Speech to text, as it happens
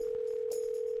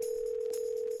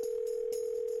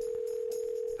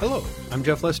Hello, I'm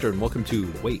Jeff Lester, and welcome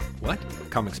to Wait, What?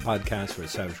 Comics podcast for the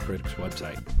Savage Critics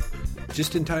website.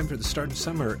 Just in time for the start of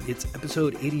summer, it's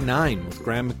episode 89, with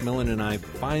Graham McMillan and I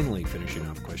finally finishing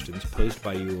off questions posed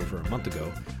by you over a month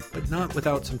ago, but not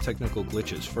without some technical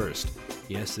glitches first.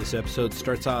 Yes, this episode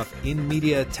starts off in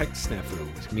media tech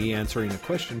snafu, with me answering a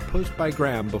question posed by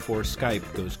Graham before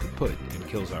Skype goes kaput and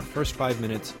kills our first 5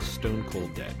 minutes stone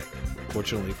cold dead.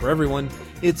 Fortunately for everyone,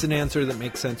 it's an answer that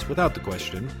makes sense without the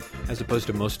question, as opposed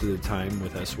to most of the time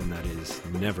with us when that is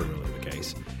never really the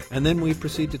case. And then we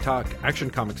proceed to talk Action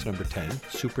Comics number 10,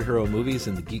 superhero movies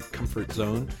in the geek comfort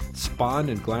zone, Spawn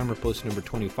and Glamour Post number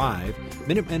 25,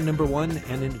 Minutemen number 1,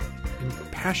 and an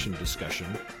impassioned discussion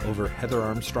over Heather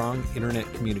Armstrong,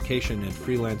 internet communication and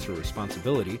freelancer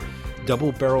responsibility,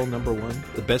 Double Barrel number 1,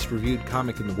 the best reviewed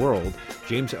comic in the world,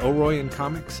 James Ellroy in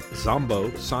comics, Zombo,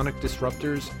 Sonic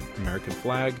Disruptors, American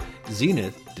Flag,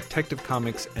 Zenith, Detective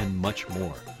Comics, and much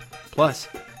more. Plus,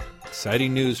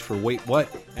 exciting news for Wait What,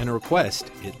 and a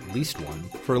request, at least one,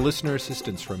 for listener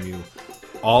assistance from you,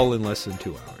 all in less than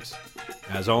 2 hours.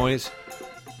 As always,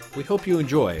 we hope you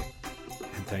enjoy,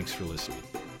 and thanks for listening.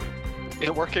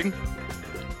 It working?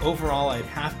 Overall, I'd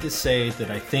have to say that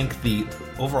I think the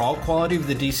overall quality of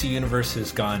the DC Universe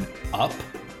has gone up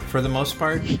for the most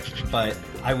part, but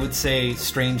I would say,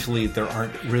 strangely, there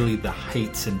aren't really the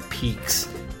heights and peaks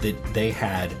that they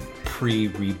had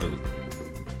pre-reboot.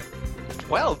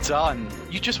 Well done.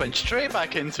 You just went straight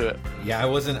back into it. Yeah, I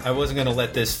wasn't going to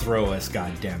let this throw us,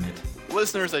 God damn it.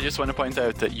 Listeners, I just want to point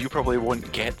out that you probably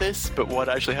won't get this, but what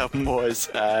actually happened was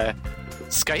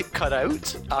Skype cut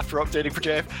out after updating for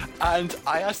Jeff, and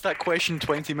I asked that question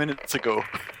 20 minutes ago.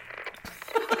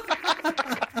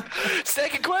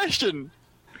 Second question.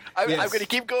 I'm going to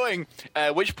keep going.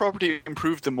 Which property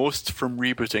improved the most from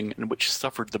rebooting, and which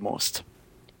suffered the most?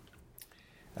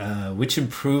 Which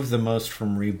improved the most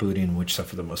from rebooting, which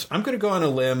suffered the most? I'm going to go on a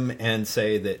limb and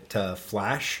say that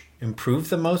Flash improved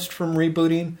the most from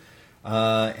rebooting.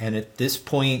 And at this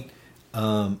point,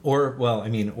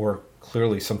 or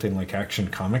clearly something like Action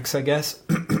Comics, I guess.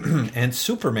 And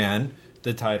Superman,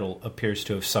 the title, appears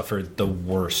to have suffered the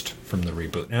worst from the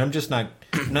reboot. And I'm just not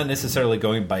necessarily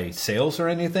going by sales or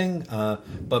anything,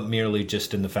 but merely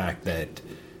just in the fact that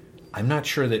I'm not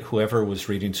sure that whoever was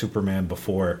reading Superman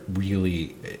before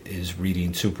really is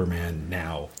reading Superman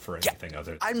now for anything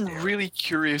other than I'm really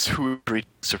curious who reads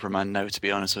Superman now, to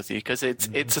be honest with you, because it's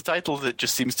a title that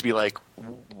just seems to be like,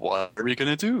 what are we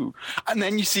going to do? And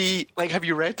then you see, like, have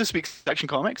you read this week's Action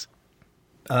Comics?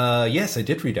 Yes, I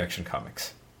did read Action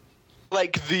Comics.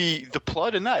 Like, the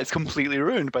plot in that is completely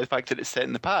ruined by the fact that it's set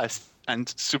in the past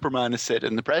and Superman is set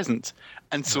in the present.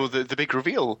 And so the big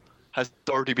reveal has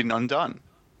already been undone.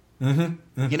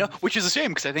 Mm-hmm. You know, which is a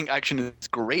shame because I think Action is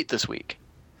great this week.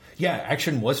 Yeah,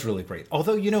 Action was really great.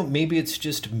 Although, maybe it's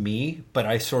just me, but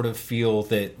I sort of feel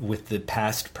that with the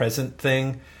past-present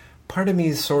thing, part of me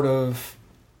is sort of...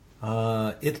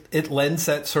 It lends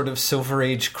that sort of Silver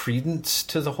Age credence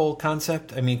to the whole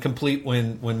concept. I mean, complete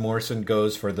when Morrison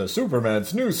goes for the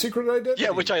Superman's new secret identity.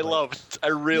 Yeah, which I loved. I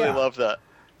really love that.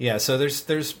 Yeah, so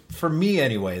there's for me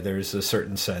anyway, there's a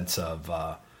certain sense of...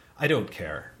 I don't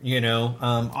care,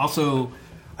 Also,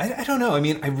 I don't know. I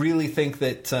mean, I really think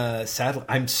that, sadly,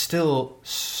 I'm still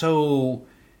so...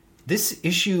 This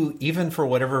issue, even for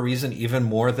whatever reason, even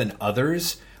more than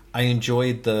others, I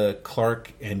enjoyed the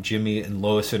Clark and Jimmy and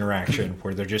Lois interaction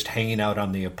where they're just hanging out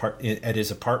on at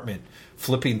his apartment,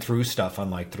 flipping through stuff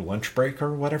on, like, the lunch break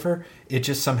or whatever. It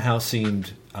just somehow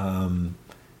seemed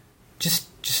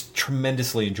just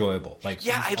tremendously enjoyable. Like,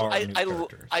 yeah, I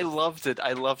loved it.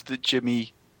 I loved that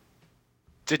Jimmy...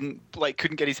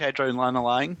 couldn't get his head around Lana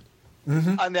Lang.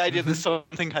 Mm-hmm. And the idea that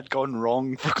something had gone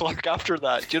wrong for Clark after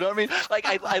that. Do you know what I mean? Like,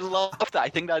 I love that. I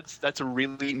think that's a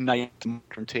really nice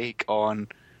modern take on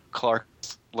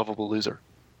Clark's lovable loser.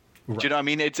 Right. Do you know what I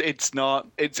mean? It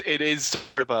is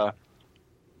sort of a,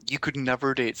 you could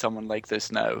never date someone like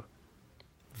this now.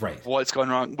 Right. What's gone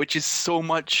wrong? Which is so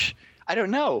much, I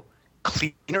don't know,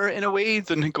 cleaner in a way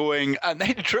than going, and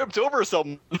they tripped over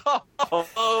someone.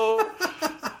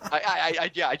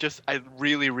 I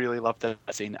really, really love that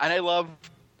scene. And I love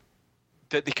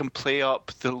that they can play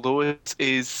up that Lois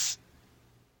is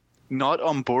not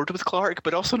on board with Clark,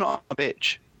 but also not a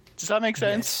bitch. Does that make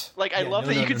sense? Yes. Like, I love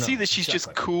that you can see that she's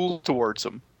just cool towards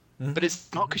him. Mm-hmm. But it's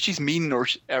not because she's mean or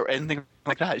anything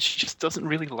like that. She just doesn't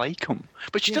really like him.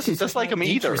 But she doesn't dislike him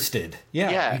either. Interested.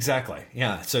 Yeah, exactly.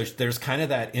 Yeah, so there's kind of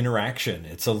that interaction.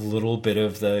 It's a little bit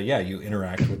of the, you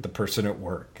interact with the person at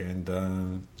work. And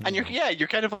you're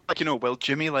kind of like, well,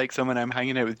 Jimmy likes him and I'm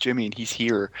hanging out with Jimmy and he's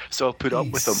here, so I'll put up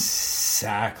with him.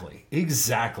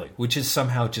 Exactly. Which is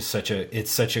somehow just such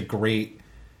a great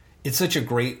it's such a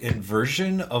great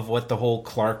inversion of what the whole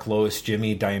Clark, Lois,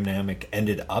 Jimmy dynamic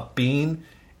ended up being,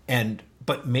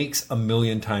 but makes a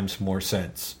million times more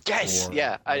sense. Yes,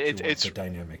 yeah, it's the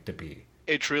dynamic to be.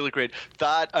 It's really great.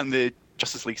 That and the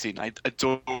Justice League scene. I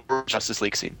adore Justice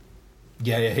League scene.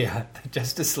 Yeah. The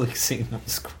Justice League scene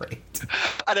was great.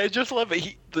 And I just love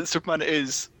it. The Superman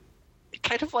is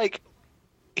kind of like,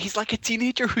 he's like a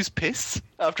teenager who's pissed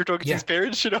after talking to his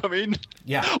parents, you know what I mean?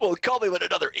 Yeah. Well, call me when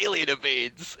another alien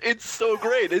invades. It's so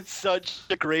great. It's such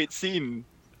a great scene.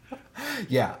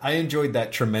 Yeah, I enjoyed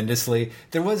that tremendously.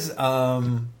 There was,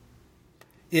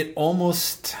 it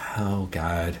almost, oh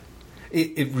God.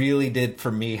 It really did,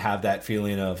 for me, have that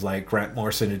feeling of, like, Grant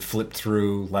Morrison had flipped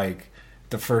through, like,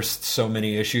 the first so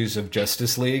many issues of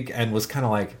Justice League and was kind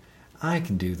of like, I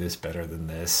can do this better than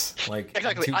this. Like,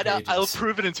 exactly. I'll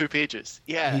prove it in 2 pages.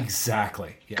 Yeah.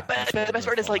 Exactly. Yeah. But the best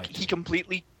part is, like, he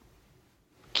completely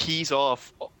keys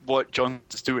off what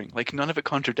John's doing. Like, none of it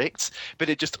contradicts, but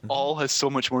it just all has so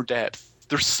much more depth.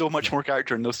 There's so much more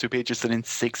character in those 2 pages than in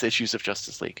 6 issues of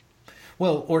Justice League.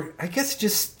 Well, or I guess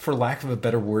just for lack of a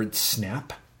better word,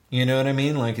 snap. You know what I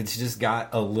mean? Like, it's just got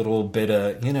a little bit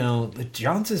of,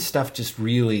 Johns' stuff just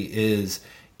really is,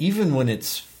 even when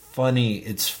it's funny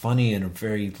in a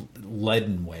very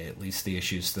leaden way, at least the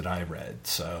issues that I read.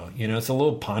 So, it's a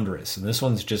little ponderous. And this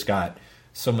one's just got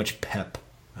so much pep.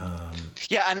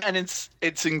 Yeah, and it's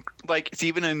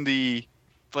even in the,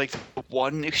 like,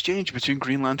 one exchange between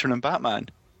Green Lantern and Batman.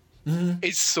 Mm-hmm.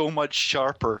 It's so much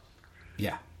sharper.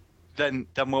 Yeah. Than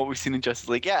what we've seen in Justice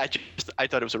League. Yeah, I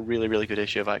thought it was a really, really good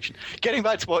issue of action. Getting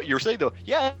back to what you were saying, though,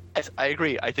 yeah, I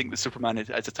agree. I think the Superman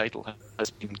as a title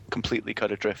has been completely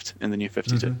cut adrift in the New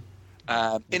 52.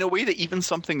 Mm-hmm. In a way that even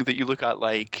something that you look at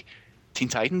like Teen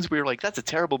Titans, where you're like, that's a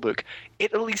terrible book,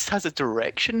 it at least has a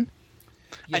direction.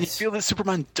 Yes. And you feel that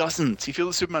Superman doesn't. You feel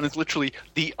that Superman is literally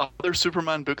the other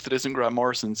Superman book that isn't Grant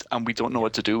Morrison's, and we don't know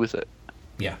what to do with it.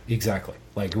 Yeah, exactly.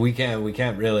 Like, we can't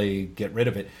really get rid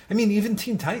of it. I mean, even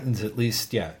Teen Titans, at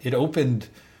least, yeah, it opened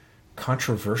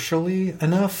controversially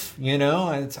enough,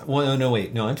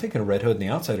 I'm thinking of Red Hood and the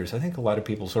Outsiders. I think a lot of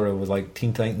people sort of was like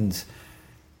Teen Titans.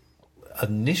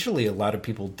 Initially, a lot of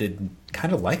people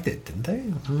kind of liked it, didn't they?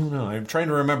 I don't know. I'm trying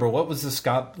to remember. What was the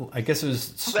Scott? I guess it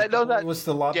was Superboy was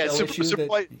the Lobdell issue.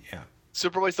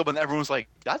 Superboy's the one that everyone was like,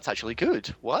 that's actually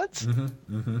good. What?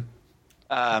 Mm-hmm, mm-hmm.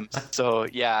 So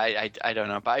yeah, I don't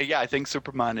know, but yeah, I think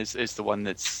Superman is the one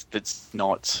that's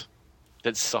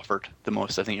suffered the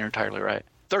most. I think you're entirely right.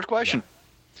 Third question: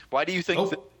 why do you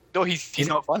think? No, he's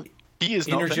not fun. He is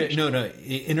not finished. No.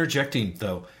 Interjecting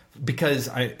though, because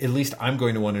at least I'm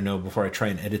going to want to know before I try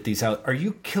and edit these out. Are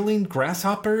you killing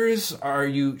grasshoppers? Are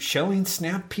you shelling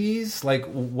snap peas? Like,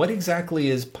 what exactly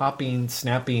is popping,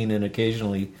 snapping, and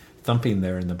occasionally thumping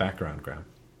there in the background, Graham?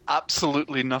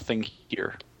 Absolutely nothing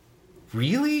here.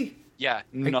 Really? Yeah,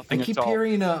 nothing I keep at all.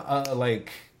 hearing a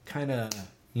like, kind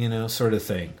of, sort of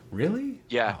thing. Really?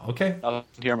 Yeah. Oh, okay.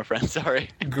 Here, my friend. Sorry.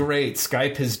 Great.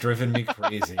 Skype has driven me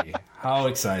crazy. How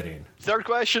exciting. Third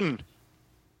question.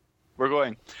 We're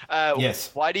going.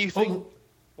 Yes. Why do you think...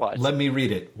 What? Let me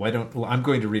read it. I'm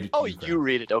going to read it to you, you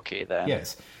read it. Okay, then.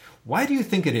 Yes. Why do you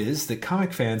think it is that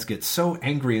comic fans get so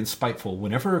angry and spiteful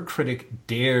whenever a critic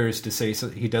dares to say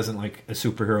he doesn't like a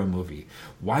superhero movie?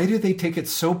 Why do they take it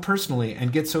so personally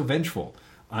and get so vengeful?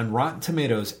 On Rotten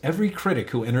Tomatoes, every critic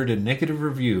who entered a negative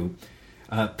review,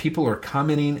 people are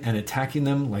commenting and attacking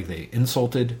them like they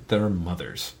insulted their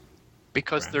mothers.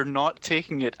 Because they're not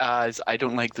taking it as, I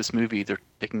don't like this movie. They're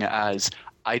taking it as,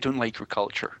 I don't like your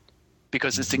culture.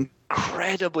 Because it's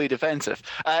incredibly defensive.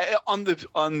 On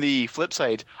the flip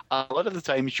side, a lot of the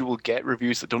times you will get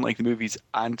reviews that don't like the movies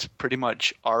and pretty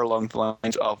much are along the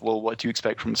lines of, well, what do you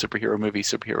expect from a superhero movie?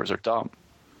 Superheroes are dumb.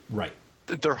 Right.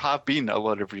 There have been a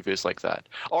lot of reviews like that.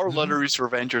 Or a lot of reviews for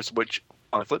Avengers, which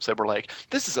on the flip side were like,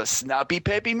 this is a snappy,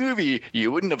 peppy movie.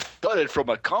 You wouldn't have thought it from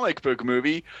a comic book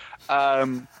movie.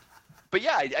 But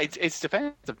yeah, it's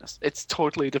defensiveness. It's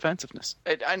totally defensiveness.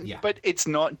 But it's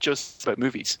not just about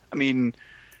movies. I mean,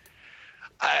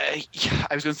 I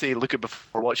was going to say look at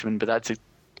Before Watchmen, but that's an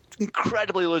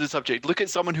incredibly loaded subject. Look at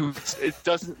someone who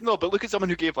look at someone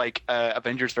who gave like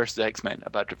Avengers versus X-Men a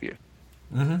bad review.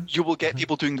 Mm-hmm. You will get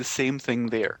people doing the same thing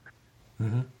there.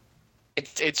 Mm-hmm.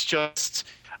 It's just,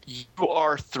 you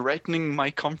are threatening my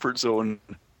comfort zone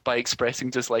by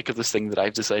expressing dislike of this thing that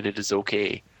I've decided is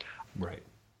okay. Right.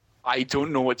 I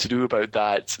don't know what to do about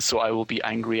that, so I will be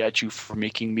angry at you for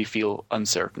making me feel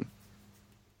uncertain.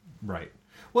 Right.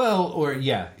 Well, or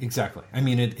yeah, exactly. I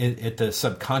mean, at the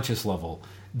subconscious level,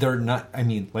 they're not, I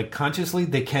mean, like consciously,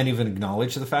 they can't even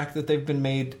acknowledge the fact that they've been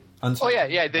made Oh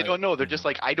yeah. They don't know. They're just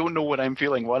like, I don't know what I'm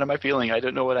feeling. What am I feeling? I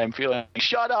don't know what I'm feeling.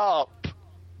 Shut up.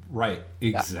 Right.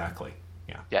 Exactly.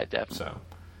 Yeah. Yeah, definitely. So,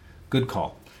 good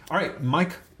call. All right.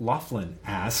 Mike Laughlin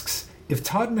asks, if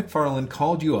Todd McFarlane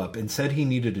called you up and said he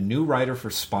needed a new writer for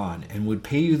Spawn and would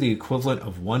pay you the equivalent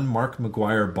of one Mark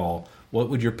McGuire ball, what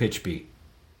would your pitch be,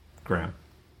 Graham?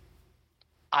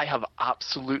 I have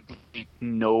absolutely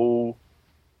no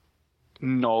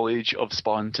knowledge of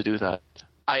Spawn to do that.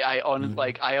 I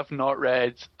have not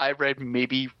read. I've read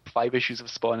maybe 5 issues of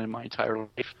Spawn in my entire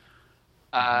life.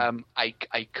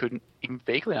 I couldn't even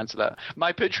vaguely answer that.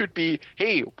 My pitch would be,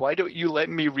 hey, why don't you let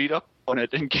me read up on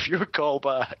it and give you a call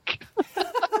back?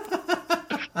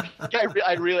 Yeah,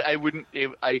 I wouldn't.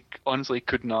 I honestly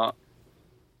could not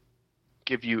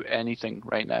give you anything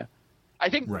right now. I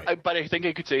think, but I think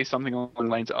I could say something along the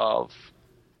lines of,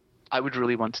 I would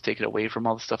really want to take it away from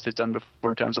all the stuff they've done before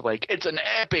in terms of like, it's an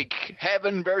epic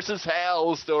heaven versus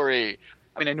hell story.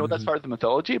 I mean, I know that's part of the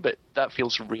mythology, but that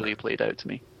feels really played out to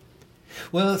me.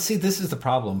 Well, see, this is the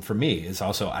problem for me. Is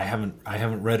also I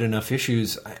haven't read enough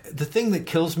issues. The thing that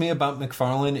kills me about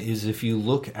McFarlane is if you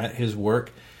look at his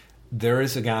work, there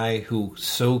is a guy who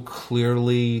so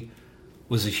clearly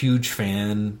was a huge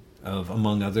fan of,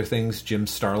 among other things, Jim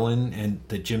Starlin and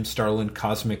the Jim Starlin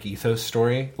Cosmic Ethos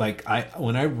story. Like,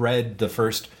 when I read the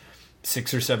first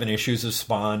 6 or 7 issues of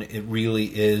Spawn, it really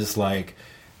is like,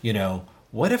 you know,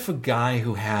 what if a guy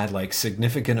who had like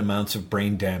significant amounts of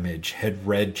brain damage had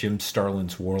read Jim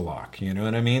Starlin's Warlock? You know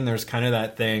what I mean? There's kind of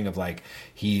that thing of like,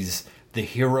 he's the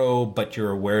hero, but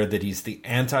you're aware that he's the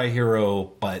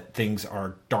anti-hero, but things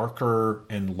are darker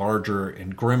and larger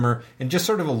and grimmer, and just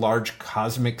sort of a large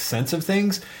cosmic sense of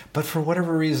things. But for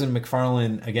whatever reason,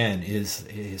 McFarlane, again, is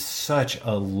such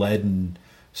a leaden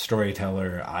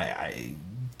storyteller.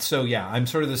 So yeah, I'm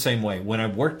sort of the same way. When I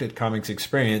worked at Comics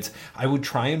Experience, I would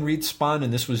try and read Spawn,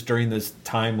 and this was during this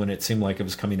time when it seemed like it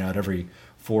was coming out every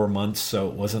 4 months, so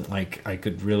it wasn't like I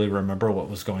could really remember what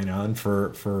was going on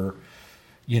for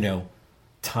you know,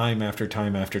 time after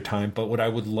time after time. But what I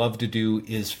would love to do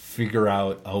is figure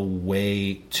out a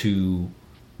way to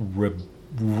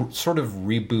sort of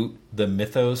reboot the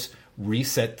mythos,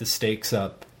 reset the stakes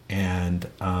up, and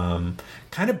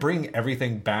kind of bring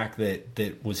everything back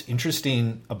that was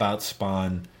interesting about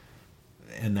Spawn.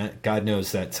 And that, God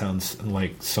knows, that sounds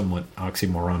like somewhat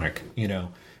oxymoronic, you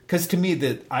know. Because to me,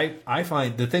 that I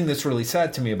find the thing that's really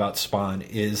sad to me about Spawn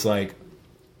is like,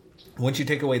 once you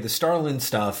take away the Starlin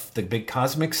stuff, the big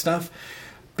cosmic stuff,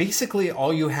 basically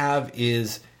all you have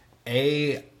is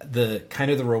the kind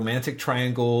of the romantic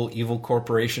triangle, evil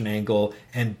corporation angle,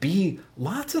 and B,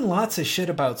 lots and lots of shit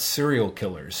about serial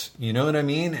killers. You know what I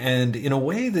mean? And in a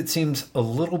way that seems a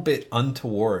little bit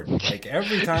untoward. Like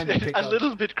every time you pick a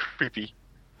little bit creepy.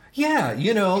 Yeah,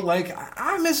 you know, like,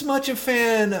 I'm as much a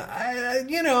fan,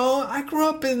 I grew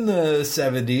up in the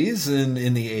 70s and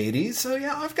in the 80s, so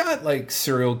yeah, I've got, like,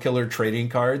 serial killer trading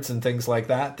cards and things like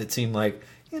that seem like,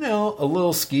 you know, a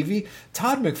little skeevy.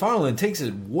 Todd McFarlane takes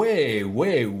it way,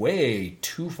 way, way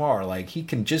too far. Like, he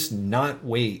can just not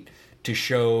wait to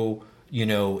show, you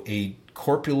know, a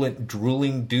corpulent,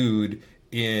 drooling dude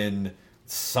in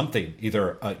something,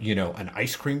 either, an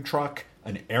ice cream truck,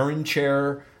 an errand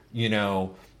chair, you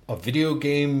know, a video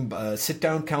game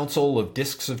sit-down console of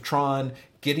Discs of Tron,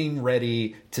 getting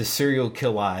ready to serial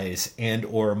killize and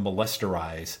or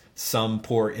molesterize some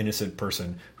poor innocent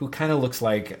person who kind of looks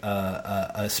like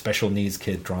a special needs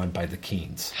kid drawn by the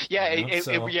Keens. Yeah, you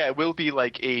know? It will be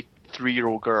like a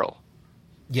 3-year-old girl.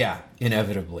 Yeah,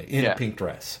 inevitably in a pink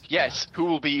dress. Yes, who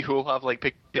will have like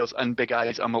pigtails and big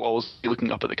eyes and will always be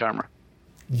looking up at the camera.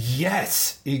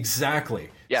 Yes, exactly.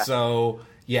 Yeah. So.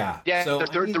 Yeah. So,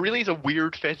 there really is a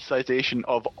weird fetishization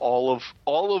of all of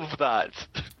that.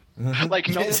 Mm-hmm. Like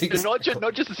not just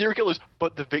the serial killers,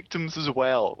 but the victims as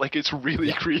well. Like it's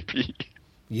really creepy.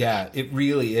 Yeah, it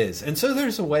really is. And so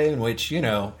there's a way in which, you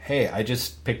know, hey, I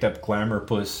just picked up Glamour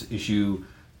Puss issue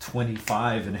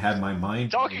 25 and had my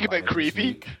mind talking about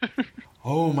creepy.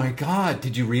 Oh my God!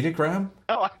 Did you read it, Graham?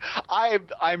 No,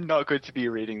 I'm not going to be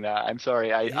reading that. I'm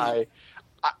sorry.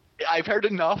 I've heard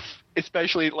enough,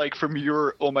 especially like from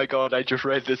your "oh my God, I just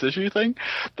read this issue" thing,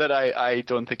 that I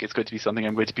don't think it's going to be something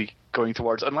I'm going to be going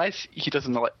towards unless he does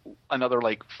another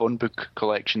like phone book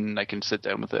collection. I can sit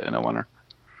down with it in a winter.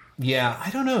 Yeah,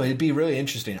 I don't know. It'd be really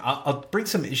interesting. I'll bring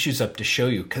some issues up to show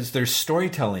you because there's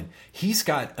storytelling. He's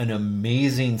got an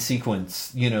amazing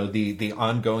sequence. You know, the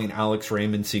ongoing Alex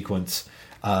Raymond sequence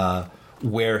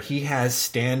where he has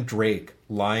Stan Drake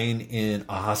lying in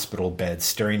a hospital bed,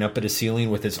 staring up at a ceiling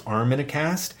with his arm in a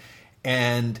cast.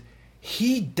 And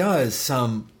he does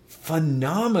some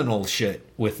phenomenal shit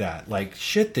with that. Like,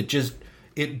 shit that just,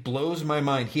 it blows my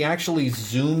mind. He actually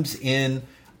zooms in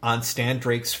on Stan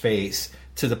Drake's face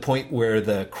to the point where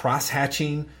the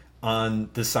cross-hatching on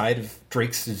the side of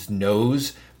Drake's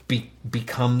nose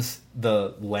becomes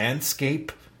the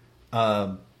landscape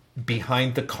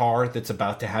behind the car that's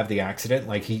about to have the accident.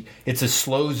 Like it's a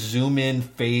slow zoom in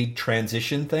fade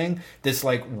transition thing that's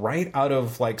like right out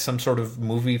of like some sort of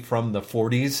movie from the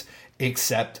 40s,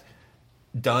 except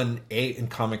done A, in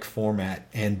comic format,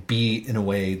 and B, in a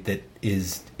way that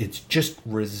it's just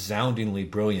resoundingly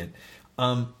brilliant.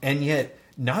 And yet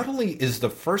not only is the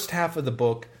first half of the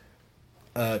book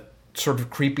sort of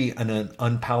creepy and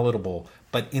unpalatable,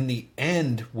 but in the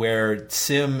end, where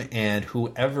Sim and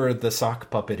whoever the sock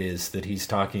puppet is that he's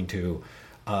talking to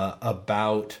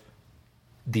about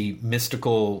the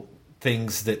mystical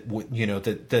things that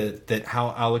that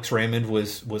how Alex Raymond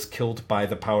was killed by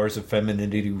the powers of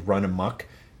femininity run amok,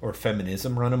 or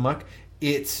feminism run amok.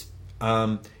 It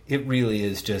really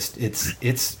is just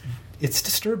it's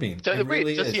disturbing.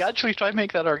 Does he actually try to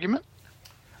make that argument?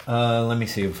 Let me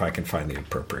see if I can find the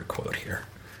appropriate quote here.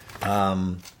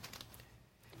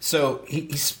 So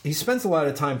he spends a lot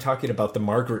of time talking about the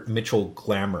Margaret Mitchell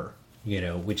glamour,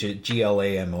 which is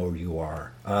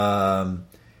Glamour.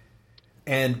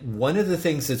 And one of the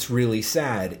things that's really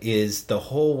sad is the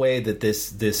whole way that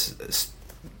this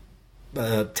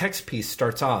text piece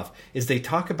starts off is they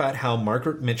talk about how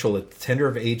Margaret Mitchell, at the tender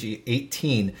of age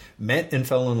 18, met and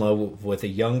fell in love with a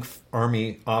young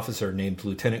Army officer named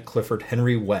Lieutenant Clifford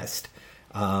Henry West.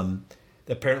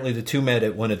 Apparently the two met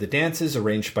at one of the dances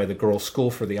arranged by the girls'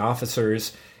 school for the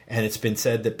officers, and it's been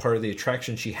said that part of the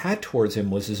attraction she had towards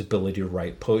him was his ability to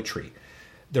write poetry.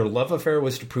 Their love affair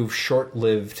was to prove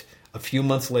short-lived. A few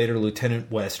months later, Lieutenant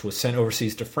West was sent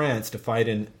overseas to France to fight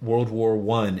in World War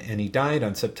I, and he died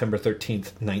on September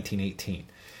 13th, 1918.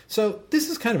 So this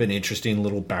is kind of an interesting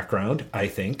little background, I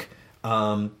think.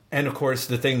 And of course,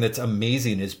 the thing that's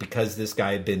amazing is because this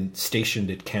guy had been stationed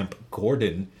at Camp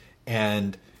Gordon,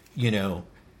 and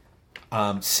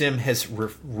Sim has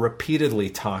repeatedly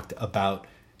talked about,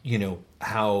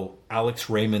 how Alex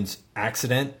Raymond's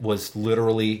accident was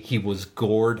literally, he was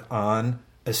gored on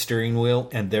a steering wheel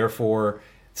and therefore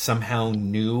somehow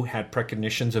had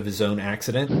precognitions of his own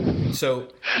accident.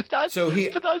 That's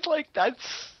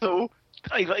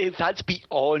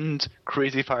beyond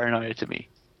crazy paranoia to me.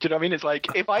 Do you know what I mean? It's like,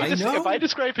 if I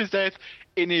describe his death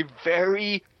in a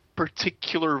very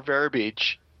particular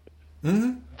verbiage,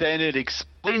 then it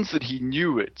explains that he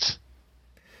knew it.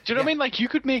 Do you know what I mean? Like, you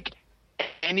could make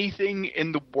anything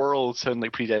in the world sound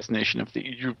like predestination if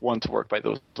you want to work by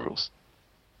those rules.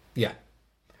 Yeah.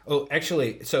 Oh,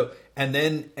 actually,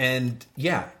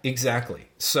 exactly.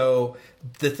 So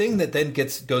the thing that then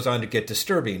goes on to get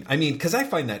disturbing, I mean, because I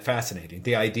find that fascinating,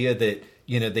 the idea that,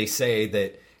 they say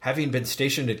that having been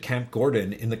stationed at Camp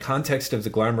Gordon, in the context of the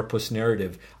Glamourpuss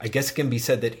narrative, I guess it can be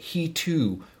said that he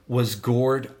too was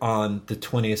gored on the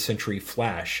 20th century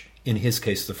Flash, in his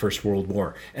case, the First World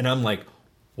War. And I'm like,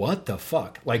 what the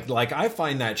fuck? Like I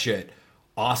find that shit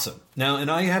awesome. Now, and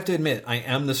I have to admit, I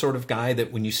am the sort of guy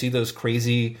that when you see those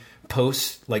crazy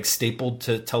posts like stapled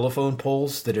to telephone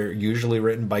poles that are usually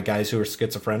written by guys who are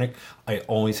schizophrenic, I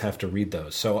always have to read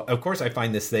those. So, of course, I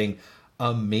find this thing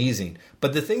amazing.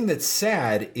 But the thing that's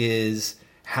sad is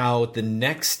how the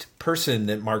next person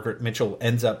that Margaret Mitchell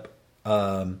ends up,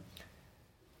 her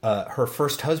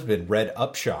first husband, Red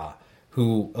Upshaw,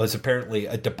 who was apparently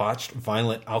a debauched,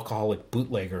 violent, alcoholic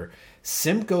bootlegger,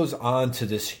 Sim goes on to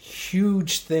this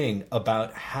huge thing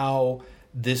about how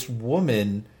this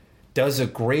woman does a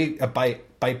great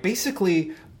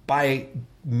by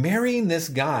marrying this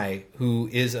guy who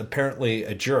is apparently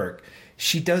a jerk.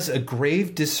 She does a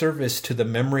grave disservice to the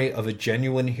memory of a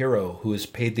genuine hero who has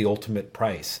paid the ultimate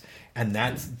price. And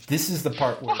this is the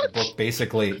part where the book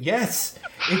basically, yes,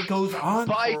 it goes on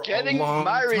by for getting a long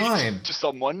married time. To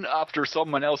someone after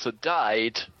someone else had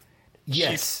died.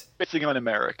 Yes, she's missing on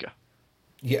America.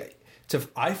 Yeah,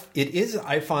 I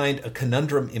find a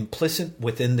conundrum implicit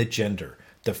within the gender.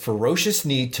 The ferocious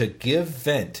need to give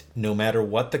vent, no matter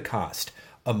what the cost.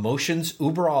 Emotions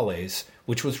uber alles,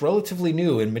 which was relatively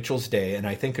new in Mitchell's day, and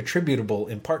I think attributable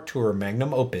in part to her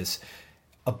magnum opus,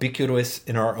 ubiquitous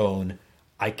in our own.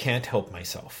 I can't help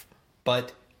myself.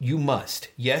 But you must.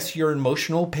 Yes, your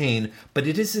emotional pain, but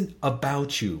it isn't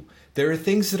about you. There are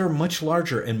things that are much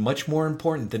larger and much more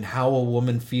important than how a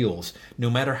woman feels, no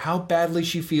matter how badly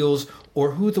she feels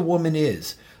or who the woman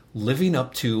is. Living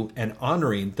up to and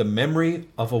honoring the memory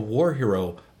of a war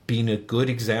hero being a good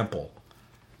example.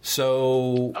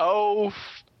 So...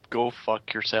 Go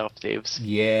fuck yourself, Daves.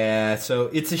 Yeah, so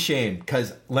it's a shame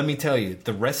because let me tell you,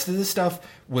 the rest of the stuff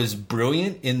was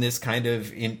brilliant in this kind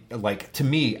of, to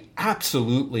me,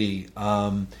 absolutely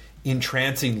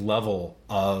entrancing level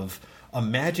of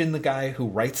imagine the guy who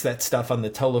writes that stuff on the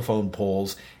telephone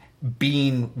poles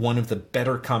being one of the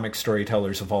better comic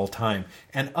storytellers of all time.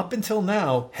 And up until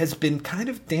now has been kind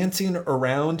of dancing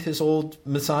around his old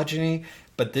misogyny.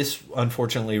 But this,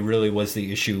 unfortunately, really was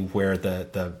the issue where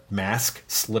the mask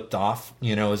slipped off,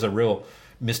 as a real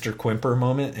Mr. Quimper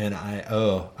moment. And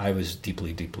I was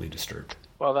deeply, deeply disturbed.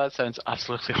 Well, that sounds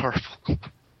absolutely horrible.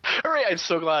 All right, I'm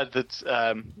so glad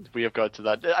that we have got to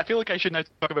that. I feel like I should now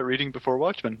talk about reading before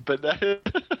Watchmen, but...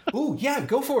 Oh, yeah,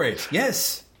 go for it.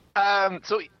 Yes.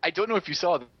 So I don't know if you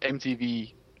saw the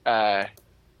MTV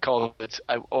called it.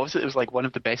 Obviously, it was like one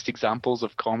of the best examples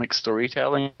of comic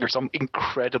storytelling or some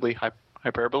incredibly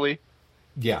hyperbole.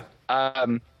 Yeah.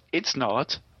 It's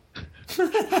not.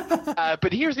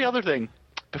 But here's the other thing.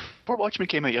 Before Watchmen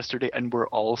came out yesterday, and we're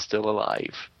all still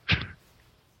alive.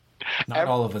 Not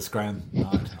all of us, Graham.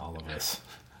 Not all of us.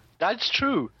 That's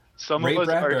true. Some Ray of us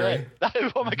Bradbury, are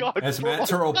dead. Oh my God. As Matt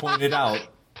Turrell pointed out.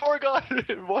 Poor God,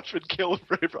 Watchmen killed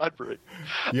Ray Bradbury.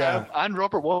 Yeah. And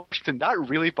Robert Washington, that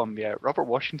really bummed me out. Robert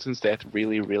Washington's death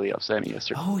really, really upset me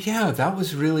yesterday. Oh, yeah, that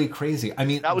was really crazy. I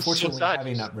mean, that was so sad.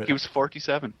 He was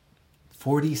 47.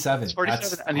 47. 47.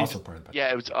 That's and also part of it.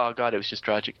 Yeah, it was, oh God, it was just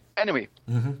tragic. Anyway,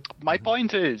 my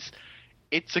point is,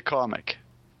 it's a comic.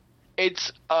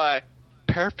 It's a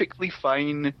perfectly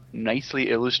fine, nicely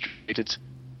illustrated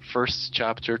first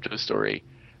chapter to a story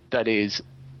that is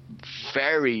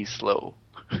very slow.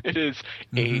 It is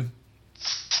a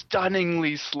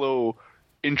stunningly slow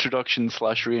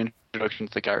introduction/reintroduction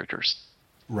to the characters.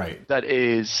 Right. That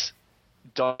is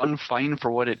done fine for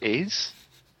what it is.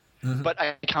 But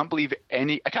I can't believe that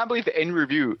any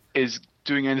review is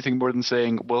doing anything more than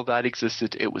saying, well, that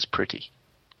existed, it was pretty.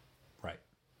 Right.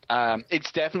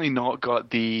 It's definitely not got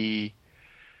the,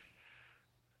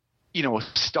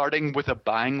 starting with a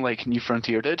bang like New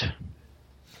Frontier did.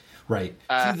 Right.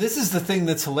 See, this is the thing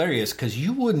that's hilarious, because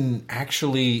you wouldn't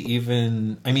actually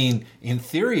even... I mean, in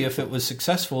theory, if it was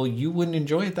successful, you wouldn't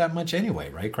enjoy it that much anyway,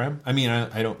 right, Graham? I mean,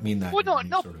 I don't mean that in any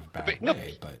sort of bad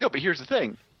way, but... No, but here's the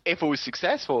thing. If it was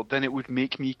successful, then it would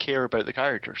make me care about the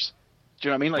characters. Do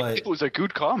you know what I mean? Like, if it was a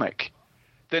good comic,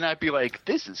 then I'd be like,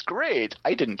 this is great.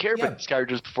 I didn't care about these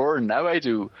characters before, and now I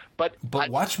do. But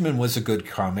Watchmen was a good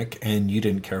comic, and you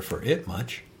didn't care for it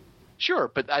much.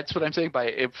 Sure, but that's what I'm saying by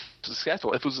if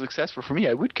successful. If it was successful for me,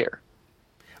 I would care.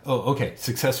 Oh, okay.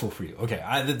 Successful for you. Okay.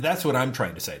 That's what I'm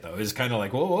trying to say, though, is kind of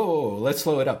like, whoa, let's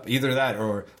slow it up. Either that,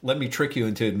 or let me trick you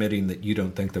into admitting that you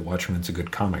don't think that Watchmen's a good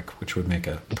comic, which would make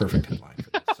a perfect headline for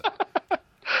this. So.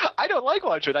 I don't like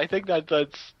Watchmen. I think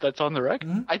that's on the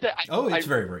record. It's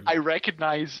very, very good. I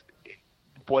recognize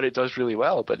what it does really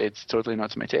well, but it's totally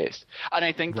not to my taste. And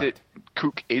I think that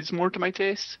Cook is more to my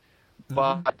taste,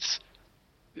 but...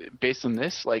 based on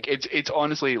this, like it's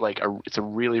honestly like it's a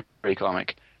really great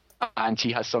comic, and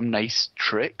he has some nice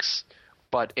tricks,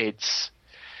 but it's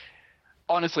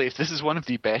honestly, if this is one of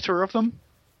the better of them,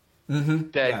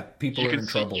 then people are in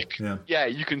trouble.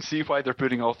 You can see why they're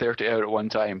putting all 30 out at one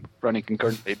time, running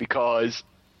concurrently, because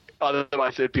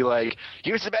otherwise it'd be like,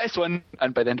 here's the best one,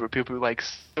 and by then there were people who were like,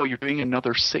 so you're doing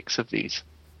another 6 of these,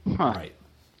 right?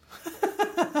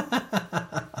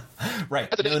 Right.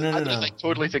 No. I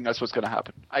totally think that's what's going to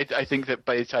happen. I think that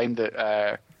by the time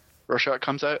that Rorschach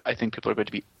comes out, I think people are going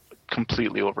to be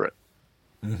completely over it.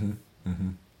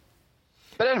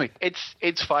 But anyway,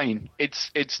 it's fine.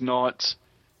 It's not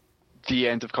the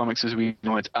end of comics as we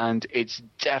know it, and it's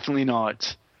definitely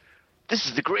not, this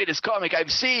is the greatest comic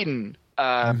I've seen.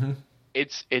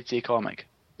 It's a comic.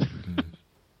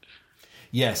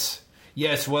 Yes.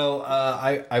 Well,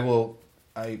 I will...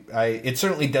 it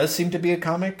certainly does seem to be a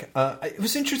comic. It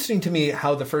was interesting to me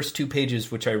how the first 2 pages,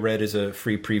 which I read as a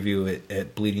free preview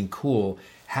at Bleeding Cool,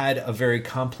 had a very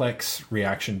complex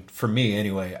reaction, for me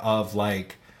anyway, of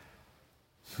like,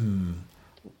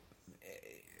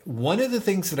 one of the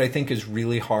things that I think is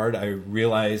really hard, I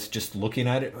realize just looking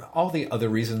at it, all the other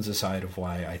reasons aside of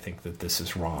why I think that this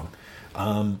is wrong.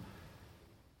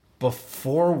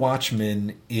 Before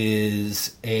Watchmen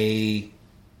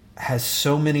has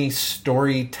so many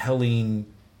storytelling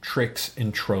tricks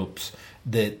and tropes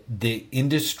that the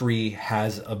industry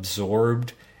has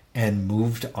absorbed and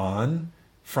moved on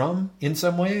from in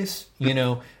some ways,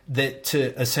 that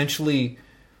to essentially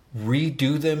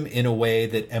redo them in a way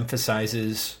that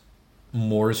emphasizes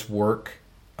Moore's work,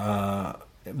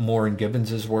 Moore and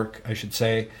Gibbons's work, I should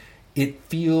say, it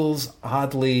feels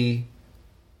oddly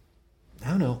I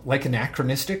don't know, like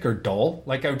anachronistic or dull.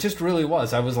 Like I just really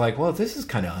was. I was like, well, this is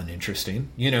kind of uninteresting,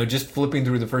 just flipping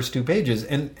through the first 2 pages.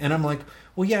 And I'm like,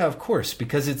 well, yeah, of course,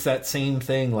 because it's that same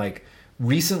thing. Like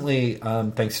recently,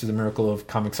 thanks to the miracle of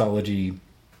Comixology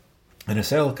and a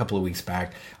sale a couple of weeks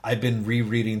back, I've been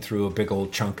rereading through a big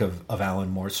old chunk of Alan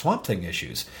Moore's Swamp Thing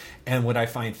issues. And what I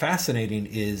find fascinating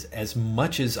is, as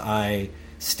much as I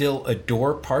still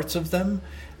adore parts of them,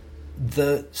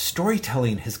 the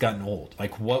storytelling has gotten old.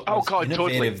 Like what was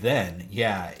innovative then,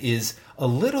 is a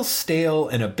little stale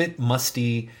and a bit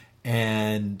musty,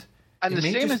 and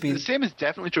the same is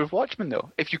definitely true of Watchmen,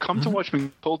 though. If you come to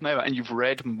Watchmen Cold now and you've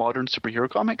read modern superhero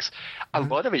comics, a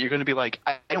lot of it you're going to be like,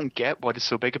 I don't get what is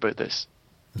so big about this.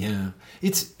 Yeah,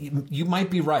 you might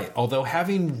be right. Although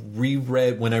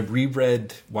when I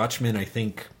reread Watchmen, I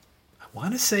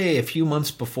want to say a few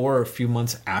months before or a few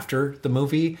months after the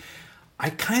movie,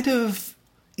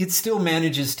 it still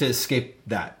manages to escape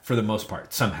that for the most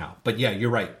part somehow. But yeah, you're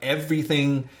right.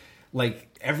 Everything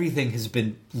has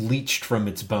been leached from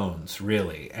its bones,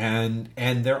 really. And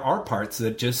there are parts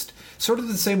that just sort of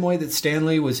the same way that Stan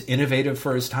Lee was innovative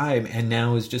for his time and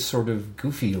now is just sort of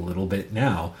goofy a little bit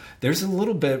now. There's a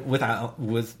little bit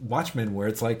with Watchmen where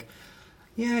it's like,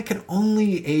 yeah, it can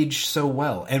only age so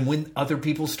well. And when other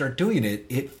people start doing it,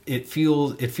 it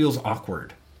feels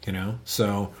awkward.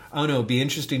 So I don't know. It'd be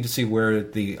interesting to see where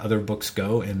the other books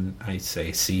go. And I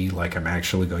say see, like I'm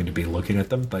actually going to be looking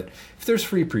at them. But if there's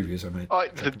free previews, I might.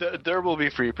 There will be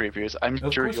free previews. I'm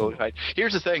sure you'll find.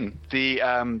 Here's the thing: the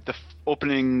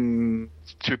opening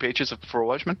 2 pages of Before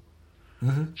Watchmen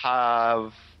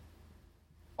are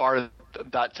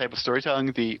that type of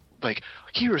storytelling.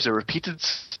 Here's a repeated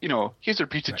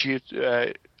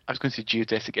I was going to say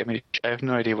geodesic image. I have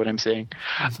no idea what I'm saying.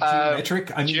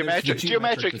 Geometric?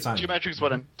 Geometric is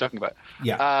what I'm talking about.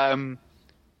 Yeah.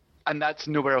 And that's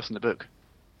nowhere else in the book.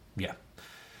 Yeah.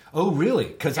 Oh, really?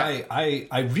 Because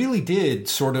I really did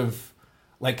sort of,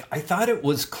 I thought it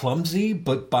was clumsy,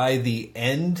 but by the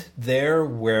end there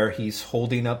where he's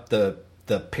holding up the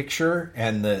picture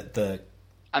and the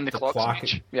clock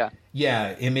image.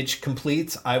 Yeah, image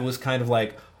completes, I was kind of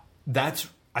like, I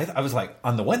was like,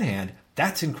 on the one hand,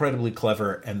 that's incredibly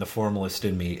clever, and the formalist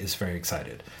in me is very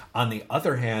excited. On the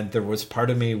other hand, there was part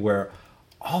of me where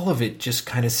all of it just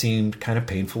kind of seemed kind of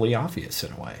painfully obvious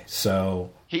in a way.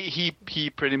 So he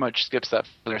pretty much skips that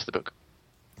for the rest of the book.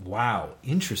 Wow,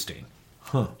 interesting.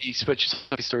 Huh. He switches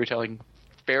up his storytelling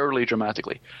fairly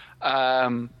dramatically.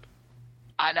 And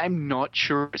I'm not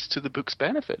sure it's to the book's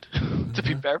benefit, to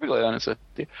be perfectly honest with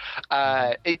you.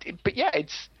 But yeah,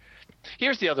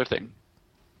 here's the other thing.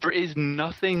 There is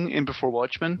nothing in Before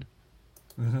Watchmen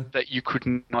that you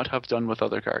could not have done with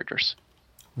other characters.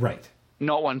 Right.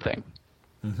 Not one thing.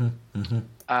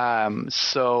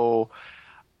 So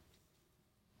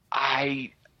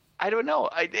I don't know.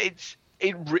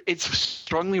 It's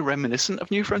strongly reminiscent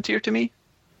of New Frontier to me,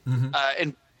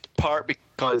 in part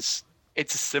because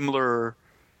it's a similar,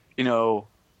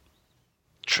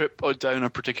 trip down a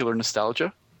particular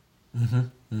nostalgia.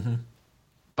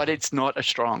 But it's not as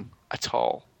strong at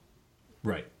all.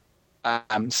 Right.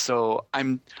 So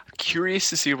I'm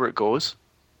curious to see where it goes.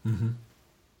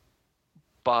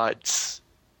 But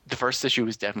the first issue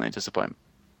was definitely a disappointment.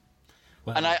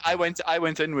 Well, and I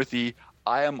went in with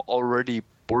I am already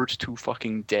bored to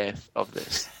fucking death of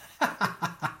this.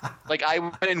 I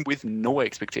went in with no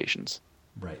expectations.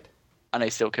 Right. And I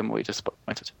still came away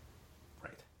disappointed.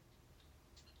 Right.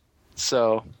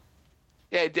 So,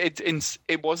 yeah,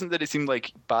 it wasn't that it seemed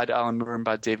like bad Alan Moore and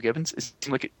bad Dave Gibbons. It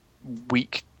seemed like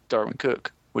weak Darwin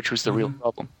Cook, which was the real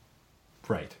problem.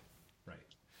 Right.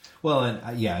 Well, and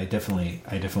I definitely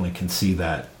can see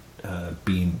that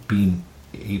being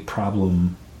a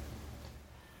problem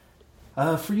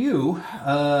for you.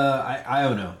 I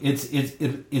don't know.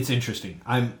 It's interesting.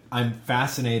 I'm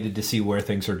fascinated to see where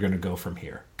things are going to go from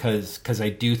here, because I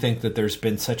do think that there's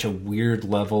been such a weird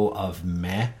level of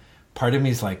meh. Part of me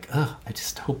is like, ugh, I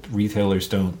just hope retailers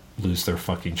don't lose their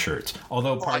fucking shirts.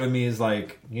 Although part of me is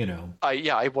like,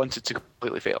 I want it to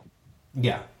completely fail.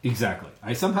 Yeah, exactly.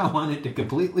 I somehow want it to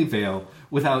completely fail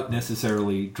without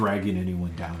necessarily dragging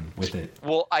anyone down with it.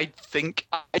 Well, I think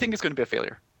it's going to be a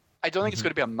failure. I don't think it's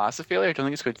going to be a massive failure. I don't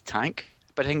think it's going to tank.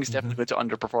 But I think it's definitely going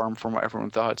to underperform from what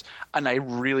everyone thought. And I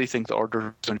really think the order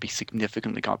is going to be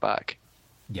significantly cut back.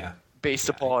 Yeah. Based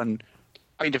upon...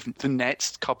 if the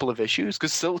next couple of issues,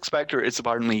 because Silk Spectre is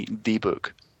apparently the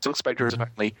book. Silk Spectre is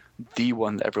apparently the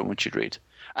one that everyone should read.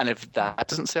 And if that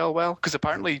doesn't sell well, because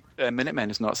apparently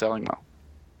Minutemen is not selling well.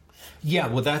 Yeah,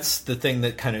 well, that's the thing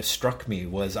that kind of struck me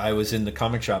was I was in the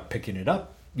comic shop picking it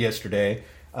up yesterday.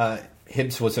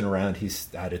 Hibbs wasn't around;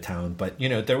 he's out of town. But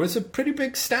there was a pretty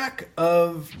big stack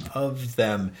of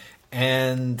them,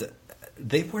 and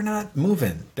they were not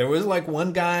moving. There was like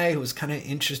one guy who was kind of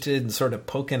interested and sort of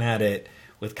poking at it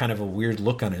with kind of a weird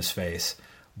look on his face.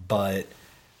 But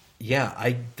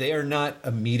yeah, they are not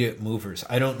immediate movers.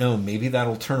 I don't know. Maybe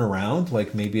that'll turn around.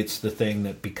 Like maybe it's the thing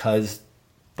that because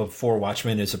Before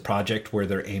Watchmen is a project where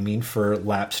they're aiming for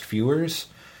lapsed viewers,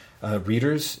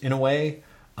 readers in a way.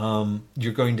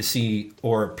 You're going to see,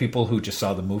 or people who just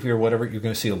saw the movie or whatever, you're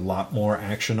going to see a lot more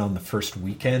action on the first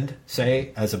weekend,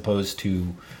 say, as opposed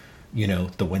to,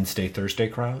 the Wednesday, Thursday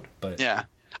crowd. But yeah.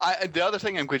 The other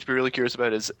thing I'm going to be really curious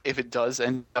about is if it does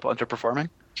end up underperforming.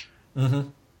 Mm-hmm.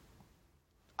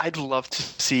 I'd love to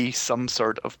see some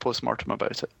sort of postmortem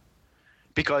about it.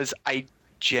 Because I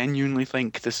genuinely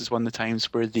think this is one of the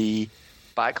times where the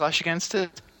backlash against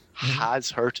it has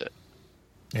hurt it.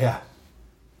 Yeah.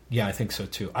 Yeah, I think so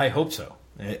too. I hope so.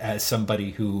 As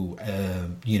somebody who,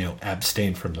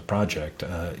 abstained from the project,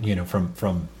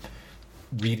 from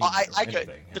reading anything.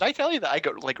 Did I tell you that I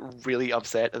got really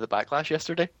upset at the backlash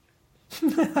yesterday?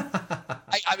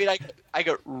 I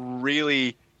got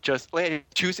really just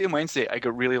Tuesday and Wednesday. I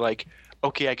got really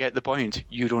okay, I get the point.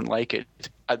 You don't like it.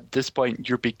 At this point,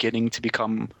 you're beginning to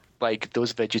become like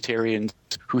those vegetarians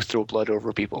who throw blood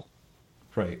over people.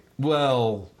 Right.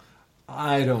 Well,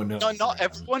 I don't know. No, not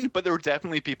everyone, but there were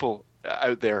definitely people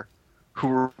out there who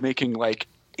were making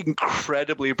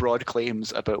incredibly broad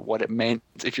claims about what it meant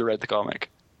if you read the comic.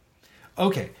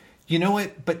 Okay. You know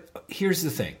what? But here's the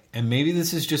thing, and maybe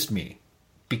this is just me,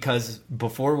 because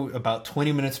about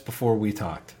 20 minutes before we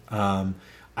talked,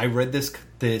 I read this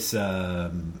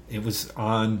it was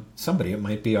on somebody, it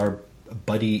might be our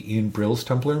buddy Ian Brill's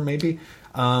Tumblr maybe,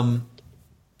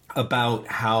 about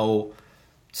how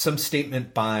some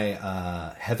statement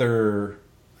by Heather,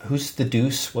 who's the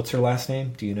Deuce? What's her last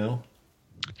name? Do you know?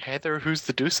 Heather, who's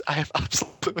the Deuce? I have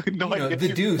absolutely no idea. The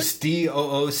Deuce,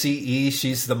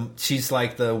 Dooce. She's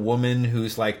like the woman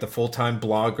who's like the full-time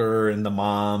blogger and the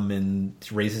mom and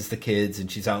raises the kids,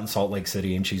 and she's out in Salt Lake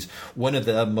City, and she's one of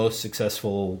the most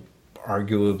successful,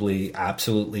 arguably,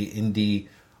 absolutely indie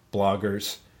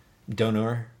bloggers. Don't know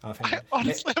her offhand. I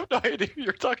honestly have no idea who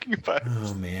you're talking about.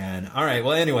 Oh man! All right.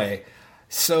 Well, anyway.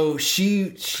 So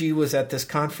she was at this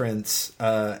conference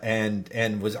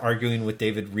and was arguing with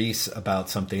David Rees about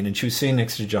something, and she was sitting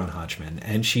next to John Hodgman,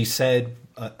 and she said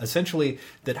essentially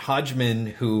that Hodgman,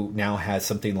 who now has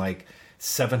something like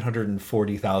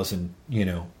 740,000,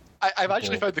 I've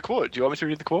actually found the quote. Do you want me to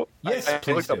read the quote? Yes, I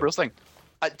please looked do. up Bruce thing.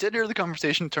 At dinner, the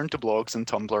conversation turned to blogs and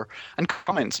Tumblr and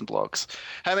comments on blogs.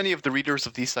 How many of the readers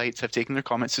of these sites have taken their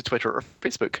comments to Twitter or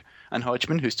Facebook? And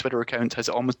Hodgman, whose Twitter account has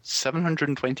almost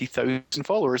 720,000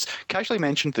 followers, casually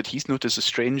mentioned that he's noticed a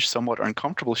strange, somewhat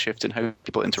uncomfortable shift in how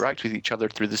people interact with each other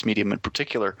through this medium in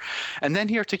particular. And then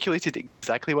he articulated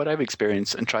exactly what I've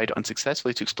experienced and tried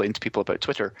unsuccessfully to explain to people about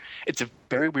Twitter. It's a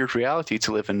very weird reality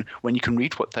to live in when you can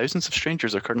read what thousands of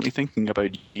strangers are currently thinking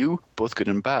about you, both good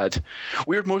and bad.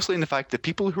 Weird mostly in the fact that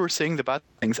people who are saying the bad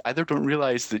things either don't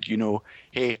realize that,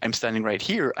 hey, I'm standing right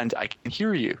here and I can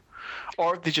hear you,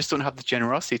 or they just don't have the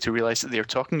generosity to realize that they're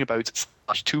talking about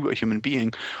to a human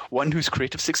being, one whose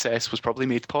creative success was probably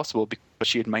made possible because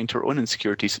she had mined her own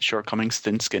insecurities, shortcomings,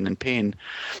 thin skin, and pain.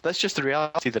 That's just the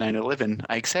reality that I now live in.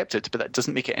 I accept it, but that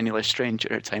doesn't make it any less strange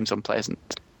or at times unpleasant.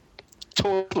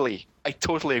 Totally. I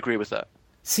totally agree with that.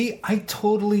 See, I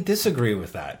totally disagree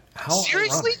with that. How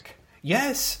Seriously? Ironic.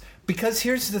 Yes. Because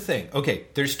here's the thing. Okay,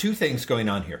 there's two things going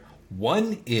on here.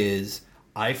 One is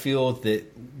I feel that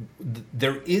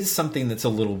there is something that's a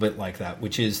little bit like that,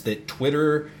 which is that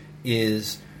Twitter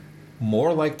is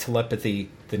more like telepathy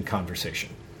than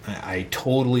conversation. I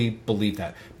totally believe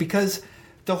that. Because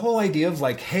the whole idea of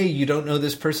hey, you don't know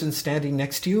this person standing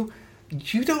next to you.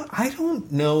 I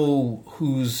don't know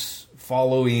who's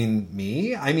following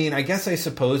me. I mean, I guess I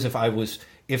suppose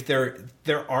if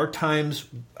there are times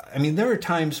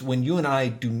when you and I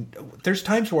do, there's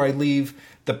times where I leave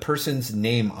the person's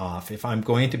name off if I'm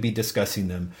going to be discussing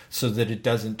them so that it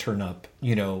doesn't turn up,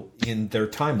 in their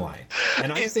timeline.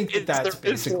 And I think that's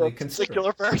basically considered.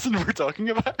 Particular person we're talking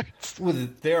about? Well,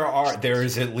 there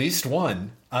is at least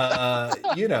one, No,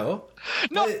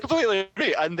 completely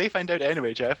agree. And they find out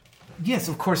anyway, Jeff. Yes,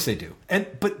 of course they do.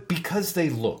 But because they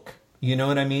look, you know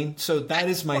what I mean? So that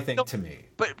is my thing to me.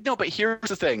 But here's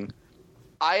the thing.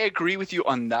 I agree with you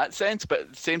on that sense, but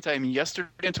at the same time, yesterday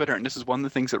on Twitter, and this is one of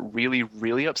the things that really,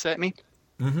 really upset me,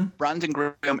 Brandon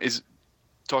Graham is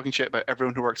talking shit about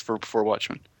everyone who works for Before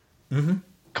Watchmen. Mm-hmm.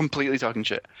 Completely talking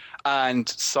shit. And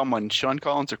someone, Sean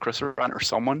Collins or Chris Rant or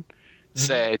someone,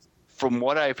 said, from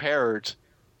what I've heard,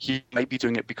 he might be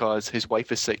doing it because his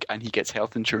wife is sick and he gets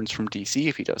health insurance from DC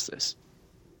if he does this.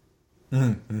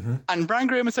 Mm-hmm. And Brian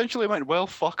Graham essentially went, well,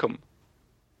 fuck him.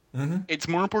 Mm-hmm. It's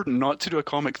more important not to do a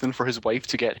comic than for his wife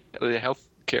to get health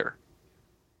care.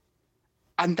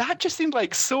 And that just seemed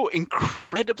like so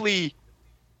incredibly,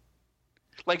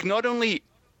 like, not only,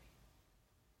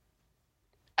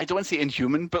 I don't want to say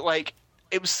inhuman, but like,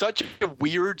 it was such a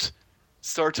weird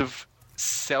sort of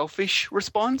selfish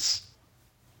response.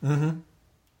 Mm-hmm.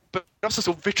 But also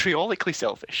so vitriolically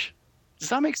selfish. Does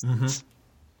that make sense? Mm-hmm.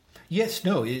 Yes,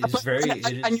 no, it is very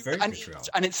vitriolic.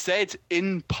 And it's said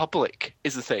in public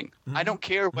is the thing. Mm-hmm. I don't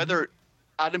care whether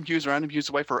Adam Hughes or Adam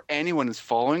Hughes' wife or anyone is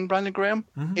following Brandon Graham.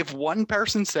 Mm-hmm. If one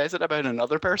person says it about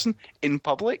another person in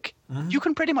public, you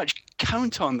can pretty much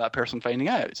count on that person finding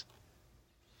out.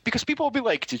 Because people will be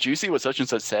like, did you see what such and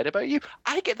such said about you?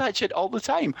 I get that shit all the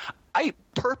time. I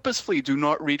purposefully do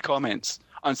not read comments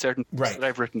on certain things that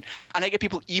I've written. And I get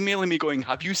people emailing me going,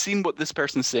 have you seen what this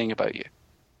person's saying about you?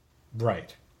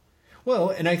 Right. Well,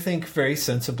 and I think very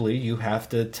sensibly you have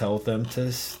to tell them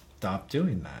to stop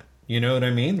doing that. You know what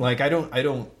I mean? Like, I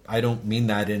don't mean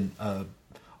that in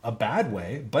a bad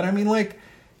way, but I mean, like,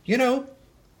 you know,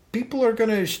 people are going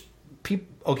to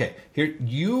okay, here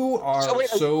you are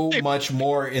much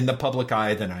more in the public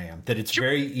eye than I am, that it's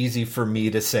very easy for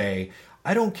me to say,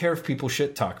 I don't care if people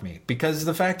shit talk me, because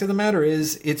the fact of the matter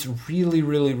is it's really,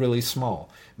 really, really small.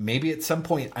 Maybe at some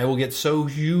point I will get so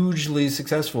hugely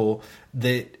successful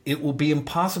that it will be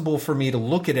impossible for me to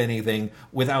look at anything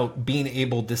without being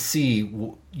able to see,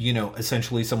 you know,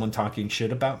 essentially someone talking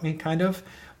shit about me, kind of.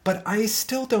 But I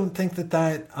still don't think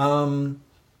that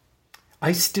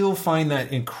I still find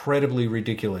that incredibly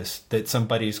ridiculous that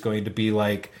somebody's going to be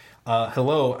like,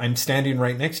 hello, I'm standing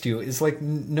right next to you. It's like,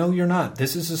 no, you're not.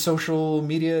 This is a social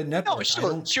media network.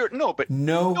 No, sure, no, but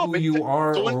know who you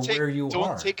are or where you are.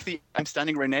 Don't take the I'm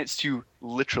standing right next to you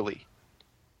literally.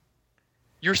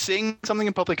 You're saying something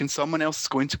in public and someone else is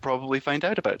going to probably find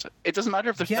out about it. It doesn't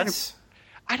matter if there's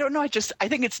I don't know. I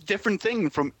think it's a different thing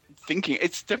from thinking.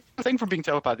 It's a different thing from being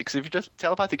telepathic. Because if you're just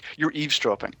telepathic, you're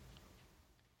eavesdropping.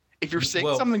 If you're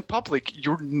saying something public,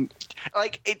 you're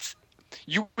like, it's,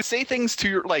 you would say things to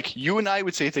your, like, you and I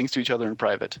would say things to each other in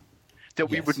private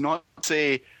that we would not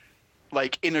say,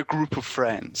 like, in a group of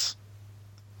friends.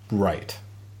 Right.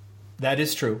 That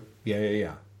is true.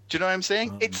 Yeah. Do you know what I'm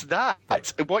saying? It's that.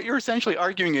 What you're essentially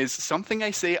arguing is something I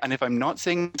say, and if I'm not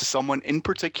saying it to someone in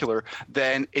particular,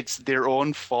 then it's their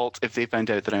own fault if they find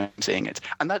out that I'm saying it.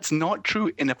 And that's not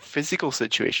true in a physical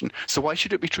situation. So why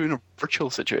should it be true in a virtual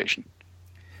situation?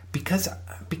 Because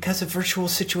a virtual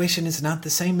situation is not the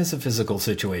same as a physical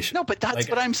situation. No, but that's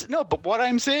what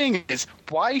I'm saying is,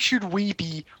 why should we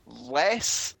be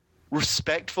less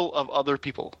respectful of other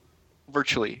people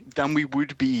virtually than we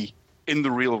would be in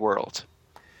the real world?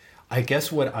 I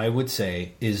guess what I would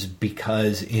say is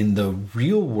because in the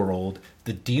real world,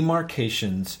 the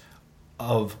demarcations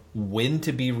of when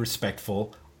to be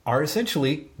respectful are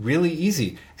essentially really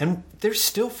easy. And there's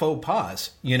still faux pas.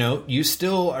 You know, you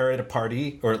still are at a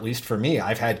party, or at least for me,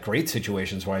 I've had great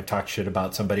situations where I've talked shit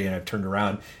about somebody and I've turned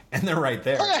around and they're right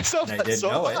there. I didn't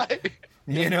know it.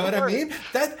 You know what I mean?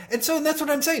 That's what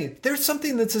I'm saying. There's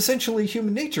something that's essentially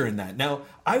human nature in that. Now,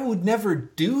 I would never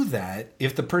do that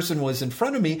if the person was in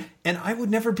front of me, and I would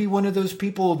never be one of those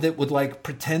people that would like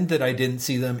pretend that I didn't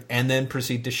see them and then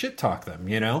proceed to shit talk them,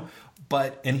 you know?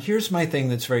 And here's my thing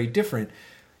that's very different.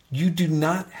 You do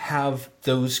not have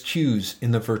those cues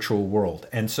in the virtual world.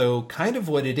 And so kind of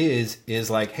what it is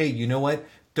like, hey, you know what?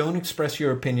 Don't express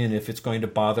your opinion if it's going to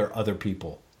bother other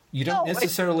people. You don't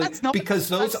necessarily, because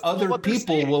those other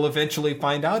people will eventually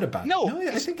find out about it. No,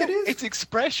 I think it is. It's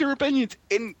express your opinions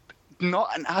in not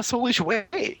an asshole-ish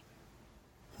way.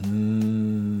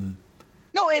 No,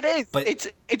 it is. But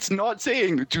it's not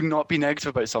saying do not be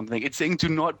negative about something. It's saying do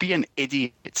not be an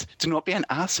idiot. Do not be an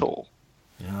asshole.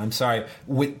 No, I'm sorry.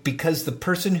 Because the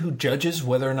person who judges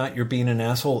whether or not you're being an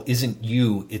asshole isn't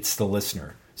you, it's the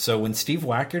listener. So when Steve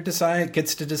Wacker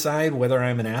gets to decide whether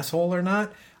I'm an asshole or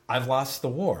not, I've lost the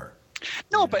war.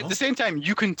 No, but at the same time,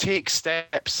 you can take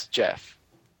steps, Jeff.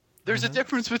 There's a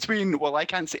difference between, well, I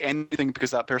can't say anything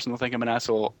because that person will think I'm an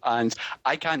asshole, and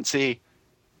I can't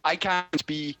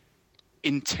be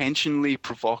intentionally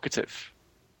provocative.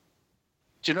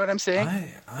 Do you know what I'm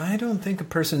saying? I don't think a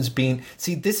person's being...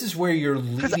 See, this is where you're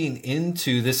leading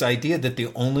into this idea that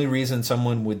the only reason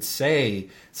someone would say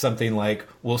something like,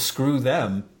 well, screw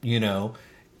them, you know...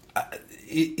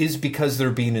 is because they're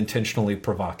being intentionally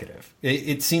provocative.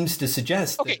 It seems to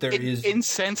suggest that there is...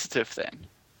 insensitive, then.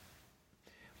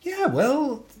 Yeah,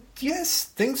 well, yes,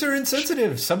 things are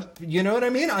insensitive. You know what I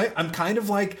mean? I'm kind of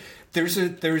like...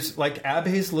 there's like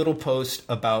Abhe's little post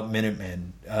about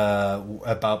Minutemen,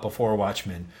 about Before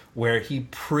Watchmen, where he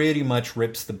pretty much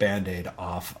rips the Band-Aid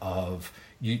off of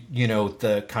you know,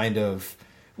 the kind of,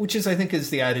 which is, I think, is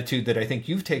the attitude that I think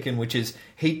you've taken, which is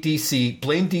hate DC,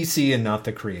 blame DC and not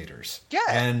the creators.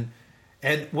 Yeah.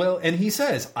 And he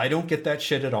says, I don't get that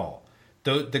shit at all.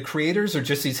 The creators are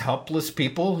just these helpless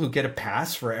people who get a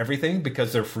pass for everything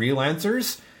because they're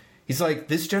freelancers. He's like,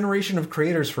 this generation of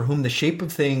creators for whom the shape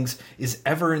of things is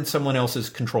ever in someone else's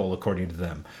control, according to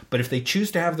them. But if they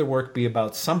choose to have their work be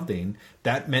about something,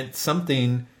 that meant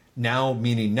something now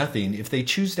meaning nothing. If they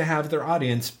choose to have their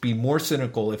audience be more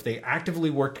cynical, if they actively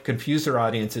work to confuse their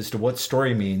audience as to what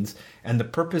story means and the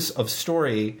purpose of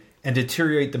story and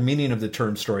deteriorate the meaning of the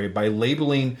term story by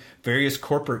labeling various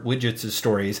corporate widgets as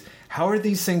stories, how are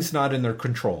these things not in their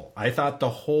control? I thought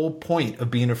the whole point of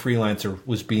being a freelancer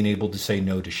was being able to say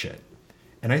no to shit.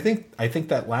 And I think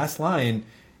that last line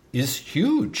is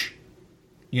huge.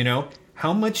 You know,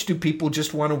 how much do people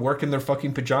just want to work in their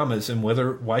fucking pajamas, and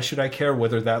why should I care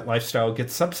whether that lifestyle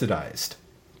gets subsidized?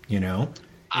 You know?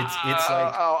 It's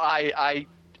like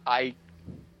I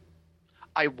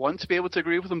want to be able to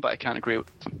agree with them, but I can't agree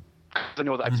with them. I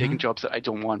know that I've taken jobs that I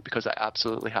don't want because I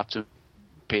absolutely have to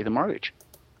pay the mortgage.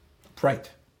 Right.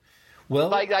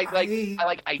 Well,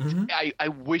 I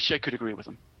wish I could agree with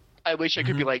them. I wish I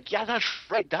could be like, yeah, that's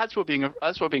right. That's what being a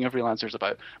freelancer is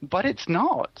about. But it's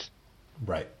not.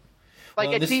 Right. Like,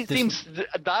 well, it seems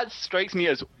that strikes me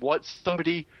as what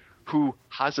somebody who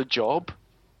has a job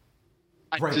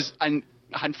and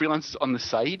freelances on the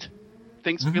side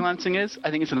thinks freelancing is.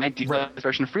 I think it's an idealized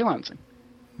version of freelancing.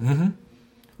 Mm-hmm.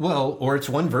 Well, or it's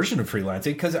one version of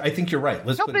freelancing, because I think you're right.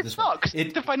 Let's put it this way.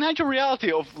 The financial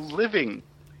reality of living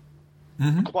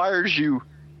requires you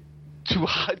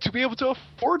to be able to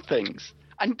afford things.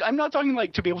 And I'm not talking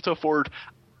like to be able to afford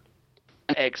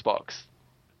an Xbox,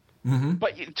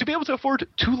 but to be able to afford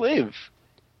to live.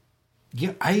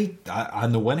 Yeah, I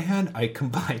on the one hand, I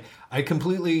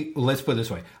completely, let's put it this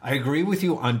way. I agree with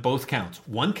you on both counts.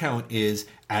 One count is,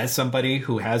 as somebody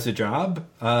who has a job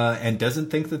and doesn't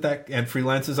think that and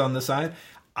freelances on the side,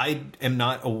 I am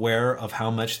not aware of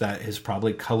how much that has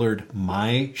probably colored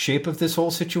my shape of this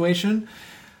whole situation.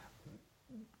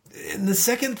 And the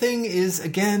second thing is,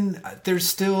 again, there's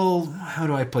still, how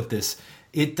do I put this?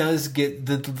 It does get,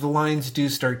 the lines do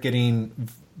start getting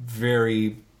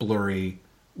very blurry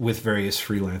with various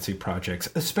freelancing projects,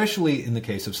 especially in the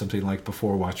case of something like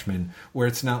Before Watchmen, where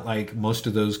it's not like most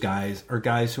of those guys are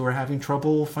guys who are having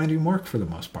trouble finding work for the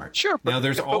most part. Sure. Now,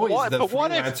 there's always the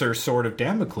freelancer sword of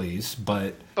Damocles,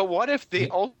 but... But what if they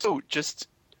also just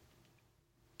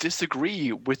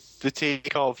disagree with the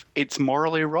take of it's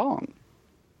morally wrong?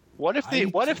 What if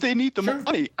they need the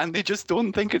money and they just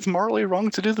don't think it's morally wrong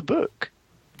to do the book?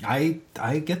 I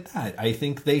get that. I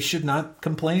think they should not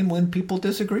complain when people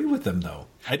disagree with them, though.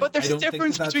 But there's a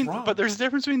difference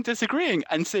between disagreeing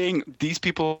and saying these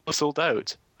people are sold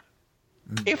out.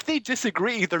 If they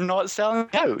disagree, they're not selling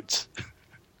out.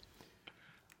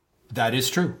 That is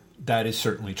true. That is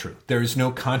certainly true. There is no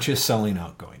conscious selling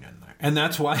out going in there, and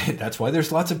that's why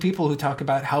there's lots of people who talk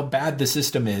about how bad the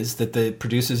system is that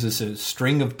produces a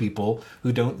string of people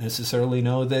who don't necessarily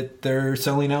know that they're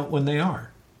selling out when they are.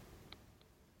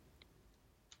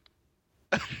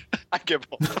 I give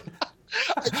up.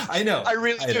 I know. I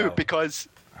really do, because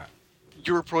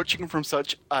you're approaching from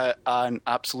such an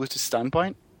absolutist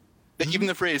standpoint that even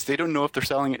the phrase "they don't know if they're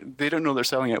selling it," they don't know they're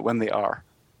selling it when they are.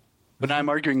 But I'm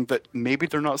arguing that maybe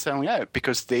they're not selling out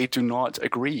because they do not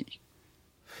agree.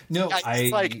 No,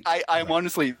 I'm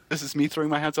honestly, this is me throwing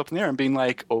my hands up in the air and being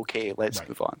like, okay, let's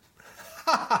move on.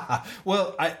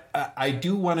 Well, I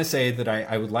do want to say that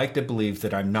I would like to believe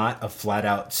that I'm not a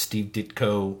flat-out Steve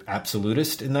Ditko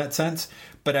absolutist in that sense,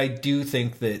 but I do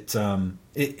think that,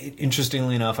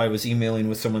 interestingly enough, I was emailing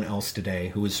with someone else today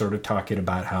who was sort of talking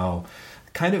about how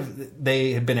kind of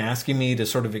they had been asking me to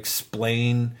sort of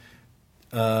explain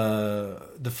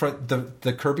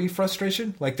the Kirby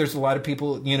frustration. Like, there's a lot of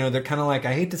people, you know, they're kind of like,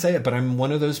 I hate to say it, but I'm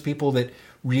one of those people that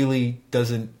really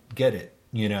doesn't get it,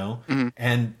 you know?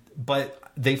 But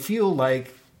they feel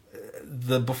like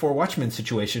the Before Watchmen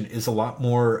situation is a lot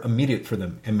more immediate for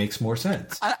them and makes more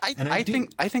sense. I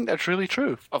think that's really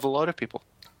true of a lot of people.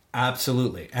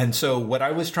 Absolutely. And so what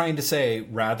I was trying to say,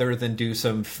 rather than do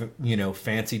some,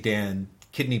 fancy Dan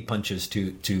kidney punches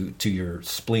to your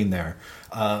spleen there,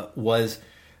 was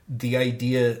the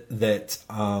idea that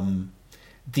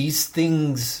these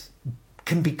things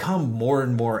can become more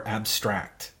and more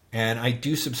abstract. And I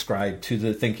do subscribe to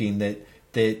the thinking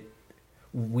that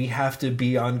we have to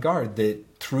be on guard,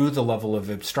 that through the level of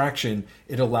abstraction,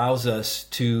 it allows us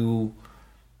to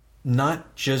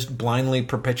not just blindly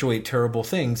perpetuate terrible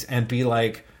things and be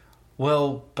like,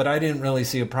 well, but I didn't really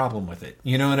see a problem with it.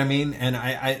 You know what I mean? And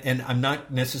I'm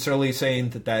not necessarily saying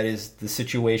that is the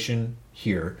situation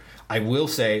here. I will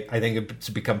say, I think it's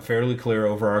become fairly clear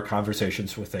over our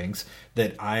conversations with things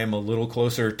that I am a little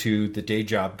closer to the day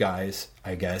job guys,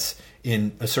 I guess,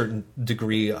 in a certain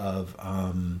degree of,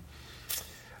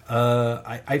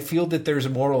 I feel that there's a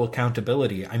moral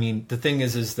accountability. I mean, the thing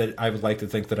is that I would like to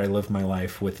think that I live my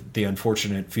life with the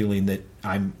unfortunate feeling that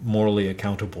I'm morally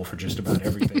accountable for just about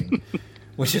everything,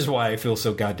 which is why I feel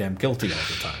so goddamn guilty all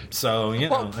the time. So, you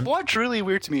know. What's really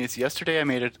weird to me is yesterday I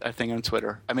made a thing on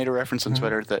Twitter. I made a reference on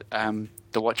Twitter that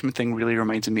the Watchmen thing really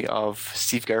reminded me of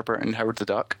Steve Gerber and Howard the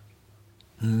Duck.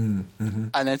 Mm-hmm.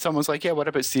 And then someone's like, yeah, what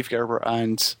about Steve Gerber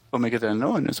and Omega the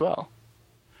Unknown as well?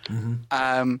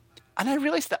 Mm-hmm. And I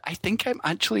realized that I think I'm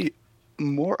actually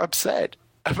more upset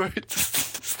about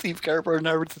Steve Gerber and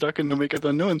Howard the Duck and Omega the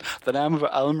Unknown than I am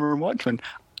about Alan Moore and Watchmen.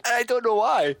 And I don't know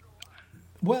why.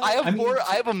 Well, I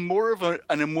have more of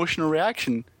an emotional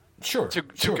reaction to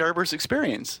Gerber's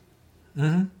experience.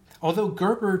 Mm-hmm. Although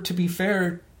Gerber, to be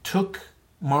fair, took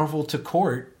Marvel to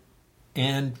court,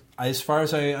 and as far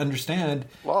as I understand,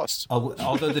 lost.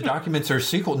 Although the documents are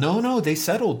secret, no, they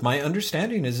settled. My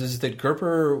understanding is that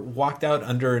Gerber walked out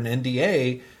under an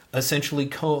NDA, essentially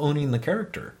co-owning the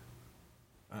character.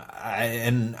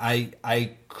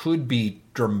 I could be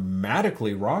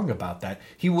dramatically wrong about that.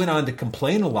 He went on to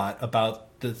complain a lot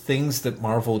about the things that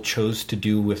Marvel chose to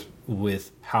do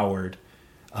with Howard,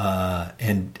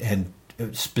 and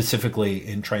specifically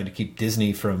in trying to keep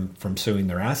Disney from suing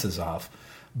their asses off.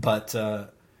 But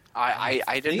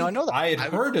I did not know that. I had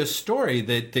heard a story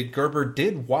that Gerber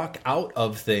did walk out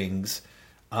of things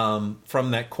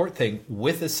from that court thing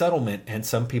with a settlement, and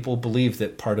some people believe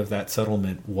that part of that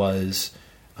settlement was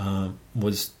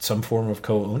some form of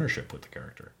co-ownership with the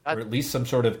character, or at least some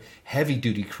sort of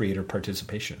heavy-duty creator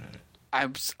participation in it.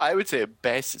 I would say at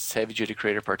best it's heavy-duty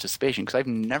creator participation, because I've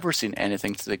never seen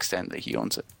anything to the extent that he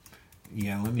owns it.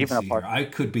 Yeah, let me see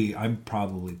here. I'm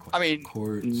probably quite... I mean,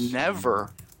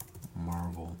 never.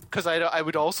 Marvel. Because I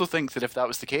would also think that if that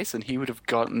was the case, then he would have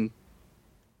gotten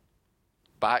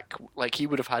back, like he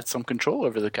would have had some control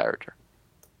over the character.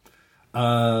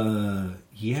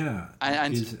 Yeah.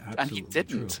 And he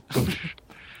didn't.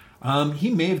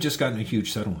 He may have just gotten a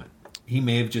huge settlement. He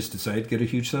may have just decided to get a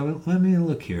huge settlement. Let me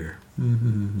look here.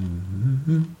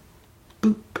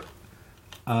 Boop.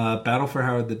 Battle for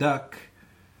Howard the Duck.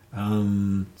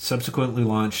 Subsequently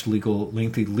launched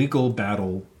lengthy legal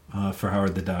battle for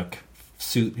Howard the Duck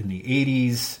suit in the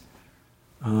 80s.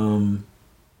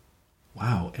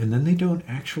 Wow, and then they don't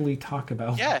actually talk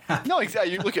about. Yeah, no,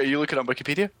 exactly. You look it on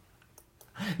Wikipedia.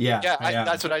 Yeah,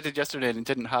 that's what I did yesterday, and it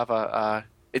didn't have a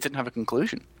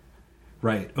conclusion.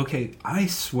 Right. Okay. I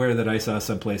swear that I saw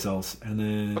someplace else, and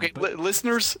then. Okay,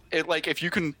 listeners, if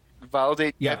you can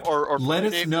validate, or let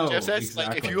us know. Exactly.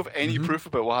 Like, if you have any proof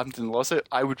about what happened in the lawsuit,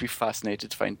 I would be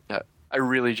fascinated to find that. I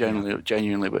really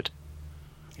genuinely would.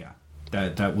 Yeah,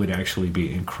 that would actually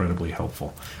be incredibly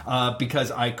helpful, because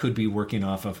I could be working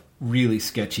off of really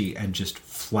sketchy and just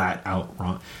flat out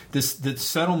wrong. The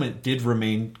settlement did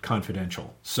remain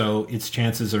confidential, so its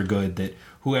chances are good that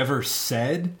whoever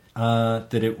said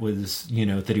that it was,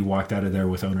 that he walked out of there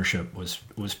with ownership was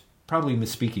probably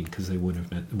misspeaking, because they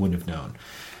wouldn't have known.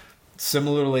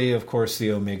 Similarly, of course,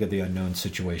 the Omega the Unknown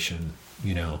situation,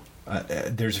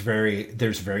 there's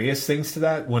various things to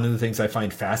that. One of the things I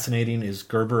find fascinating is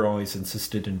Gerber always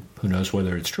insisted, and who knows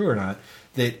whether it's true or not,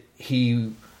 that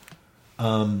he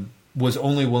was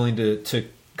only willing to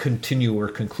continue or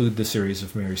conclude the series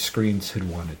if Mary Screens had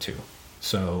wanted to.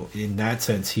 So in that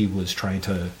sense, he was trying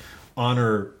to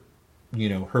honor,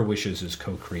 her wishes as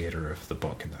co-creator of the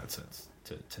book in that sense,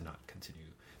 to not continue,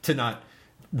 to not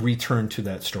return to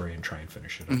that story and try and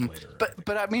finish it up later.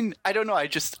 But I mean, I don't know.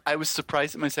 I was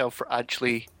surprised at myself for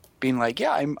actually being like,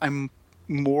 yeah, I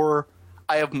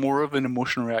have more of an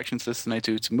emotional reaction to this than I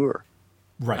do to Moore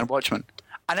and Watchmen.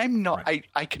 And I'm not,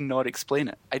 I cannot explain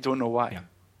it. I don't know why.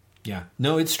 Yeah.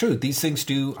 No, it's true. These things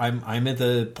do. I'm at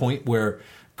the point where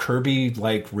Kirby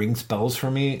rings bells for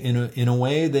me in a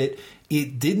way that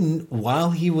it didn't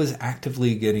while he was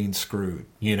actively getting screwed.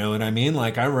 You know what I mean?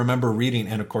 I remember reading,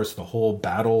 and of course the whole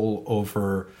battle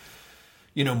over,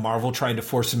 Marvel trying to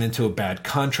force him into a bad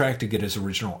contract to get his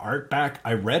original art back.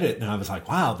 I read it and I was like,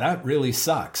 wow, that really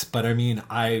sucks. But I mean,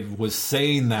 I was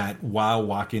saying that while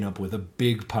walking up with a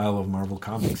big pile of Marvel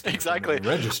comics. Exactly.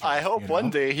 I hope one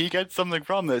day he gets something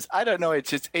from this. I don't know. It's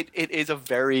just, it is a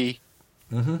very,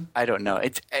 I don't know.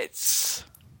 It's.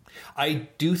 I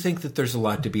do think that there's a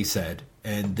lot to be said,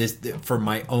 and this for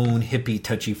my own hippie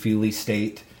touchy-feely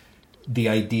state. the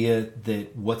idea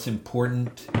that what's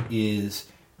important is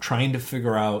trying to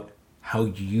figure out how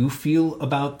you feel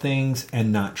about things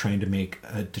and not trying to make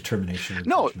a determination or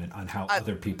judgment on how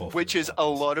other people feel. Which is a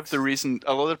lot of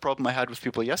the problem I had with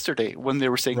people yesterday when they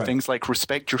were saying things like,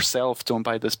 respect yourself, don't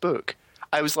buy this book.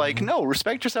 I was like, no,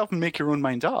 respect yourself and make your own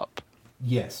mind up.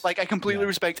 Yes. Like, I completely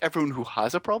respect everyone who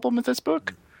has a problem with this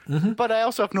book, but I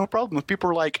also have no problem with people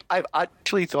who are like, I've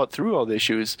actually thought through all the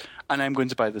issues and I'm going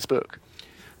to buy this book.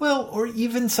 Well, or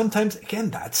even sometimes,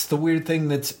 again, that's the weird thing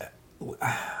that's,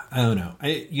 I don't know.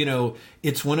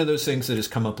 It's one of those things that has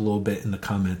come up a little bit in the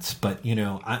comments, but,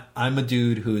 I'm a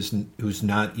dude who's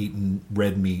not eaten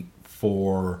red meat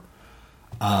for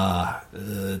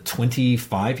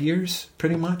 25 years,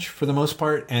 pretty much, for the most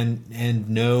part, and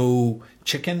no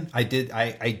chicken. I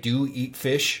do eat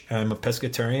fish. I'm a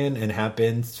pescatarian and have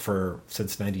been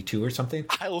since 92 or something.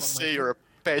 I'll say you're a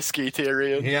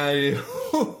pescatarian. Yeah, I do.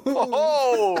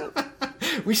 Oh!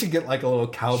 We should get like a little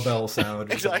cowbell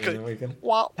sound. Exactly.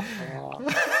 Wow.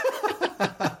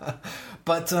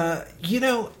 But,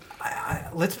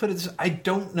 let's put it this way. I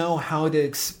don't know how to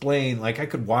explain. Like, I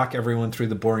could walk everyone through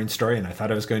the boring story, and I thought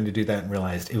I was going to do that and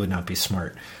realized it would not be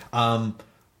smart.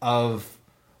 Of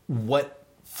what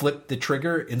flipped the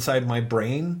trigger inside my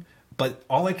brain. But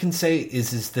all I can say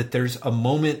is that there's a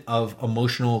moment of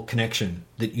emotional connection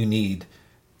that you need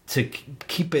to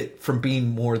keep it from being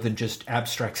more than just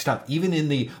abstract stuff. Even in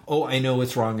the, I know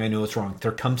it's wrong,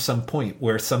 there comes some point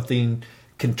where something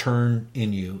can turn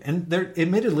in you. And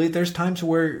admittedly, there's times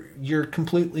where you're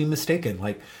completely mistaken.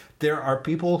 Like, there are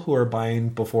people who are buying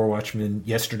Before Watchmen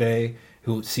yesterday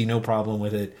who see no problem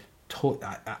with it.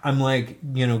 I'm like,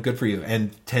 good for you.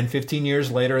 And 10, 15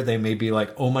 years later, they may be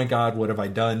like, oh my God, what have I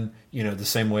done? The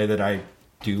same way that I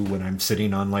do when I'm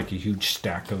sitting on like a huge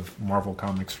stack of Marvel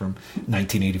comics from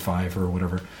 1985 or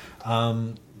whatever.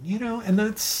 And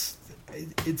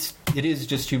it is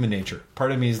just human nature.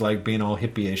 Part of me is like being all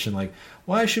hippie-ish and like,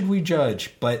 why should we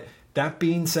judge? But that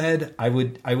being said, I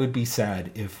would be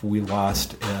sad if we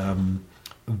lost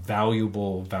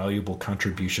valuable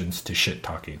contributions to shit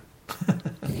talking.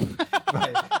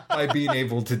 by being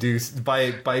able to do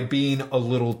by being a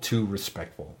little too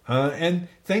respectful, and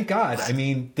thank God. I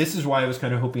mean, this is why I was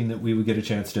kind of hoping that we would get a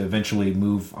chance to eventually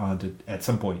move on to at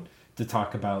some point to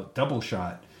talk about Double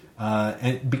Shot,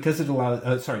 and because it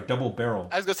allows Double Barrel.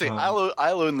 I was gonna say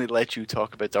I'll only let you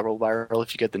talk about Double Barrel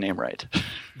if you get the name right.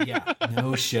 Yeah,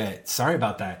 no shit. Sorry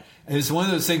about that. It's one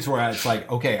of those things where it's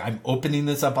like, okay, I'm opening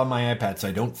this up on my iPad so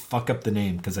I don't fuck up the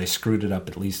name because I screwed it up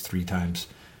at least 3 times.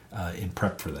 In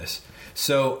prep for this.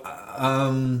 So,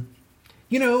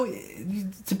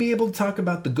 to be able to talk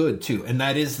about the good too. And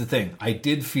that is the thing. I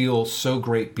did feel so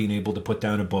great being able to put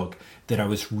down a book that I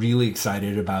was really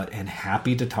excited about and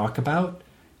happy to talk about.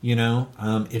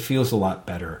 It feels a lot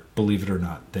better, believe it or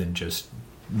not, than just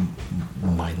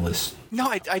mindless. No,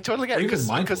 I totally get it. Even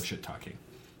mindful shit talking.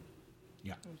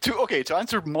 Yeah. To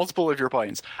answer multiple of your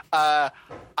points, I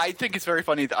think it's very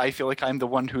funny that I feel like I'm the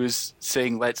one who is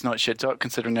saying let's not shit talk,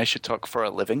 considering I should talk for a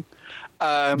living.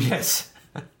 Yes.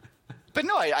 But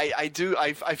no, I do.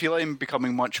 I feel I'm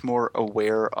becoming much more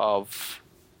aware of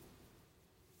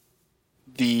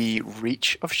the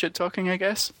reach of shit talking, I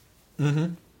guess.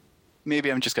 Mm-hmm.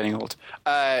 Maybe I'm just getting old.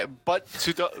 But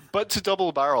to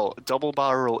Double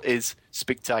Barrel is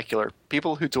spectacular.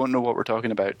 People who don't know what we're talking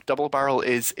about, Double Barrel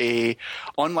is a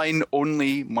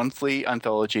online-only monthly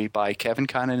anthology by Kevin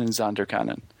Cannon and Xander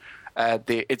Cannon.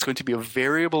 It's going to be a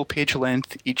variable page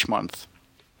length each month.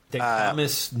 They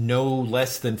promise no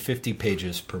less than 50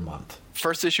 pages per month.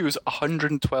 First issue is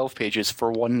 112 pages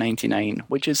for $1.99,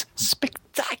 which is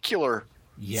spectacular.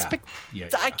 Yeah.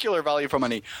 Spectacular value for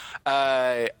money.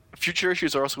 Future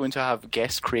issues are also going to have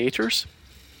guest creators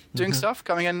doing stuff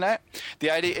coming in now. The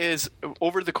idea is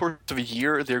over the course of a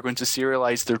year, they're going to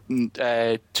serialize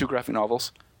their 2 graphic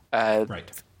novels. Right.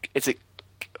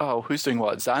 Who's doing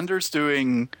what? Xander's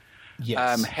doing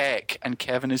yes. Heck, and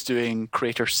Kevin is doing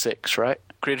Creator 6, right?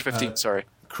 Creator 15, sorry.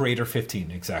 Creator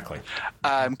 15, exactly.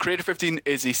 Creator 15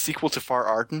 is a sequel to Far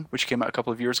Arden, which came out a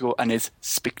couple of years ago, and is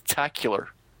spectacular.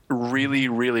 Really,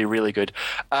 really, really good.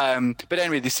 But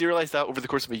anyway, they serialized that over the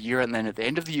course of a year, and then at the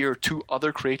end of the year, 2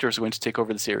 other creators are going to take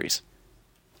over the series.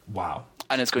 Wow.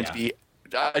 And it's going to be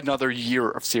another year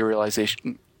of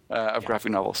serialization of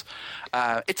graphic novels.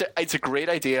 It's a great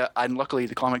idea, and luckily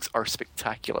the comics are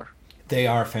spectacular. They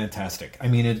are fantastic. I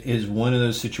mean, it is one of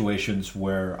those situations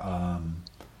where...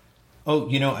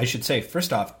 I should say,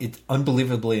 first off, it's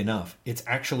unbelievably enough, it's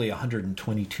actually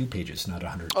 122 pages, not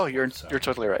 100. Oh, you're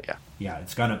totally right, yeah. Yeah,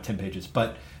 it's gone up 10 pages.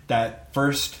 But that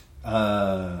first,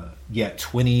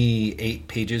 28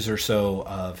 pages or so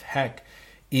of Heck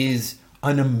is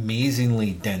an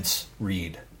amazingly dense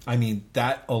read. I mean,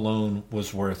 that alone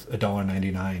was worth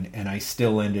 $1.99, and I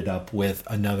still ended up with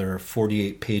another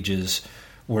 48 pages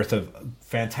worth of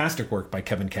fantastic work by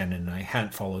Kevin Cannon, and I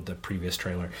hadn't followed the previous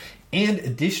trailer. And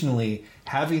additionally,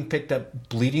 having picked up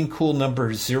Bleeding Cool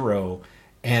 #0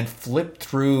 and flipped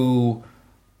through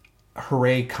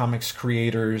Hooray Comics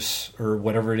Creators, or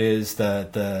whatever it is,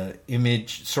 the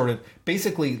image, sort of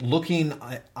basically looking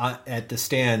at the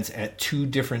stands at two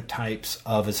different types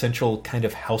of essential kind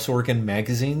of house organ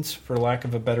magazines, for lack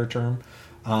of a better term.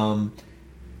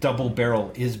 Double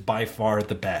Barrel is by far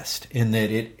the best in that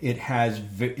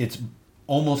it's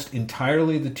almost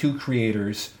entirely the two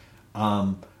creators,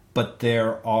 but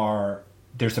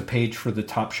there's a page for the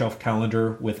Top Shelf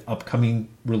calendar with upcoming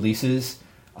releases,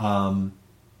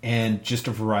 and just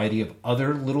a variety of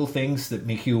other little things that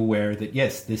make you aware that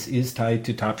yes, this is tied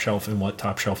to Top Shelf and what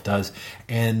Top Shelf does,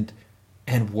 and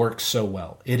works so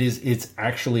well. It's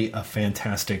actually a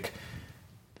fantastic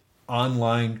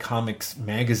online comics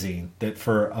magazine that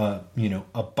for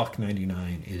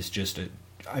 $1.99 is just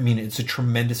it's a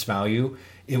tremendous value.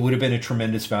 It would have been a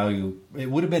tremendous value. It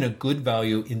would have been a good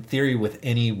value in theory with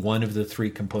any one of the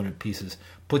three component pieces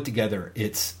put together.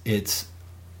 It's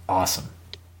awesome.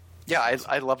 Yeah,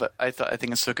 I love it. I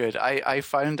think it's so good. I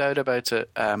found out about it.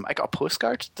 I got a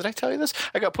postcard. Did I tell you this?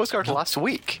 I got a postcard last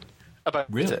week about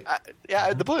really? It.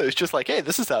 Out the blue. It's just like, hey,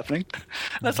 this is happening.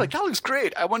 And it's like, that looks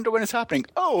great. I wonder when it's happening.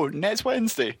 Oh, next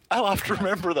Wednesday. I'll have to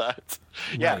remember that.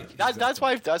 Yeah, right, exactly. That's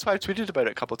why I've tweeted about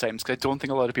it a couple of times, because I don't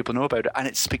think a lot of people know about it, and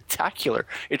it's spectacular.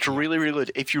 It's really, really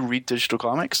good. If you read digital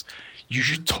comics, you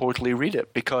should totally read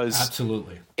it, because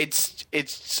absolutely, it's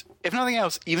if nothing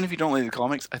else, even if you don't like the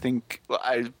comics, I think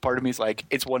part of me is like,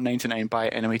 it's $1.99, buy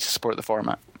it anyway to support the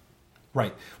format.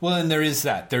 Right. Well, and there is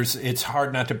that. It's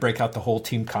hard not to break out the whole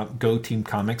Team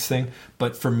Comics thing,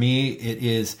 but for me, it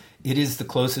is the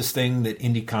closest thing that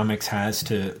Indie Comics has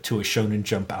to a Shonen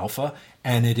Jump Alpha,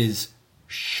 and it is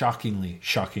shockingly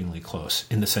close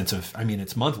in the sense of, I mean,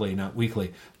 it's monthly, not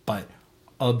weekly, but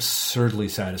absurdly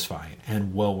satisfying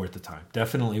and well worth the time.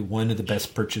 Definitely one of the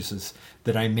best purchases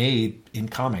that I made in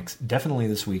comics. Definitely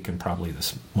this week, and probably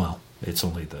it's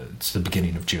the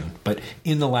beginning of June, but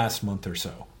in the last month or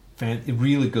so.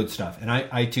 Really good stuff. And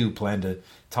I too plan to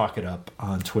talk it up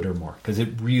on Twitter more, because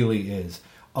it really is.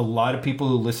 A lot of people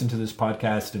who listen to this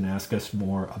podcast and ask us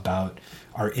more about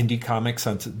our indie comics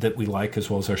that we like,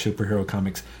 as well as our superhero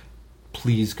comics,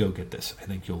 please go get this. I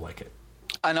think you'll like it.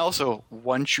 And also,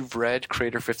 once you've read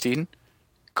Creator 15,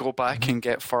 go back and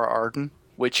get Far Arden,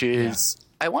 which is,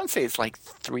 I want to say it's like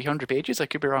 300 pages. I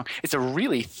could be wrong. It's a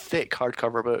really thick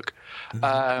hardcover book.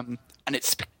 And it's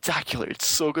spectacular. It's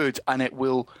so good. And it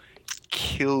will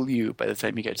kill you by the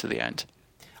time you get to the end.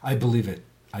 I believe it.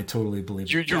 I totally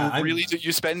believe it.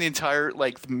 You spend the entire,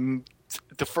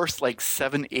 the first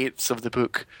 7/8 of the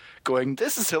book going,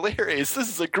 this is hilarious. This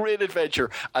is a great adventure.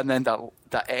 And then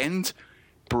that end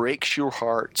breaks your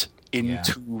heart in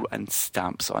two and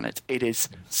stamps on it. It is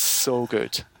so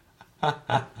good.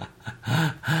 That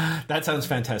sounds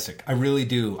fantastic. I really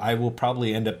do. I will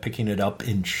probably end up picking it up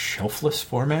in shelfless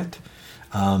format,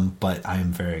 but I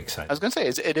am very excited. I was going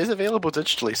to say, it is available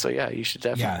digitally, so yeah, you should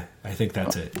definitely. Yeah, I think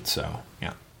that's it. So,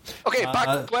 yeah. Okay, back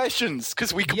to questions,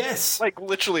 because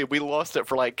literally, we lost it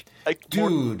for dude,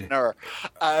 more than an hour.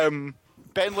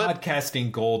 Ben podcasting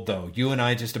gold, though. You and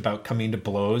I just about coming to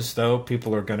blows, though.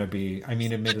 People are going to be,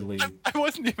 admittedly. I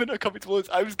wasn't even coming to blows.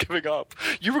 I was giving up.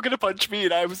 You were going to punch me,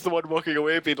 and I was the one walking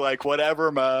away being like,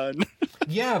 whatever, man.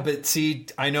 Yeah, but see,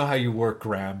 I know how you work,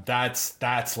 Graham. That's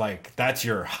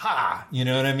your ha. You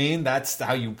know what I mean? That's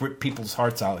how you rip people's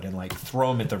hearts out and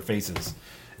throw them at their faces.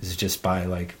 Is just by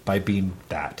being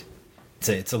that.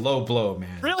 It's a low blow,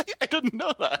 man. Really? I didn't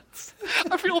know that.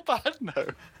 I feel bad now.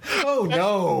 Oh,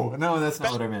 no, that's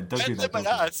not what I meant. Don't do that.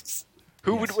 Asks,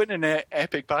 who would win in an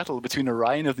epic battle between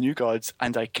Orion of the New Gods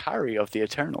and Ikari of the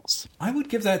Eternals? I would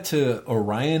give that to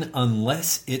Orion,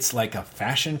 unless it's like a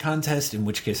fashion contest, in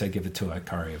which case I give it to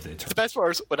Ikari of the Eternals. The best part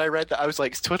was, when I read that, I was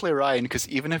like, it's totally Orion, because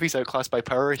even if he's outclassed by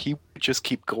power, he would just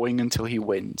keep going until he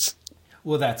wins.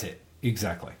 Well, that's it.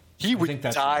 Exactly. He would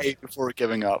die before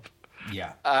giving up.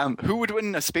 Yeah. Who would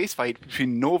win a space fight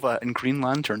between Nova and Green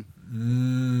Lantern?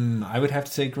 I would have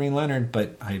to say Green Lantern,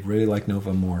 but I really like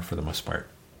Nova more for the most part.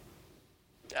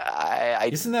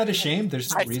 Isn't that a shame?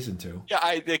 There's no reason to.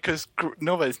 Yeah, because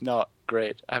Nova is not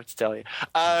great, I have to tell you.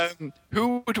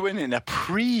 Who would win in a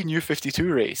pre-New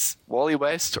 52 race? Wally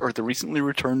West or the recently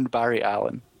returned Barry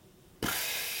Allen?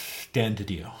 Dan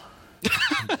DiDio.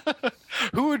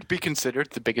 Who would be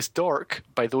considered the biggest dork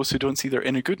by those who don't see their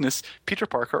inner goodness, Peter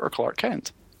Parker or Clark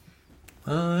Kent?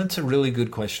 That's a really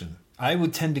good question. I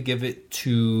would tend to give it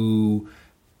to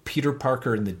Peter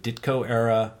Parker in the Ditko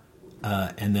era,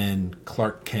 and then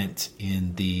Clark Kent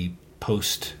in the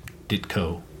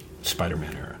post-Ditko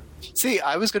Spider-Man era. See,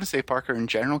 I was going to say Parker in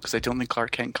general because I don't think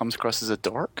Clark Kent comes across as a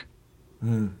dork.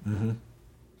 Mm-hmm.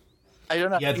 I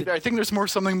don't know. Yeah, I think there's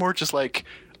something more just like,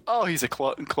 oh, he's a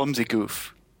clumsy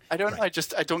goof. I don't know. I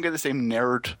don't get the same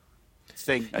nerd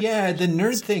thing. Yeah, the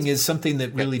nerd thing is something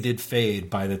that really did fade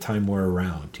by the time we're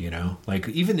around, you know? Like,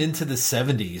 even into the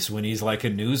 70s when he's like a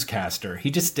newscaster,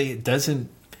 it doesn't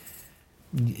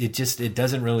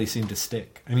really seem to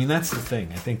stick. I mean, that's the thing.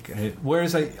 I think,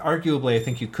 whereas I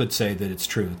think you could say that it's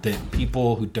true, that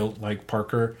people who don't like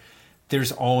Parker,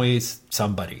 there's always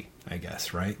somebody, I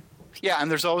guess, right? Yeah,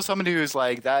 and there's always somebody who's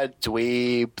like, that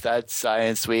dweeb, that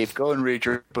science dweeb, go and read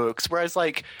your books. Whereas,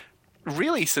 like,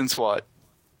 really, since what?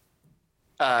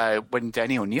 When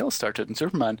Denny O'Neil started in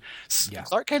Superman,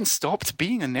 Clark Kent stopped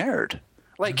being a nerd.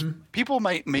 Like, people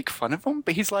might make fun of him,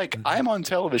 but he's like, I'm on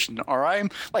television, or I'm,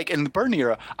 like, in the Byrne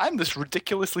era, I'm this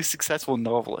ridiculously successful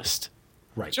novelist.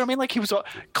 Right. Do you know what I mean? Like,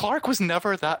 Clark was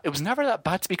never that, it was never that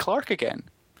bad to be Clark again.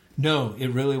 No, it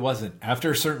really wasn't.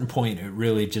 After a certain point, it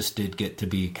really just did get to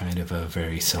be kind of a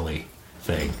very silly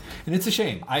thing. And it's a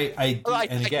shame.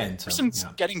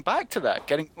 Getting back to that,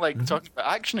 talking about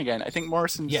action again, I think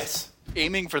Morrison's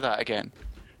aiming for that again.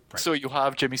 Right. So you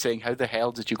have Jimmy saying, how the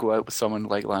hell did you go out with someone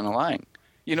like Lana Lang?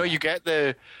 You know, you get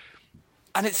and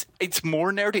it's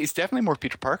more nerdy. It's definitely more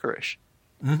Peter Parker-ish.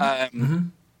 But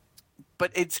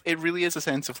it really is a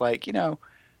sense of like, you know,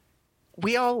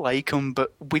 we all like him,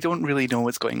 but we don't really know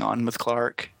what's going on with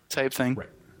Clark type thing.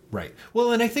 Right.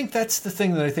 Well, and I think that's the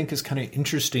thing that I think is kind of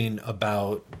interesting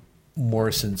about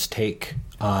Morrison's take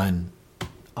on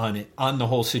the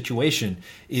whole situation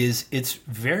is it's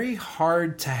very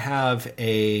hard to have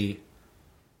a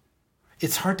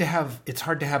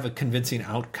convincing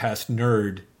outcast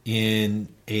nerd in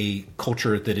a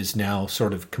culture that is now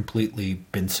sort of completely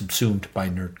been subsumed by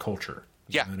nerd culture.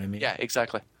 You know what I mean? Yeah,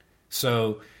 exactly.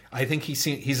 So I think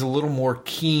he's a little more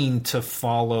keen to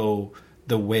follow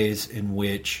the ways in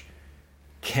which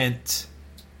Kent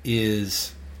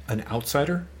is an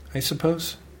outsider, I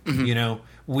suppose, you know,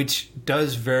 which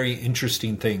does very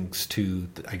interesting things to,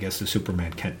 I guess, the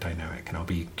Superman-Kent dynamic, and I'll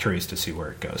be curious to see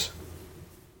where it goes.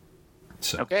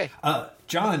 So, okay.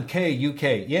 John K.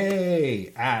 UK,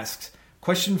 yay, asks,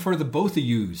 question for the both of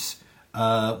yous.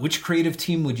 Which creative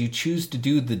team would you choose to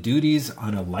do the duties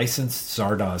on a licensed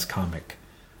Zardoz comic?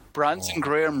 Branson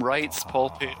Graham writes, Paul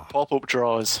Pope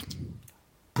draws.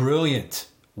 Brilliant.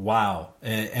 Wow.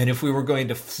 And if we were going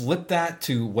to flip that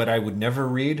to what I would never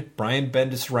read, Brian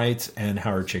Bendis writes and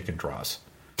Howard Chaykin draws.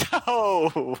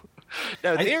 Oh.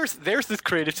 Now, there's this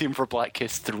creative team for Black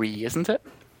Kiss 3, isn't it?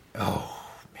 Oh,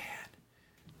 man.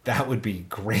 That would be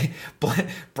great.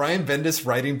 Brian Bendis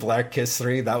writing Black Kiss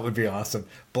 3, that would be awesome.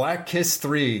 Black Kiss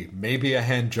 3, maybe a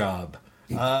hand job.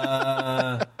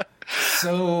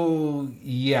 So,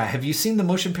 yeah. Have you seen the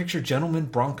motion picture Gentlemen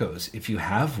Broncos? If you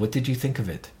have, what did you think of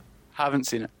it? Haven't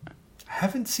seen it.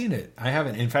 I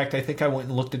haven't. In fact, I think I went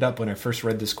and looked it up when I first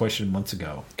read this question months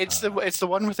ago. It's the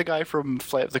one with the guy from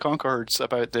Flight of the Conchords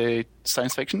about the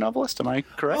science fiction novelist. Am I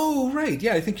correct? Oh, right.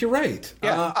 Yeah, I think you're right.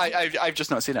 Yeah, I've just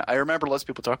not seen it. I remember lots of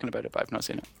people talking about it, but I've not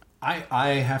seen it. I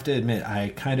have to admit,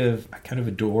 I kind of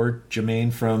adore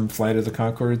Jermaine from Flight of the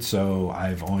Conchords, so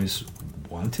I've always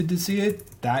wanted to see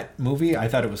it. That movie, I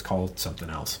thought it was called something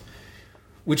else,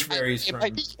 which varies.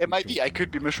 It might be. I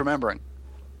could be misremembering.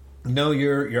 No,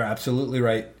 you're absolutely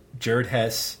right. Jared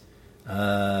Hess,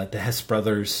 the Hess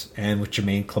brothers, and with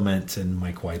Jermaine Clement and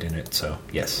Mike White in it. So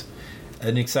yes,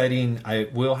 an exciting. I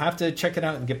will have to check it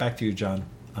out and get back to you, John.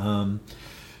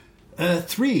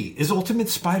 3, is Ultimate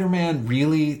Spider-Man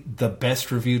really the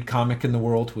best reviewed comic in the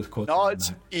world? With quotes.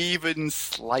 Not even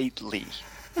slightly.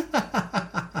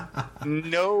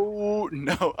 No.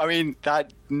 I mean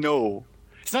no.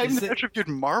 It's not even the best reviewed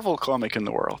Marvel comic in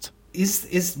the world.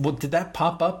 Did that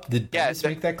pop up? Did Bendis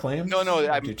make that claim? No.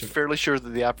 I'm fairly sure that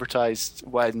they advertised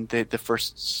when the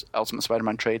first Ultimate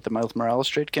Spider-Man trade, the Miles Morales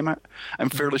trade, came out. I'm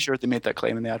fairly sure they made that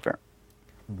claim in the advert.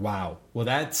 Wow. Well,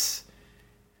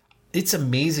 it's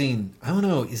amazing. I don't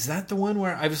know. Is that the one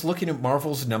where I was looking at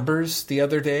Marvel's numbers the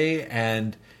other day,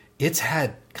 and it's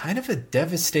had kind of a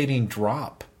devastating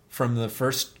drop from the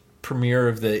first premiere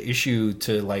of the issue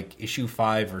to like issue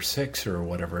 5 or 6 or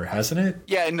whatever, hasn't it?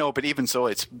 Yeah, no, but even so,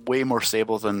 it's way more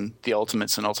stable than the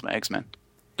Ultimates and Ultimate X-Men,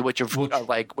 which are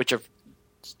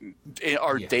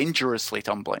dangerously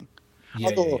tumbling.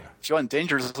 Although, if you want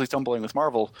dangerously tumbling with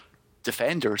Marvel,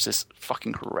 Defenders is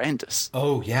fucking horrendous.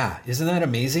 Oh yeah, isn't that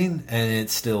amazing? And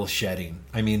it's still shedding.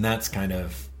 I mean, that's kind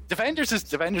of Defenders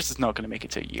is not going to make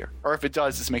it to a year, or if it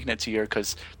does, it's making it to a year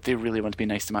because they really want to be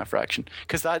nice to Matt Fraction,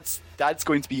 because that's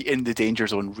going to be in the danger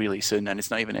zone really soon, and it's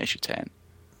not even issue 10.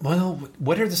 Well,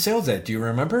 what are the sales at? Do you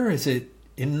remember? Is it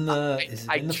in the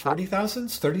 40,000s,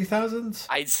 30,000s?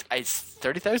 It's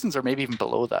 30,000s or maybe even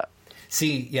below that.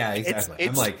 See, yeah, exactly.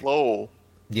 It's I'm like, low.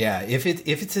 Yeah, if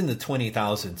it's in the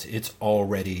 20,000s, it's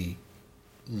already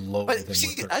lower than what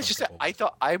they're that's just it.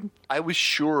 I was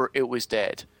sure it was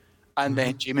dead. And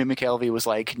then Jamie McKelvey was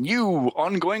like, new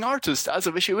ongoing artist as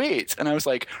of issue 8. And I was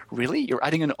like, really? You're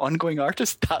adding an ongoing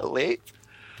artist that late?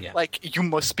 Yeah. Like, you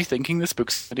must be thinking this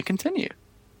book's going to continue.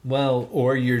 Well,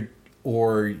 or you're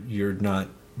not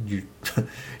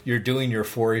you're doing your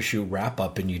 4-issue wrap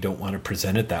up and you don't want to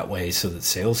present it that way so that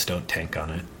sales don't tank on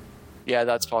it. Yeah,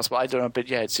 that's possible. I don't know, but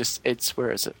yeah, it's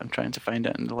where is it? I'm trying to find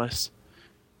it in the list.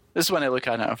 This is when I look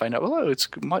at it and find out, well, it's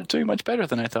doing much better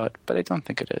than I thought, but I don't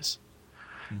think it is.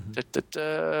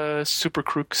 Super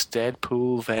Crooks,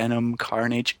 Deadpool, Venom,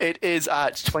 Carnage. It is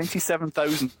at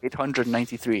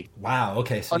 27,893. Wow.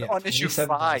 Okay. So on issue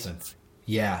 5.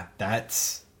 Yeah,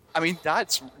 that's. I mean,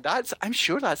 that's. I'm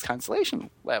sure that's cancellation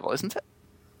level, isn't it?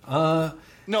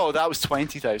 No, that was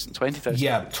 20,000. 20,000.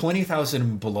 Yeah, 20,000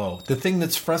 and below. The thing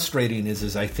that's frustrating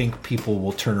is I think people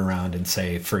will turn around and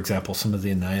say, for example, some of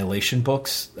the Annihilation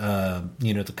books,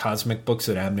 the cosmic books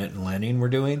that Abnett and Lanning were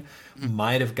doing,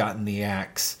 might have gotten the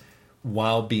axe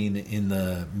while being in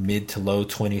the mid to low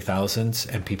 20,000s,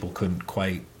 and people couldn't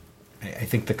quite. I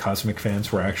think the cosmic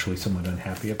fans were actually somewhat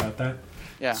unhappy about that.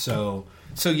 Yeah. So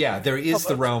yeah, there is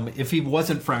the realm. If he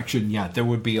wasn't Fraction, yeah, there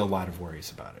would be a lot of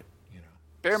worries about it.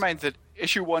 Bear in mind that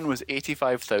issue 1 was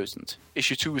 85,000,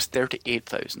 issue 2 was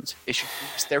 38,000, issue 3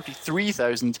 was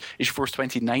 33,000, issue 4 was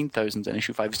 29,000, and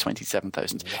issue 5 is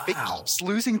 27,000. Wow. It's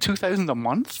losing 2,000 a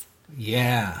month?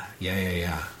 Yeah.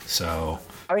 So...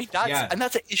 I mean, and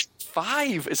that's at issue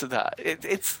 5, isn't that?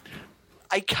 It's...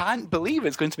 I can't believe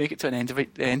it's going to make it to an end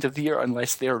of the year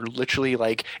unless they're literally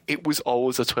like, it was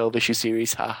always a 12-issue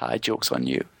series, haha, joke's on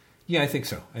you. Yeah, I think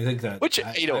so. I think that... Which,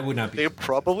 I would not be... They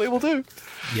probably will do.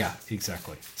 Yeah,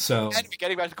 exactly. So... And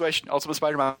getting back to the question, Ultimate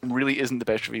Spider-Man really isn't the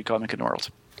best reviewed comic in the world.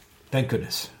 Thank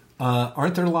goodness.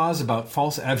 Aren't there laws about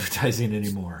false advertising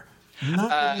anymore?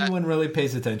 Not that anyone really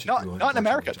pays attention to it. Not in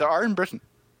America. There are in Britain.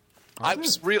 I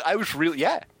was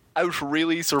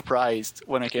really surprised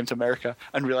when I came to America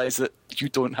and realized that you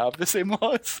don't have the same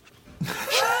laws.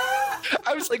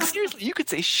 I was like, seriously, you could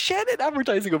say shit in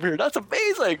advertising over here. That's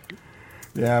amazing.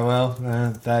 Yeah, well,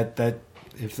 that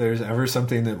if there's ever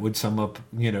something that would sum up,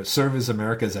 serve as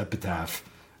America's epitaph.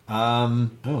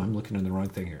 I'm looking at the wrong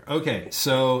thing here. Okay,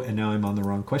 so, and now I'm on the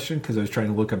wrong question because I was trying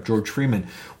to look up George Freeman.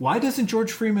 Why doesn't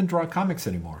George Freeman draw comics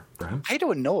anymore, Graham? I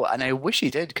don't know, and I wish he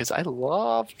did because I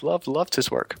loved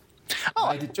his work. Oh,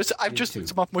 I've just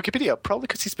looked him up on Wikipedia. Probably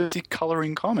because he's busy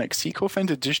coloring comics. He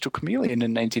co-founded Digital Chameleon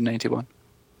in 1991.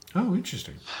 Oh,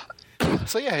 interesting.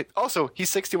 So yeah, also, he's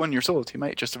 61 years old. He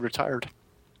might just have retired.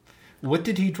 What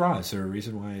did he draw? Is there a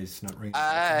reason why he's not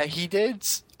writing? He did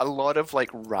a lot of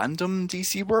random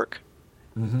DC work.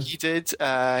 Mm-hmm. He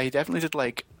definitely did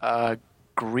I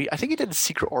think he did the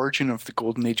Secret Origin of the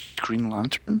Golden Age Green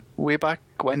Lantern way back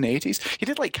when in the 80s. He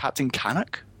did Captain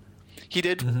Canuck. He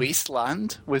did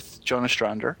Wasteland with John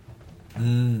Ostrander.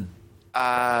 That's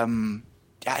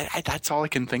all I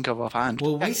can think of offhand.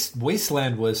 Well,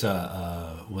 Wasteland was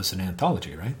an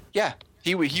anthology, right? Yeah.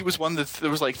 He was one that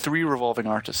there was 3 revolving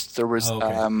artists. There was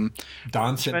Don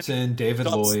Simpson, David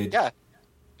Lloyd. Yeah.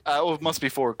 It must be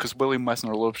 4 because William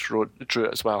Messner Lopes drew it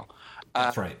as well.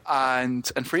 That's right. And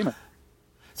Freeman.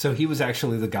 So he was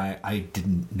actually the guy I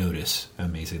didn't notice,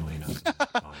 amazingly enough.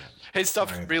 His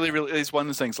stuff really is one of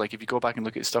those things. If you go back and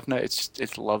look at his stuff now,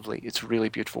 it's lovely. It's really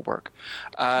beautiful work.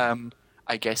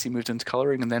 I guess he moved into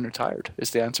coloring and then retired.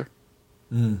 Is the answer?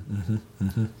 There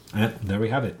we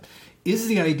have it. Is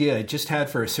the idea I just had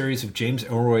for a series of James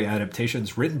Ellroy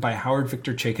adaptations written by Howard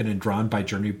Victor Chaykin and drawn by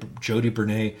Jody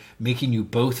Bernay, making you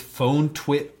both phone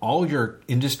twit all your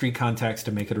industry contacts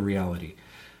to make it a reality?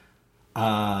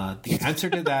 The answer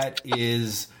to that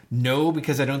is no,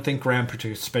 because I don't think Graham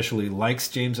especially likes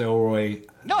James Ellroy.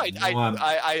 No,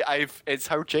 it's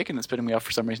Howard Chaykin that's putting me off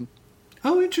for some reason.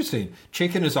 Oh, interesting.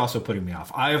 Chaykin is also putting me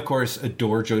off. I, of course,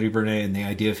 adore Jody Bernay, and the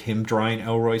idea of him drawing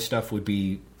Ellroy stuff would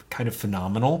be kind of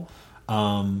phenomenal.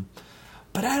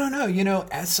 But I don't know,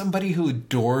 as somebody who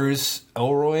adores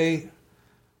Ellroy,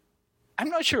 I'm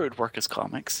not sure it would work as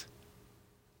comics.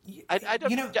 I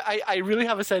don't. I really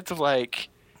have a sense of you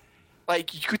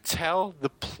could tell the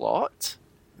plot,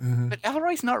 but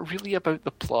Ellroy's not really about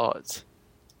the plot.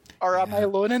 Or am I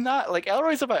alone in that?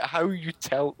 Ellroy's about how you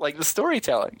tell, the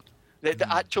storytelling, the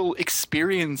actual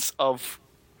experience of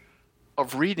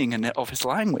of reading and of his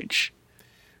language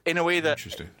in a way that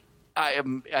Interesting.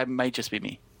 I might just be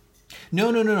me.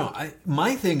 No.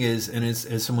 My thing is, and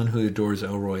as someone who adores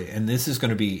Elroy, and this is going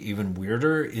to be even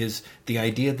weirder, is the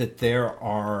idea that there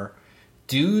are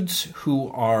dudes who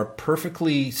are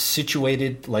perfectly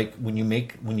situated, like when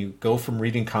you go from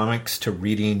reading comics to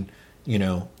reading,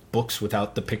 books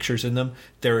without the pictures in them.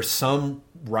 There are some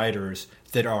writers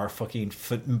that are fucking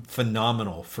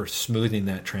phenomenal for smoothing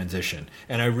that transition.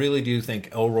 And I really do think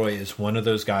Elroy is one of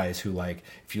those guys who, like,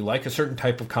 if you like a certain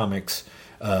type of comics,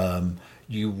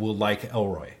 you will like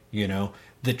Elroy,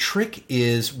 The trick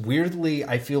is, weirdly,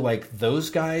 I feel like those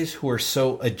guys who are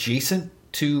so adjacent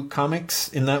to comics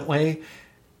in that way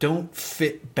don't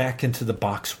fit back into the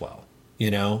box well.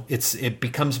 It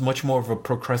becomes much more of a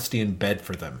Procrustean bed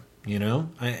for them.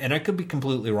 And I could be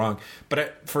completely wrong,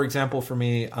 but for example, for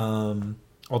me,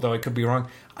 although I could be wrong,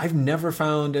 I've never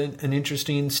found an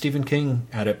interesting Stephen King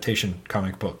adaptation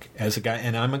comic book as a guy,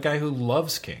 and I'm a guy who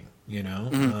loves King,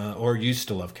 or used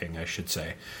to love King, I should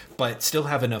say, but still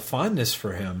have enough fondness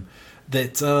for him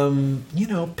that,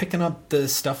 picking up the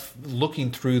stuff, looking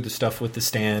through the stuff with The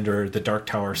Stand or the Dark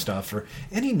Tower stuff or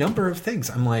any number of things,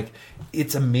 I'm like,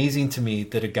 it's amazing to me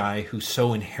that a guy who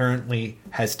so inherently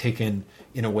has taken,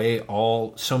 in a way,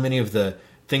 so many of the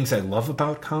things I love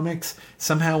about comics,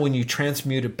 somehow when you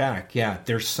transmute it back,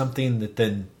 there's something that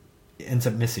then ends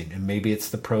up missing. And maybe it's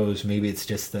the prose, maybe it's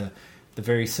just the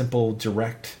very simple,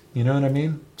 direct, you know what I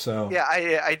mean? So yeah,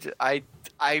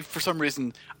 I for some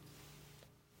reason,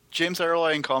 James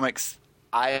Elroy in comics,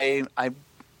 my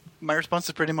response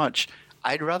is pretty much,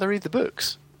 I'd rather read the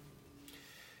books.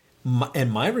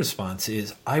 And my response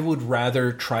is, I would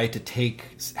rather try to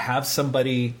have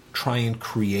somebody try and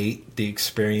create the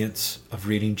experience of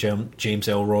reading James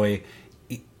Elroy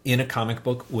in a comic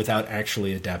book without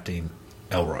actually adapting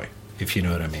Elroy, if you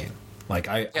know what I mean. Like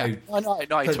I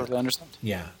totally understand.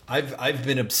 Yeah, I've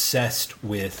been obsessed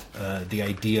with the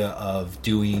idea of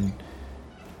doing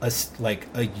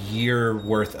a year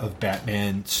worth of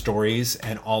Batman stories,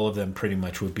 and all of them pretty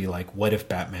much would be like, what if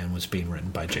Batman was being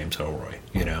written by James Elroy,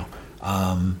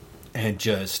 and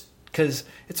just because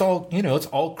it's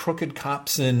all crooked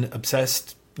cops and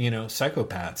obsessed,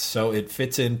 psychopaths. So it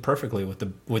fits in perfectly with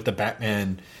the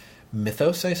Batman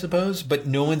mythos, I suppose, but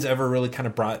no one's ever really kind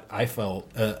of brought, I felt,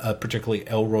 a particularly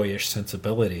Elroy-ish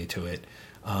sensibility to it.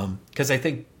 Because I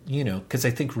think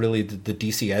really the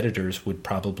DC editors would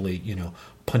probably,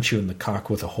 punch you in the cock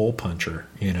with a hole puncher,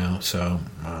 so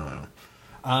I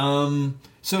don't know.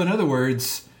 So in other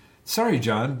words, sorry,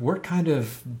 John, we're kind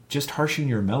of just harshing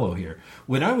your mellow here.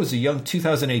 When I was a young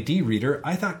 2000 AD reader,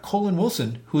 I thought Colin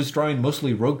Wilson, who was drawing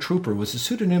mostly Rogue Trooper, was a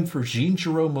pseudonym for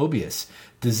Jean-Giraud Mobius.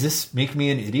 Does this make me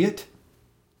an idiot?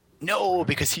 No,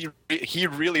 because he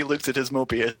really looked at his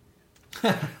Mobius.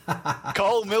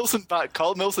 Colin Wilson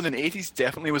in the 80s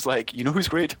definitely was like, who's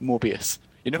great? Mobius.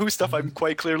 Whose stuff I'm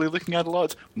quite clearly looking at a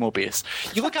lot? Mobius.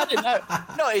 You look at it now.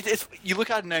 No, you look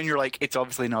at it now and you're like, it's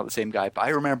obviously not the same guy. But I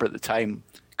remember at the time,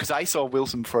 because I saw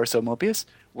Wilson before I saw Mobius.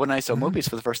 When I saw Mobius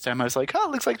for the first time, I was like,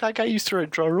 it looks like that guy used to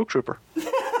draw Rogue Trooper.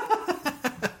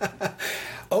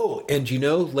 Oh, and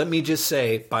let me just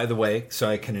say, by the way, so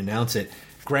I can announce it,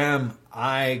 Graham,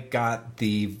 I got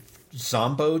the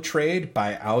Zombo trade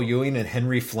by Al Ewing and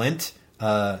Henry Flint.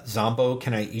 Zombo,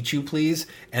 Can I Eat You, Please?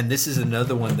 And this is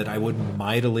another one that I would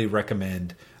mightily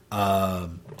recommend.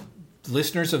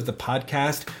 Listeners of the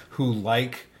podcast who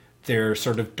like their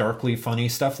sort of darkly funny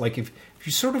stuff, like if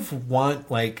you sort of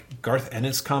want like Garth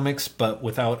Ennis comics, but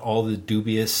without all the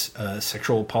dubious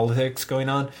sexual politics going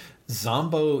on,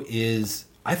 Zombo is...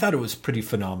 I thought it was pretty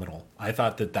phenomenal. I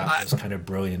thought that was kind of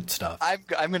brilliant stuff.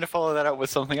 I'm going to follow that up with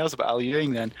something else about Al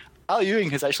Ewing then. Al Ewing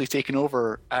has actually taken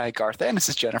over Garth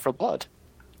Ennis' Jennifer Blood.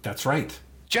 That's right.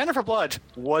 Jennifer Blood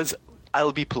was,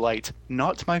 I'll be polite,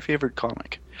 not my favorite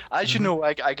comic. As you know,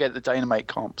 I get the Dynamite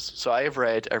comps, so I have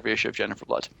read every issue of Jennifer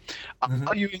Blood.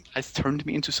 Al Ewing has turned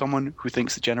me into someone who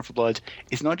thinks that Jennifer Blood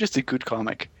is not just a good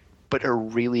comic, but a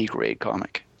really great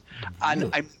comic. And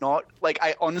I'm not,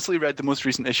 I honestly read the most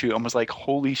recent issue and was like,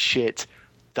 holy shit,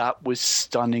 that was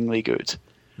stunningly good.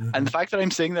 And the fact that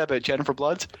I'm saying that about Jennifer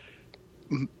Blood,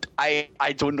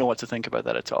 I don't know what to think about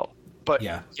that at all. But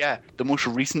yeah, the most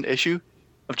recent issue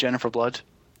of Jennifer Blood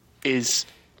is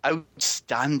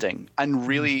outstanding and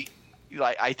really,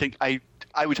 I think I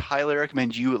would highly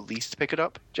recommend you at least pick it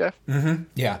up, Jeff.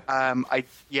 Yeah. I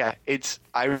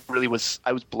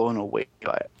was blown away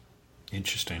by it.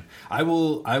 Interesting. I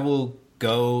will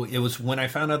go. It was when I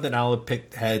found out that Al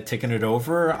had taken it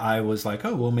over, I was like,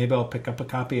 oh, well, maybe I'll pick up a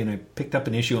copy. And I picked up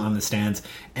an issue on the stands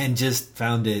and just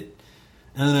found it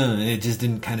I don't know, it just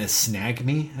didn't kind of snag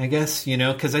me, I guess,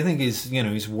 because I think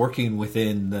he's working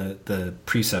within the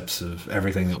precepts of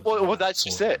everything. Well, that's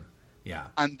just it. Yeah.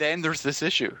 And then there's this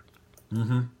issue.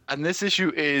 Mm-hmm. And this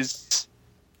issue is,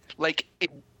 like,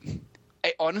 it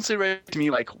honestly read to me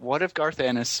like, what if Garth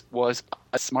Ennis was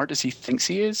as smart as he thinks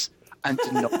he is and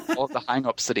did not all the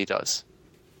hang-ups that he does?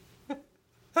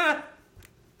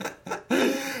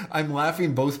 I'm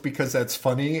laughing both because that's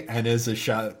funny and as a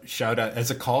shout out,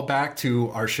 as a callback to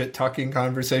our shit talking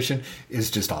conversation is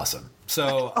just awesome.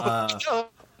 So that's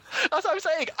what I'm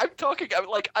saying.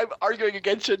 I'm arguing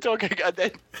against shit talking, and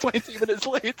then 20 minutes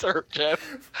later,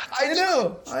 Jeff. I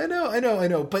know.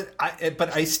 But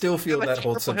I still feel that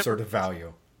holds some sort of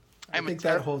value. I think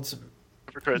that holds.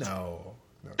 No.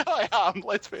 I am.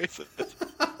 Let's face it.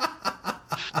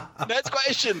 Next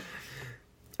question.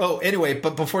 Oh, anyway,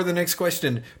 but before the next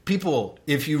question, people,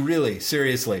 if you really,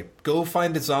 seriously, go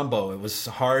find a Zombo. It was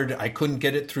hard. I couldn't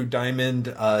get it through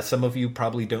Diamond. Some of you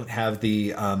probably don't have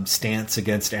the stance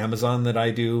against Amazon that I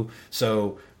do.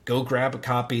 So go grab a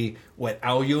copy. What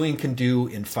Al Ewing can do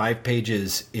in 5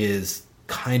 pages is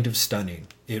kind of stunning.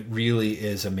 It really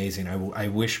is amazing. I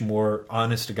wish more,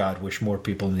 honest to God, wish more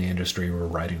people in the industry were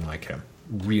writing like him.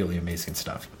 Really amazing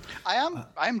stuff. I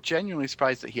am genuinely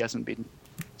surprised that he hasn't been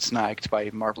snagged by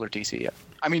Marvel or DC yet.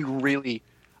 I mean, really,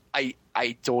 I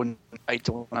don't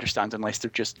understand unless they're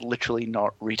just literally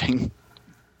not reading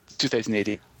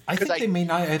 2080. I think they may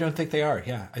not. I don't think they are.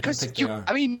 Yeah, I don't think they are.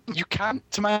 I mean, you can't,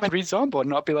 to my mind, read Zombo and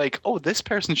not be like, oh, this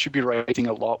person should be writing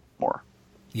a lot more.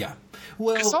 Yeah.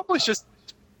 Well, Zombo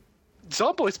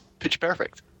is pitch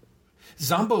perfect.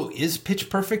 Zombo is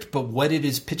pitch perfect, but what it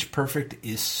is pitch perfect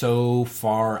is so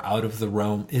far out of the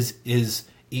realm, is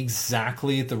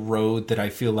exactly the road that I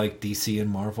feel like DC and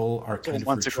Marvel are kind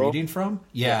of retreating from.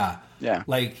 Yeah.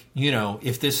 Like,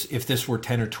 if this were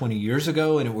 10 or 20 years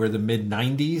ago and it were the mid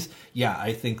 90s, yeah,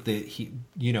 I think that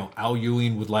Al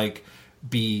Ewing would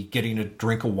be getting a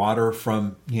drink of water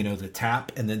from, the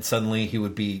tap, and then suddenly he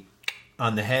would be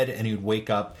on the head and he would wake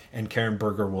up and Karen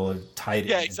Berger will have tied it.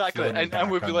 Yeah, exactly.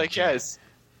 And we'd be like, yes.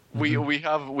 Mm-hmm.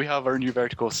 We have our new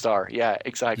vertical star. Yeah,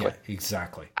 exactly. Yeah,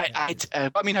 exactly. I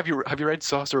mean, have you read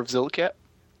Saucer of Zilk yet?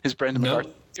 His Brendan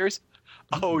McCarthy series?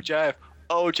 Oh, Jeff.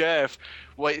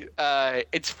 Wait,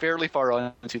 it's fairly far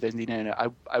on in 2009.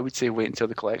 I would say wait until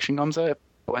the collection comes out.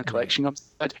 When collection comes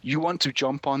out, you want to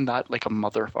jump on that like a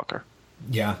motherfucker.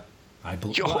 Yeah, I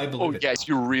believe it. Oh, yes,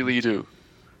 you really do.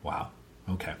 Wow.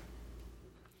 Okay.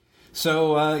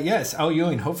 So, yes, Al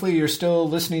Ewing, hopefully you're still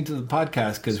listening to the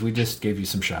podcast because we just gave you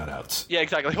some shout-outs. Yeah,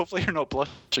 exactly. Hopefully you're not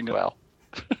blushing well.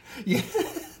 Yeah.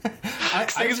 I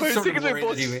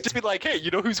just be like, hey, you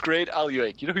know who's great? Al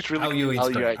Ewing. You know who's really Al Ewing's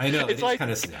Al Ewing. I know. It's like,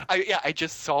 kind of, I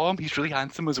just saw him. He's really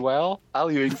handsome as well. Al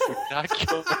Ewing's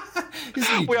spectacular.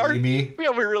 Isn't he dreamy? Yeah,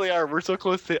 we really are. We're so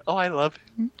close to, I love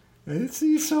him.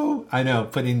 I know,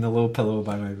 putting the little pillow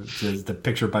by the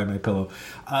picture by my pillow.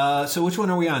 So which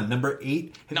one are we on? Number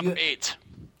 8? Number 8.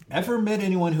 Ever met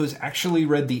anyone who's actually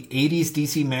read the 80s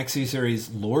DC Maxi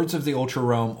series Lords of the Ultra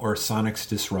Realm or Sonic's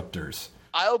Disruptors?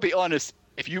 I'll be honest.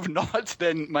 If you've not,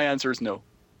 then my answer is no.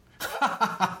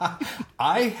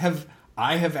 I have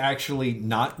actually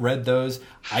not read those.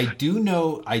 I do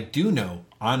know,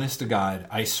 honest to God,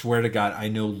 I swear to God, I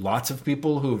know lots of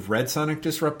people who have read Sonic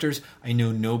Disruptors. I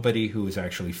know nobody who has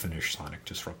actually finished Sonic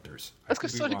Disruptors. That's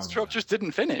because Sonic Disruptors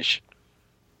didn't finish.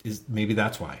 Maybe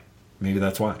that's why.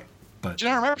 But do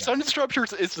you not remember? Yeah. Sonic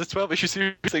Disruptors is the 12-issue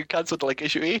series they cancelled to like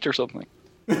issue 8 or something.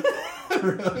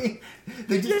 Really?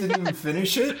 They just didn't even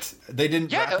finish it? They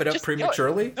didn't wrap it up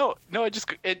prematurely? No, it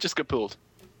just got pulled.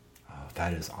 Oh,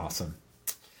 that is awesome.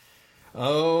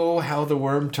 Oh, how the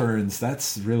worm turns.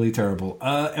 That's really terrible.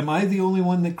 Am I the only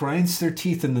one that grinds their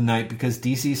teeth in the night because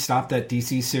DC stopped that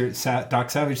DC Doc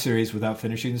Savage series without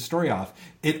finishing the story off?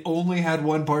 It only had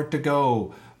one part to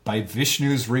go by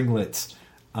Vishnu's Ringlets.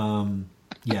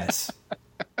 Yes.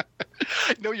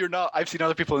 No, you're not. I've seen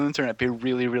other people on the internet be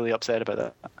really, really upset about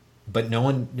that. But no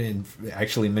one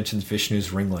actually mentions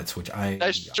Vishnu's Ringlets, which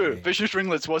That's true. Vishnu's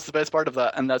Ringlets was the best part of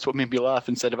that, and that's what made me laugh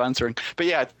instead of answering. But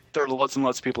yeah, there are lots and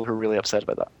lots of people who are really upset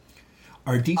about that.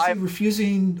 Are DC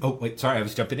refusing... Oh, wait, sorry, I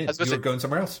was jumping in. You were going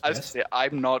somewhere else.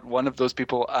 I'm not one of those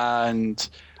people, and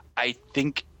I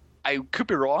think... I could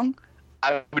be wrong.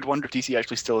 I would wonder if DC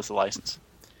actually still has the license.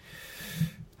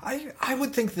 I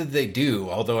would think that they do,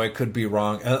 although I could be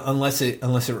wrong, unless it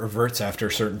reverts after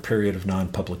a certain period of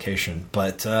non-publication.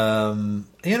 But,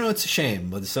 it's a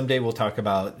shame. Someday we'll talk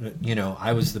about,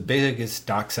 I was the biggest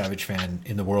Doc Savage fan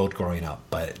in the world growing up,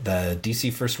 but the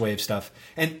DC First Wave stuff,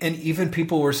 and even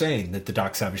people were saying that the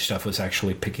Doc Savage stuff was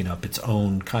actually picking up its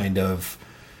own kind of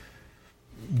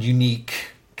unique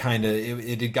kind of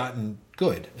it had gotten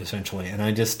good essentially, and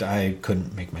I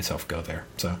couldn't make myself go there.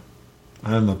 So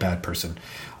I'm a bad person.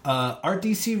 Are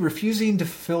DC refusing to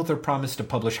fulfill their promise to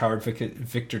publish Howard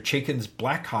Victor Chaykin's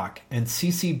Black Hawk and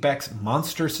C.C. Beck's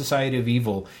Monster Society of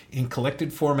Evil in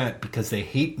collected format because they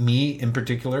hate me in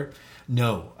particular?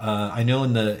 No. I know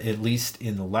at least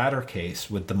in the latter case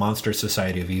with the Monster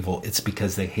Society of Evil, it's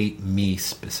because they hate me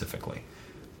specifically.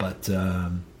 But,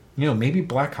 maybe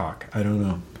Black Hawk. I don't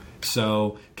know.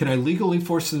 So, can I legally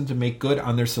force them to make good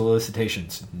on their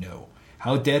solicitations? No.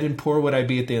 How dead and poor would I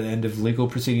be at the end of legal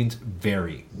proceedings?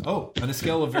 Very. Oh, on a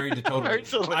scale of very to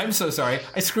totally. I'm so sorry.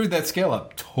 I screwed that scale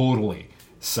up totally.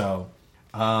 So,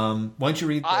 why don't you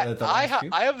read the last few?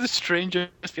 I have the strangest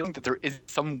feeling that there is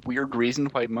some weird reason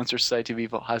why Monster Society of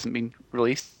Evil hasn't been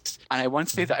released. And I want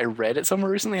to say that I read it somewhere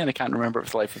recently and I can't remember it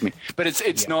for the life of me. But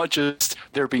it's not just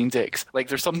they're being dicks. Like,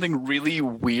 there's something really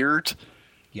weird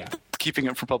keeping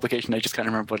it from publication. I just can't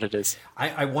remember what it is.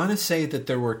 I want to say that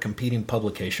there were competing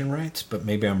publication rights, but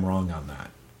maybe I'm wrong on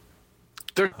that.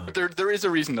 There is a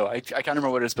reason though. I can't remember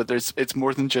what it is, but it's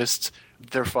more than just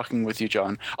they're fucking with you,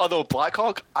 John. Although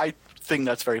Blackhawk, I think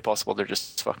that's very possible. They're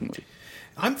just fucking with you.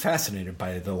 I'm fascinated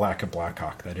by the lack of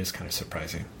Blackhawk. That is kind of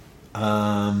surprising.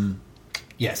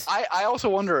 Yes. I also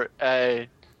wonder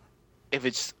if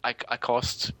it's a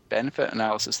cost benefit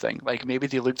analysis thing. Like maybe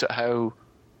they looked at how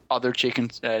other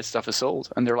Chaykin stuff is sold,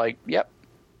 and they're like, "Yep."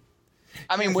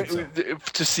 I mean,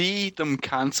 to see them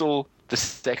cancel the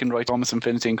second Roy Thomas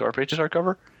Infinity Incorporated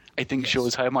hardcover, I think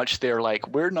shows how much they're like,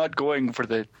 we're not going for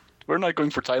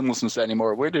timelessness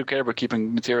anymore. We don't care about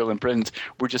keeping material in print.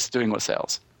 We're just doing what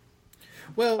sells.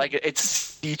 Well, like it's a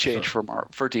sea change for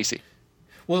DC.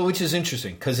 Well, which is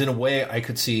interesting because in a way I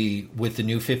could see with the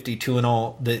new 52 and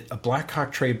all that a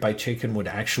Blackhawk trade by Chaykin would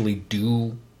actually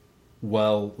do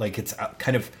well. Like it's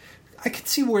kind of. I could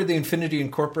see where the Infinity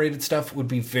Incorporated stuff would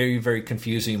be very, very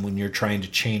confusing when you're trying to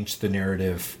change the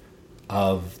narrative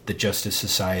of the Justice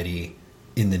Society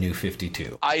in the new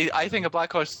 52. I think a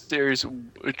Blackhawks series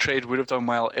trade would have done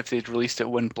well if they'd released it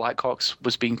when Blackhawks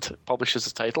was being published as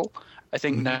a title. I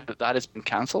think now that has been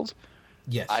cancelled.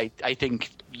 Yes. I think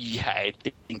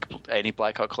any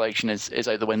Blackhawk collection is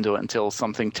out the window until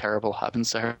something terrible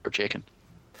happens to her or Chaykin.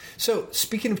 So,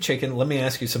 speaking of Chaykin, let me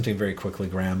ask you something very quickly,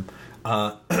 Graham.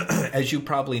 As you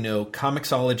probably know,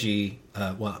 Comixology,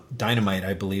 Dynamite,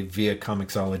 I believe, via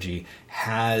Comixology,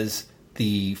 has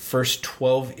the first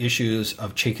 12 issues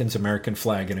of Chaykin's American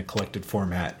Flag in a collected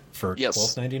format for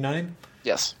 $12.99?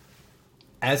 Yes.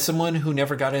 As someone who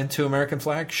never got into American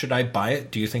Flag, should I buy it?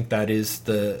 Do you think that is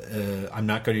I'm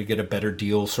not going to get a better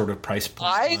deal sort of price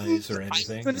point-wise or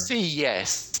anything? I'm going to say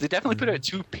yes. They definitely put out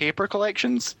 2 paper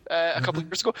collections a couple of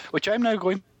years ago, which I'm now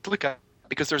going to look at.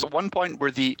 Because there's one point where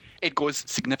it goes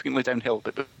significantly downhill,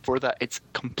 but before that, it's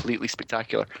completely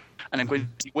spectacular. And I'm going to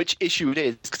see which issue it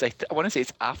is, because I want to say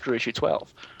it's after issue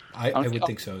 12. I would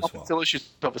think so as well. Until issue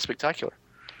 12 is spectacular.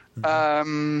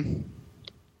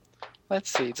 Let's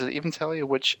see. Does it even tell you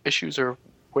which issues are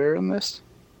where in this?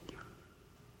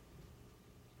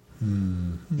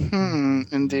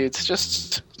 Indeed.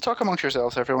 Just talk amongst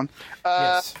yourselves, everyone.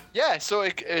 Yes. Yeah, so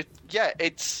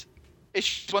it's...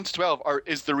 Issues 1 to 12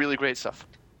 is the really great stuff.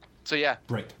 So yeah.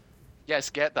 Right. Yes,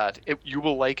 get that. You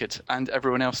will like it, and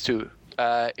everyone else too.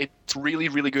 It's really,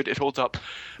 really good. It holds up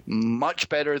much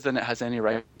better than it has any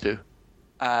right to.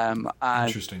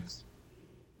 Interesting.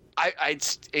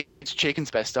 It's Chaykin's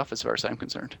best stuff as far as I'm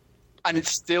concerned. And it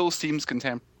still seems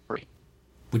contemporary.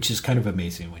 Which is kind of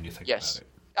amazing when you think about it.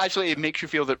 Actually, it makes you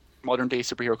feel that modern-day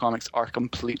superhero comics are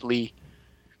completely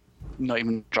not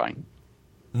even trying.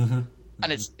 Mm-hmm.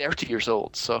 And it's 30 years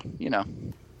old, so,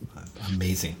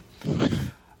 Amazing.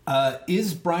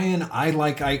 Is Brian I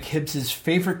Like Ike Hibbs'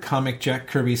 favorite comic Jack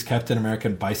Kirby's Captain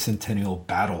America Bicentennial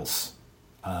Battles?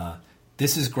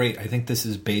 This is great. I think this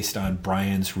is based on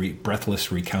Brian's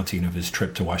breathless recounting of his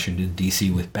trip to Washington,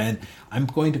 D.C. with Ben. I'm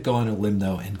going to go on a limb,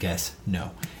 though, and guess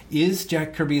no. Is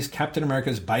Jack Kirby's Captain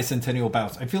America's Bicentennial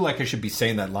Battles? I feel like I should be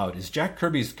saying that loud. Is Jack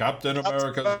Kirby's Captain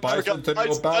America's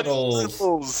Bicentennial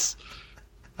Battles?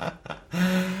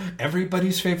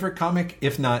 Everybody's favorite comic?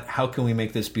 If not, how can we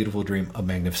make this beautiful dream a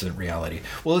magnificent reality?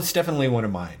 Well, it's definitely one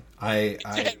of mine.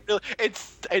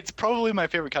 It's probably my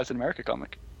favorite Captain America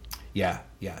comic. Yeah,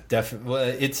 definitely. Well,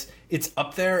 it's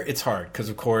up there. It's hard because,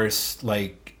 of course,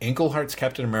 like Englehart's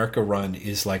Captain America run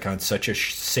is like on such a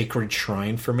sacred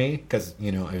shrine for me because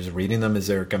I was reading them as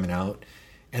they were coming out,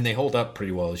 and they hold up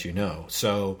pretty well, as you know.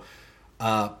 So.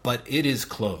 But it is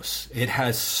close. It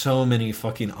has so many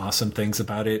fucking awesome things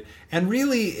about it, and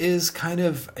really is kind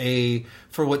of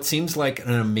for what seems like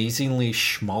an amazingly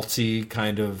schmaltzy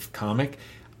kind of comic.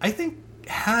 I think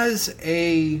has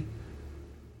a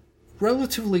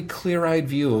relatively clear-eyed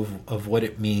view of what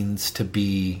it means to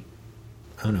be,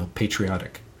 I don't know,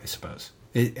 patriotic, I suppose.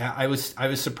 I was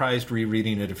surprised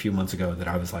rereading it a few months ago that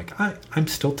I was like, I'm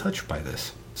still touched by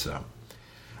this. So,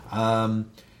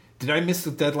 did I miss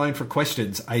the deadline for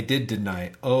questions? I did, didn't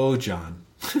I? Oh, John.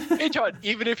 Hey, John,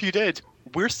 even if you did,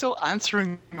 we're still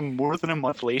answering them more than a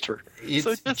month later. It's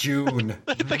so June.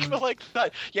 Think of it like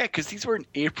that. Yeah, because these were in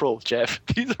April, Jeff.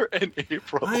 These are in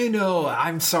April. I know.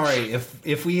 I'm sorry.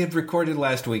 If we had recorded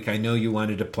last week, I know you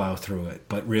wanted to plow through it,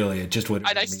 but really, it just wouldn't.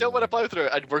 And I still want to plow through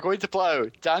it, and we're going to plow.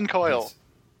 Dan Coyle.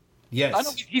 Yes. I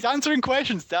know, he's answering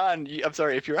questions, Dan. I'm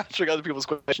sorry, if you're answering other people's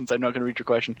questions, I'm not going to read your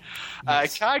question.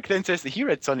 Yes. Kag then says that he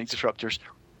read Sonic Disruptors.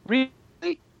 Really?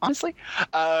 Honestly?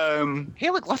 Hey,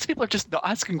 look, lots of people are just not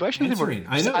asking questions anymore.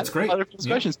 I know, it's great. Other people's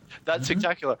questions. That's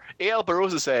spectacular. A.L.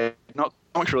 Barossa said, not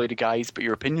much related, guys, but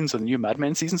your opinions on the new Mad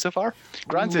Men season so far?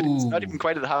 Granted, it's not even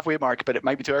quite at the halfway mark, but it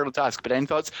might be too early to ask. But any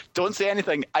thoughts? Don't say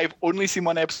anything. I've only seen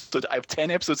one episode. I have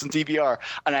 10 episodes in DVR,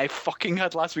 and I fucking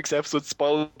had last week's episode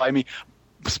spoiled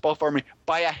for me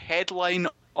by a headline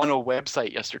on a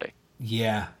website yesterday.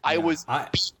 Yeah. I was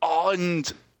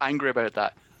beyond angry about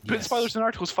that. Put the spoilers in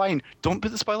articles, fine. Don't put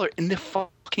the spoiler in the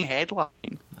fucking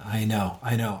headline. I know.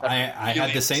 I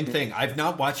had the same thing. I've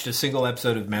not watched a single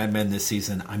episode of Mad Men this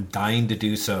season. I'm dying to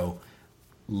do so,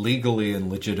 legally and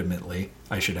legitimately,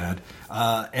 I should add.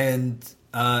 And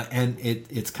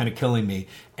it's kind of killing me.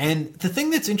 And the thing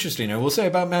that's interesting, I will say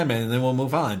about Mad Men, and then we'll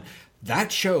move on,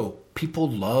 that show, people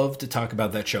love to talk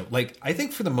about that show. Like, I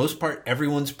think for the most part,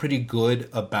 everyone's pretty good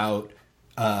about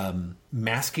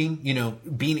masking,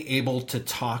 being able to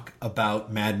talk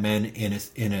about Mad Men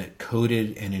in a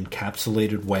coded and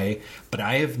encapsulated way. But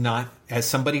I have not, as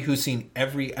somebody who's seen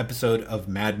every episode of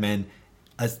Mad Men,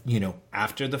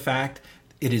 after the fact,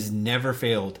 it has never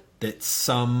failed that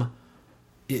some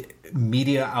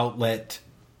media outlet,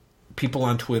 people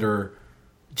on Twitter,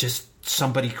 just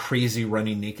somebody crazy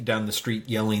running naked down the street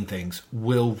yelling things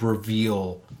will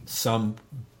reveal some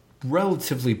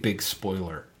relatively big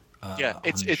spoiler.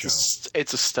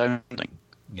 It's astounding.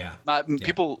 Yeah.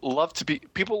 People love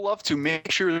to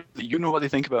make sure that you know what they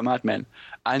think about Mad Men,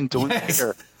 and don't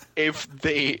care if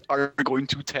they are going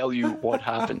to tell you what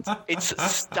happens. It's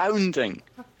astounding.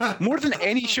 More than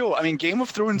any show. I mean, Game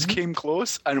of Thrones came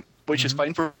close, and which is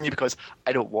fine for me because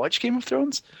I don't watch Game of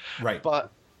Thrones. Right.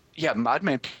 But yeah, Mad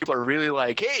Men, people are really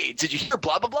like, hey, did you hear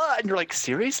blah, blah, blah? And you're like,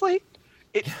 seriously?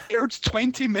 It aired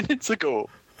 20 minutes ago.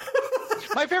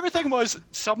 My favorite thing was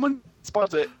someone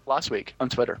spotted it last week on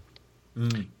Twitter.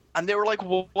 And they were like,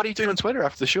 well, what are you doing on Twitter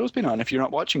after the show's been on if you're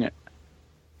not watching it?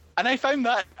 And I found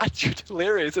that attitude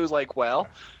hilarious. It was like, well,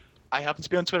 I happen to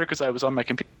be on Twitter because I was on my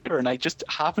computer and I just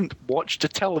haven't watched a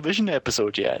television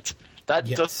episode yet. That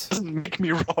doesn't make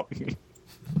me wrong.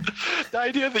 The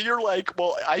idea that you're like,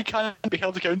 well, I can't be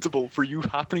held accountable for you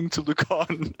happening to look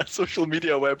on a social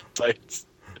media website.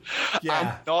 Yeah.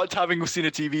 And not having seen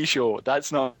a TV show,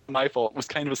 that's not my fault, was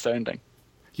kind of astounding.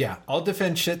 Yeah, I'll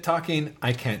defend shit talking.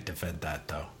 I can't defend that,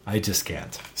 though. I just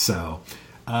can't. So,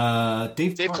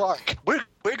 Dave Clark. We're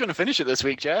going to finish it this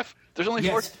week, Jeff. There's only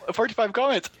 45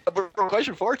 comments. We're on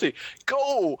question 40.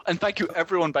 Go! And thank you,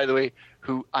 everyone, by the way,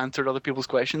 who answered other people's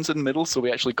questions in the middle, so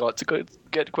we actually got to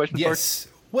get to question 40. Yes.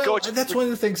 Well, that's one of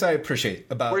the things I appreciate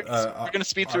about we're going to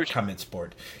speed through our comments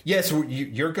board. Yes,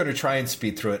 you're going to try and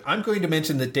speed through it. I'm going to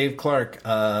mention that Dave Clark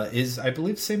is, I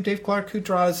believe, the same Dave Clark who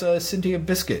draws Cindy and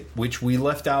Biscuit, which we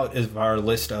left out of our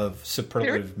list of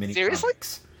superlative mini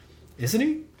comics. Isn't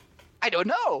he? I don't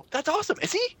know. That's awesome.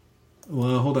 Is he?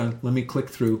 Well, hold on. Let me click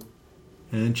through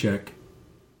and check.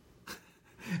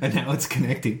 And now it's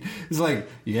connecting. It's like,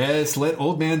 yes, let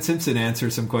old man Simpson answer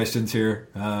some questions here.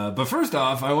 But first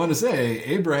off, I want to say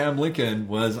Abraham Lincoln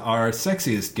was our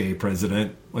sexiest gay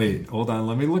president. Wait, hold on.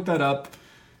 Let me look that up.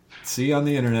 See on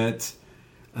the internet.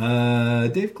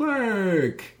 Dave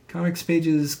Clark. Comics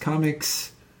pages,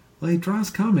 comics. Well, he draws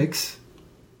comics.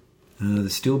 The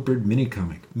Steelbird mini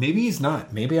comic. Maybe he's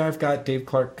not. Maybe I've got Dave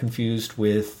Clark confused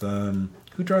with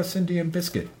who draws Cindy and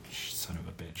Biscuit. Son of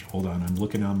a bitch. Hold on. I'm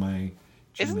looking on my...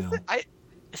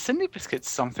 Cindy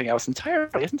Biscuit's something else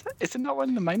entirely, isn't it? Is it not one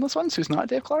of the mindless ones who's not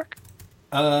Dave Clark?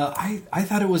 I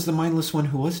thought it was the mindless one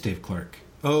who was Dave Clark.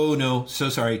 Oh, no. So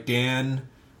sorry. Dan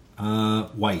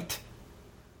White.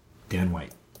 Dan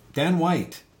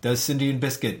White does Cindy and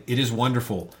Biscuit. It is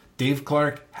wonderful. Dave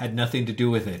Clark had nothing to do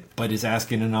with it, but is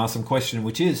asking an awesome question,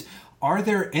 which is, are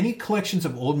there any collections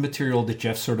of old material that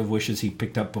Jeff sort of wishes he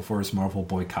picked up before his Marvel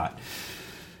boycott?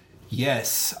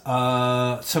 Yes,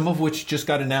 some of which just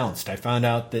got announced. I found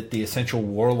out that the Essential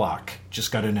Warlock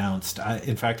just got announced.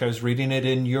 In fact, I was reading it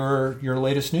in your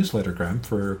latest newsletter, Graham,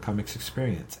 for Comics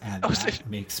Experience, and that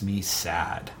makes me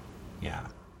sad. Yeah.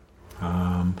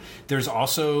 There's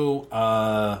also,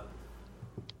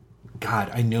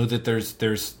 God, I know that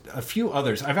there's a few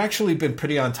others. I've actually been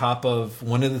pretty on top of.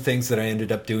 One of the things that I ended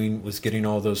up doing was getting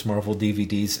all those Marvel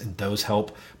DVDs, and those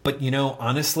help. But,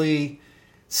 honestly,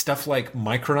 stuff like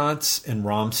Micronauts and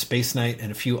ROM Space Knight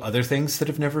and a few other things that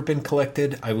have never been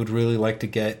collected, I would really like to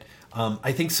get.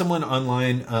 I think someone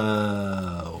online...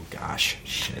 I'm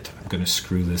going to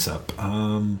screw this up.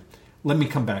 Let me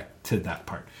come back to that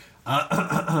part.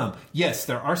 Yes,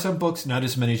 there are some books, not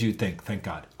as many as you'd think, thank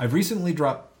God. I've recently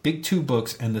dropped Big 2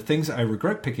 books, and the things I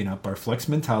regret picking up are Flex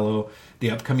Mentallo,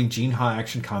 the upcoming Gene Ha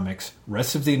Action Comics,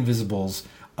 Rest of the Invisibles,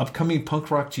 upcoming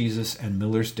Punk Rock Jesus, and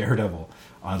Miller's Daredevil.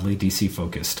 Oddly DC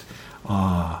focused.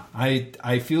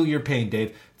 I feel your pain,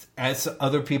 Dave. As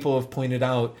other people have pointed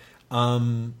out,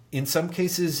 in some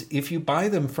cases, if you buy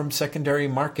them from secondary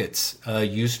markets,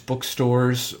 used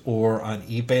bookstores or on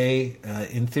eBay,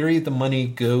 in theory, the money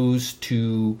does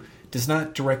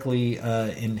not directly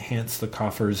enhance the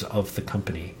coffers of the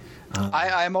company.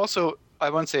 I want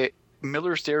to say,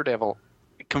 Miller's Daredevil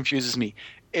confuses me.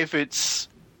 If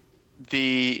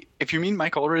you mean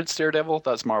Mike Allred's Daredevil,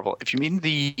 that's Marvel. If you mean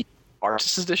the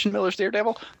Artist Edition Miller's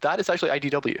Daredevil, that is actually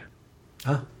IDW.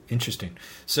 Ah, interesting.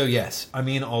 So yes,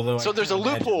 although there's a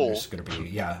loophole. There's going to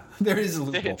be, there is a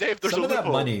loophole. Dave, there's some a of loophole.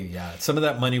 That money, some of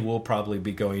that money will probably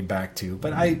be going back to.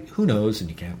 But who knows? And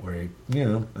you can't worry.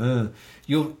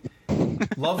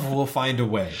 Love will find a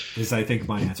way. Is I think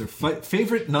my answer.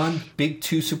 Favorite non-Big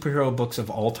 2 superhero books of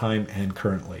all time and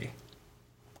currently.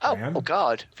 Oh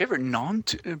God! Favorite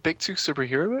non-Big 2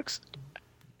 superhero books?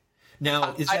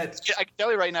 Now, I can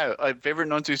tell you right now, favorite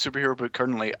non-2 superhero book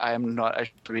currently, I am not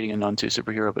actually reading a non-2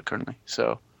 superhero book currently.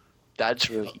 So that's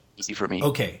really easy for me.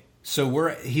 Okay. So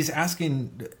he's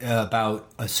asking about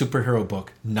a superhero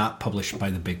book not published by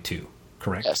the Big 2,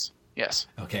 correct? Yes.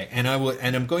 Okay. And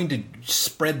I'm going to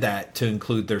spread that to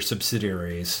include their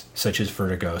subsidiaries, such as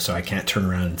Vertigo, so I can't turn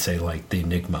around and say like the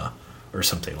Enigma or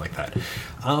something like that.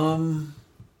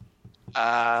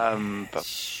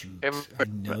 Shoot, I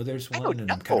know there's one,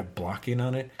 and I'm kind of blocking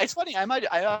on it. It's funny. I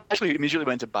actually immediately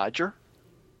went to Badger.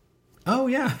 Oh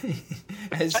yeah,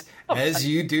 as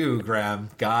you do, Graham.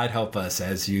 God help us,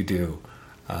 as you do.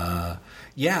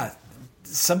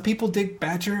 Some people dig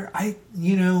Badger.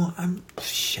 I'm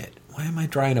shit. Why am I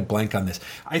drawing a blank on this?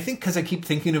 I think because I keep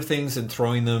thinking of things and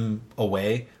throwing them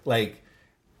away, like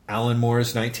Alan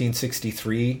Moore's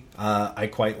 1963. I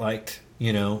quite liked.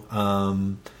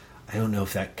 I don't know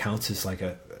if that counts as like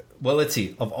a... Well, let's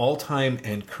see. Of all time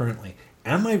and currently,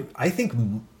 I think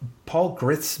Paul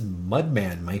Grith's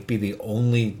Mudman might be the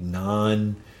only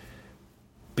non-Big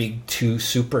 2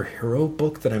 superhero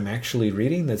book that I'm actually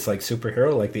reading that's like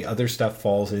superhero. Like the other stuff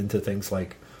falls into things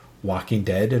like Walking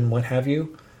Dead and what have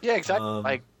you. Yeah, exactly.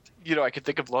 I could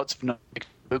think of lots of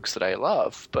books that I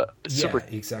love, but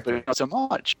exactly. Not so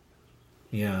much.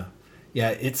 Yeah.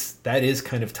 Yeah, that is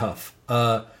kind of tough.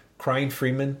 Crying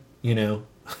Freeman,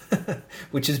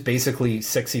 which is basically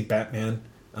sexy Batman.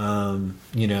 A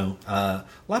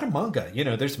lot of manga.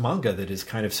 There's manga that is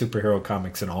kind of superhero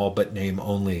comics and all but name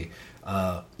only.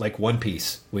 Like One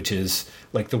Piece, which is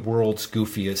like the world's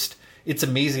goofiest. It's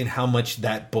amazing how much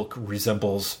that book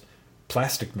resembles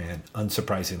Plastic Man,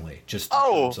 unsurprisingly. Just in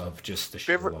terms of just the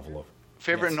sheer level of...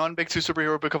 Favorite non-Big 2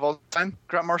 superhero book of all time?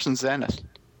 Grant Morrison's Zenith.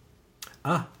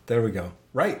 Ah, there we go.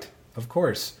 Right, of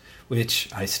course. Which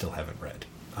I still haven't read.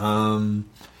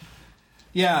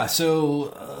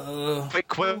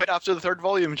 Quit after the third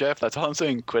volume, Jeff. That's all I'm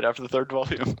saying. Quit after the third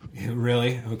volume.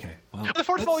 Really? Okay. Well, the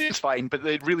fourth volume is fine, but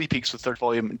it really peaks with the third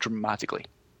volume dramatically.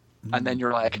 And then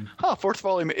you're like, fourth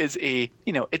volume is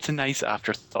it's a nice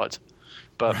afterthought.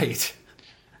 But, right.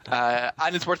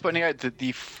 And it's worth pointing out that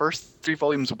the first 3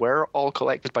 volumes were all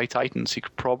collected by Titan, so you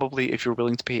could probably, if you're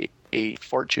willing to pay a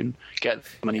fortune, get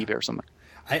them on eBay or something.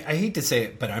 I hate to say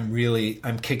it, but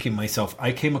I'm kicking myself.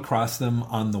 I came across them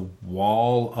on the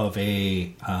wall of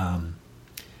a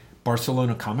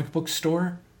Barcelona comic book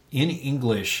store in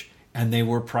English, and they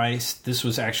were priced. This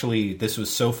was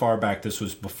so far back. This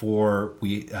was before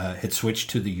we had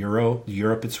switched to the euro.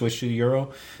 Europe had switched to the euro.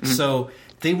 Mm-hmm. So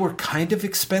they were kind of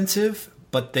expensive,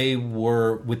 but they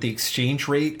were, with the exchange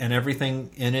rate and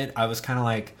everything in it, I was kind of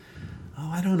like,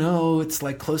 I don't know, it's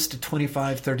like close to $25,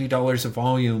 $30 a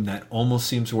volume. That almost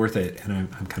seems worth it. And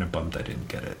I'm kind of bummed I didn't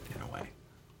get it in a way.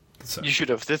 So. You should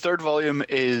have. The third volume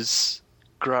is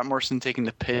Grant Morrison taking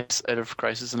the piss out of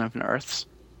Crisis on Infinite Earths.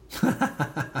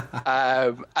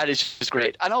 And it's just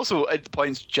great. And also, at the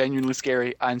points, genuinely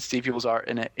scary, and Steve Yule's art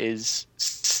in it is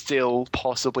still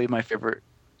possibly my favorite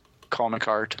comic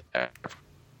art ever.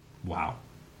 Wow.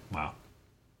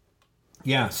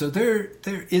 Yeah, so there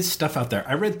is stuff out there.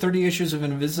 I read 30 issues of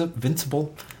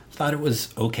Invincible. Thought it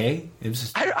was okay. It was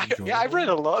just I've read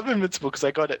a lot of Invincible because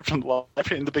I got it from the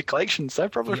library in the big collections. I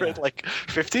probably read like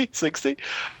 50, 60.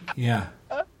 Yeah.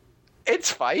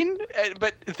 It's fine,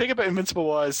 but the thing about Invincible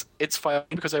was it's fine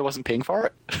because I wasn't paying for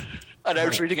it. And I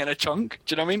was reading it in a chunk.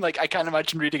 Do you know what I mean? Like, I can't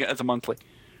imagine reading it as a monthly.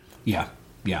 Yeah,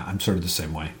 I'm sort of the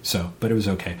same way. So, but it was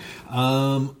okay.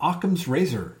 Occam's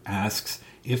Razor asks,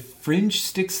 if Fringe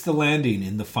sticks the landing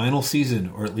in the final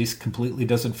season, or at least completely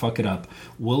doesn't fuck it up,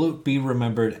 will it be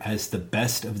remembered as the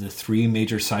best of the 3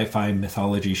 major sci-fi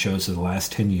mythology shows of the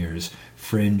last 10 years,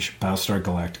 Fringe, Battlestar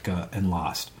Galactica, and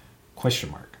Lost? ?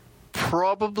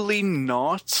 Probably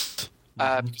not,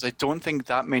 because I don't think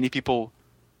that many people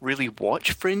really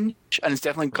watch Fringe, and it's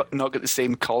definitely not got the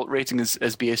same cult rating as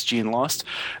BSG and Lost.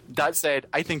 That said,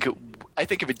 I think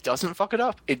if it doesn't fuck it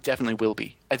up, it definitely will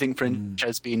be. I think Fringe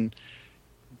has been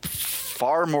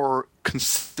far more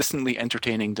consistently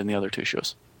entertaining than the other 2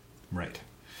 shows. Right.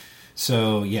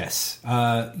 So, yes.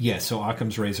 So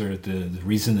Occam's Razor, the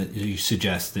reason that you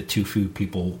suggest that too few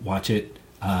people watch it,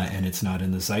 and it's not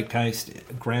in the zeitgeist,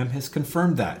 Graham has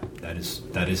confirmed that. That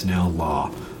is now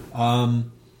law.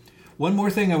 One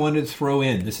more thing I wanted to throw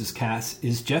in, this is Cass,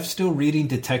 is Jeff still reading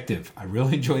Detective? I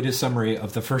really enjoyed his summary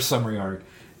of the first summary arc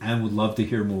and would love to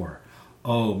hear more.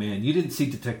 Oh, man, you didn't see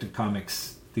Detective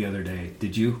Comics the other day,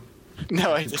 did you?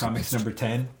 No, I didn't. Comics number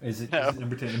 10? Is it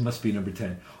number 10? It must be number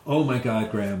 10. Oh my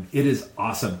God, Graham. It is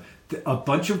awesome. A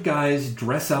bunch of guys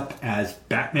dress up as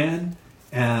Batman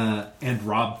and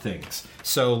rob things.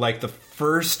 So like the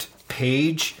first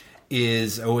page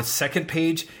second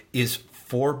page is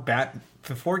 4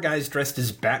 guys dressed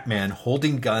as Batman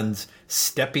holding guns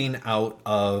stepping out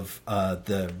of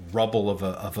the rubble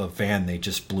of a van they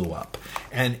just blew up.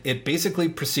 And it basically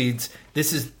proceeds,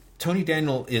 Tony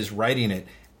Daniel is writing it.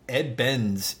 Ed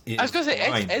Benz is I was going to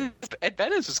say, Ed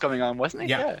Benz was coming on, wasn't he?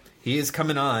 Yeah, he is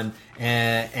coming on,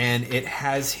 and it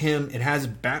has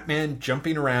Batman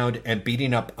jumping around and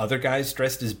beating up other guys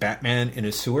dressed as Batman in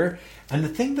a sewer. And the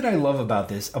thing that I love about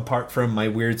this, apart from my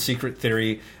weird secret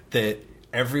theory that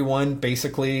everyone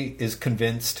basically is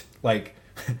convinced, like,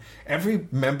 every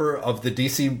member of the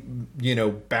DC,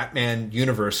 Batman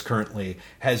universe currently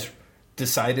has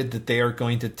decided that they are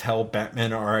going to tell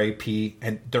Batman R.I.P.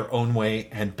 and their own way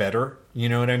and better. You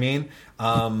know what I mean?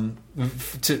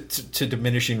 To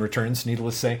diminishing returns,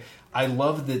 needless to say. I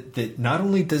love that not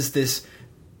only does this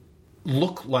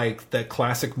look like the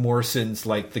classic Morrison's,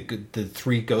 like the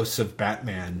 3 Ghosts of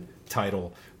Batman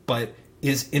title, but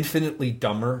is infinitely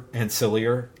dumber and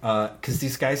sillier because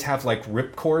these guys have like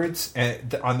ripcords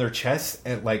on their chests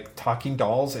and like talking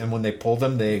dolls, and when they pull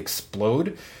them they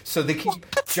explode, so they keep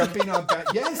jumping on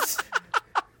yes,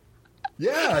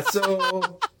 yeah,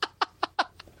 so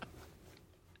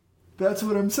that's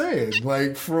what I'm saying.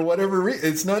 Like, for whatever reason,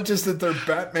 it's not just that they're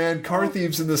Batman car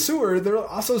thieves in the sewer, they're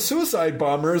also suicide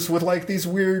bombers with like these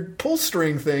weird pull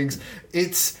string things.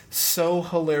 It's so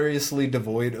hilariously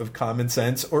devoid of common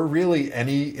sense or really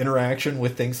any interaction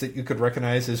with things that you could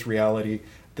recognize as reality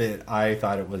that I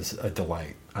thought it was a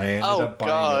delight. I ended up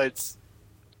buying it.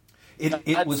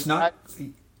 It was not...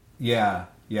 Yeah.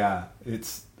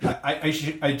 It's... I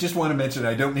just want to mention,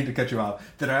 I don't mean to cut you off,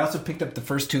 that I also picked up the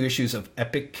first 2 issues of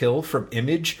Epic Kill from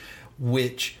Image,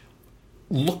 which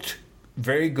looked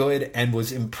very good and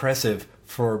was impressive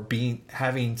for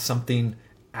having something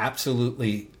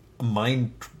absolutely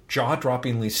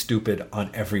jaw-droppingly stupid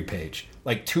on every page.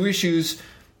 Like 2 issues,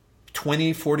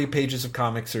 20, 40 pages of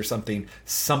comics or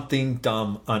something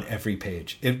dumb on every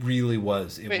page. It really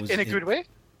was. In a good way?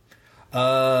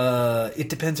 It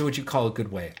depends on what you call a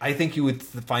good way. I think you would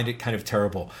find it kind of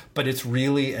terrible, but it's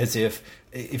really as if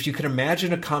you could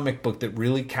imagine a comic book that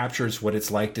really captures what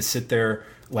it's like to sit there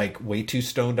like way too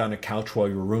stoned on a couch while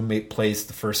your roommate plays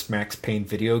the first Max Payne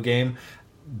video game.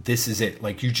 This is it.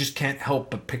 Like, you just can't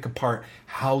help but pick apart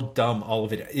how dumb all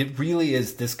of it. It really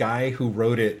is. This guy who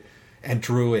wrote it and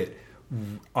drew it,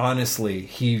 honestly,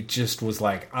 he just was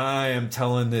like, I am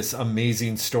telling this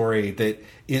amazing story that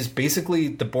is basically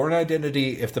the Bourne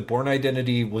Identity. If the Bourne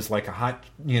Identity was like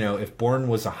if Bourne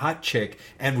was a hot chick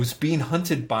and was being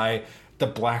hunted by the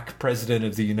black president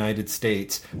of the United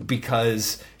States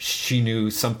because she knew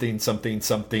something,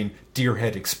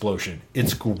 Deerhead explosion.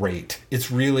 It's great.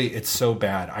 It's so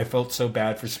bad. I felt so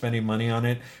bad for spending money on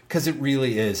it because it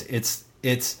really is.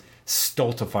 It's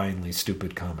stultifyingly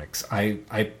stupid comics. I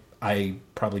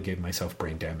probably gave myself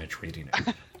brain damage reading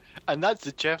it. And that's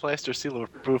the Jeff Lester seal of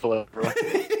approval, everyone.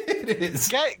 It is.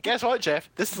 Guess what, Jeff?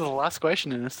 This is the last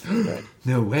question in this thread.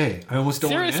 No way. I almost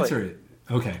don't want to Seriously. answer it.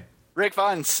 Okay. Rick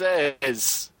Vaughn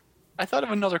says, I thought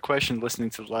of another question listening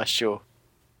to the last show.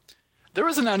 There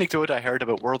was an anecdote I heard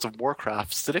about World of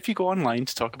Warcraft that if you go online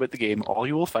to talk about the game, all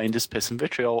you will find is piss and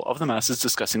vitriol of the masses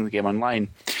discussing the game online.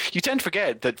 You tend to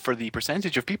forget that for the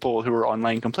percentage of people who are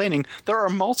online complaining, there are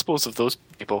multiples of those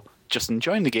people just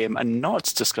enjoying the game and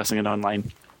not discussing it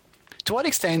online. To what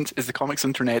extent is the comics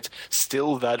internet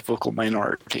still that vocal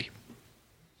minority?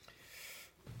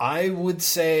 I would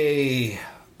say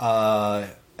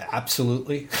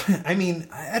absolutely. I mean,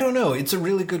 I don't know. It's a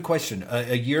really good question.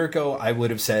 A year ago, I would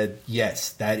have said,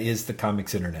 yes, that is the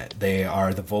comics internet. They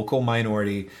are the vocal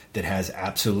minority that has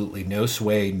absolutely no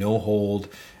sway, no hold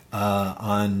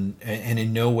on, and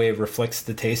in no way reflects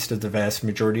the taste of the vast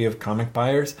majority of comic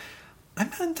buyers.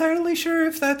 I'm not entirely sure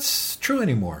if that's true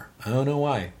anymore. I don't know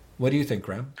why. What do you think,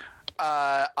 Graham?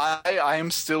 I am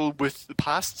still with the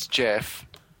past Jeff.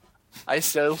 I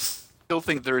still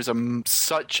think there is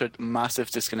such a massive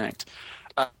disconnect,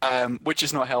 which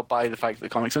is not helped by the fact that the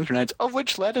comics internet, of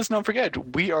which let us not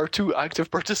forget, we are two active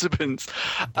participants,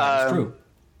 That's true.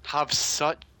 have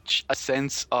such a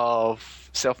sense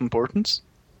of self-importance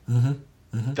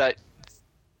that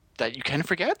you kind of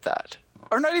forget that.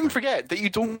 Or not even forget, that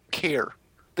you don't care.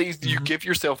 That you give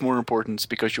yourself more importance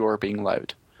because you are being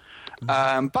loud.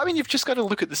 But I mean, you've just got to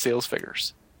look at the sales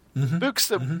figures. Books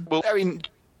that will, I mean,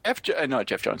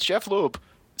 Jeff Loeb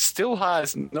still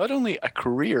has not only a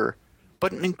career,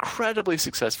 but an incredibly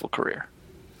successful career.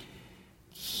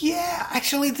 Yeah,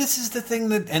 actually, this is the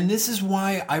thing and this is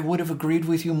why I would have agreed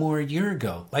with you more a year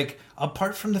ago. Like,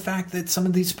 apart from the fact that some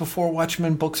of these Before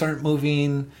Watchmen books aren't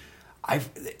moving,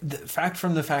 the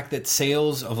fact that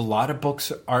sales of a lot of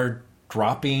books are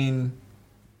dropping,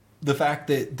 the fact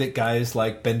that guys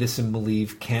like Bendis and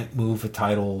Malieve can't move a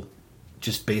title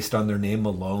just based on their name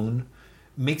alone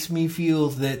makes me feel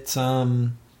that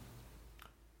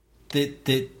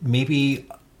that maybe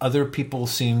other people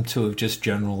seem to have just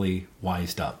generally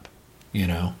wised up, you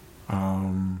know,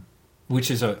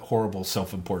 which is a horrible,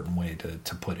 self-important way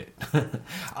to put it.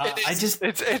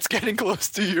 It's getting close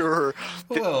to your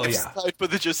side, but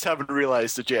they just haven't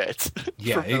realized it yet.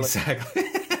 Yeah, exactly.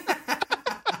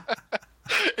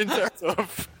 In terms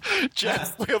of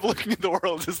Jeff's way of looking at the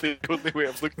world is the only way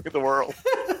of looking at the world.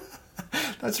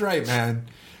 That's right, man.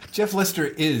 Jeff Lister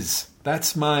is.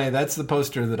 That's the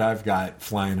poster that I've got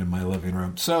flying in my living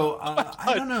room. So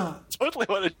I don't know. Totally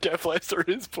want a Jeff Lister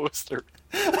is poster.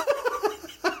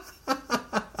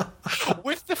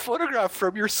 With the photograph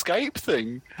from your Skype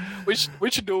thing, which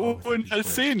no one has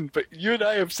seen, but you and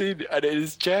I have seen, and it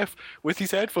is Jeff with his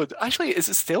headphones. Actually, is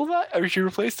it still that, or have you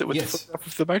replaced it with the photograph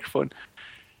of the microphone?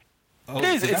 Oh, it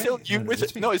is. It's still you with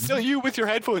it. No, it's still you with your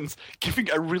headphones, giving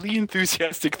a really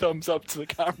enthusiastic thumbs up to the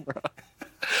camera.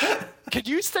 Can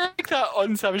you stick that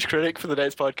on Savage Critic for the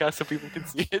next podcast so people can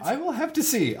see it? I will have to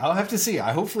see.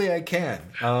 Hopefully I can.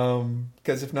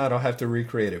 Because if not, I'll have to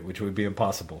recreate it, which would be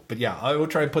impossible. But yeah, I will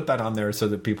try and put that on there so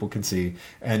that people can see.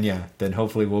 And yeah, then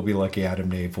hopefully we'll be lucky. Adam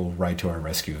Nave will ride to our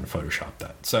rescue and Photoshop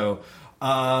that. So,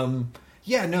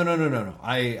 yeah, no.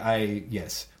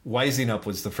 Yes. Wising up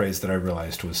was the phrase that I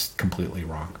realized was completely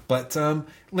wrong. But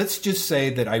let's just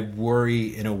say that I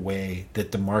worry in a way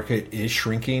that the market is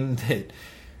shrinking, that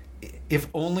if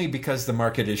only because the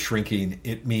market is shrinking,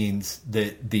 it means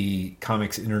that the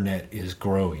comics internet is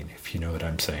growing, if you know what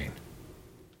I'm saying.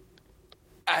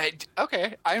 I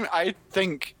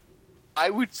think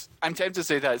I'm tempted to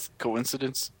say that's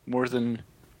coincidence more than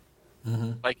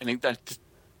than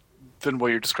what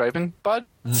you're describing, but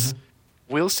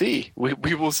we'll see.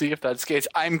 We will see if that's the case.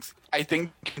 I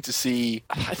think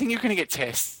you're going to get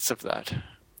tests of that,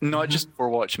 not just for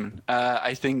Watchmen.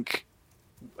 I think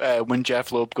when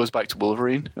Jeff Loeb goes back to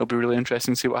Wolverine, it'll be really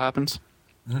interesting to see what happens.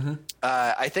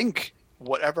 I think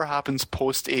whatever happens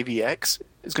post AVX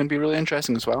is going to be really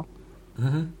interesting as well.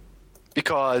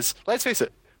 Because let's face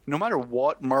it, no matter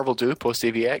what Marvel do post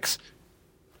AVX,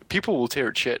 people will tear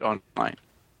its shit online.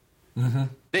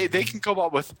 They can come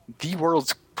up with the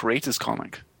world's greatest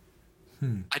comic,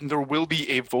 and there will be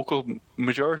a vocal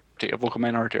minority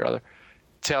rather,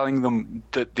 telling them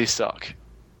that they suck.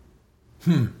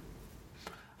 I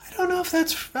don't know if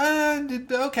that's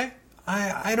okay.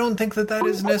 I don't think that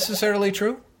is necessarily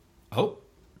true. Oh,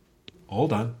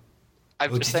 hold on.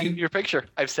 I've sent you your picture.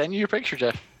 I've sent you your picture,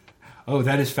 Jeff. Oh,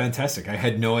 that is fantastic. I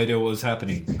had no idea what was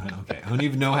happening. Okay, I don't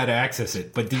even know how to access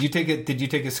it. But did you take a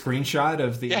screenshot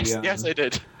of the? Yes, I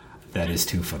did. That is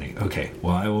too funny. Okay,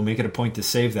 well, I will make it a point to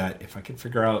save that if I can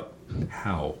figure out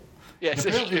how. Yes.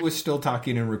 Apparently we're still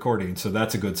talking and recording, so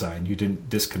that's a good sign. You didn't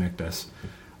disconnect us.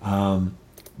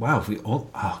 Wow,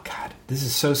 oh God, this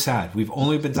is so sad. We've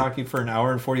only been talking for an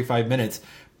hour and 45 minutes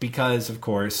because, of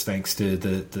course, thanks to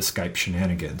the Skype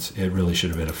shenanigans. It really should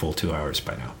have been a full 2 hours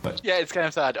by now. But yeah, it's kind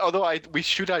of sad. Although we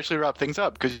should actually wrap things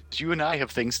up because you and I have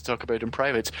things to talk about in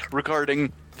private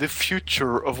regarding the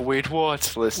future of Wait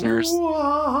What, listeners.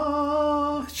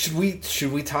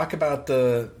 Should we talk about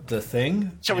the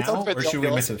thing? Shall we talk about or should we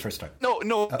miss it the first time?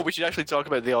 No, we should actually talk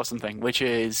about the awesome thing, which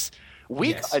is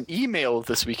we got an email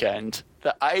this weekend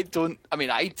that I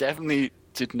definitely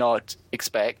did not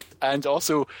expect and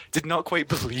also did not quite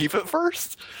believe at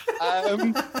first.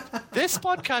 This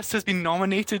podcast has been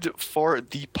nominated for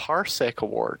the Parsec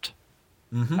Award.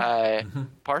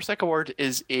 Parsec Award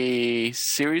is a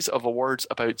series of awards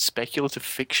about speculative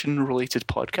fiction related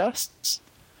podcasts.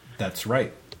 That's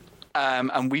right.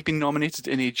 And we've been nominated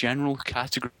in a general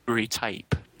category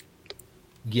type.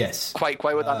 Yes. Quite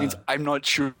what that means, I'm not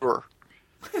sure.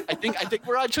 I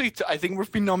think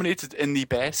we've been nominated in the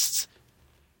best.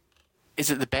 Is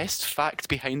it the best fact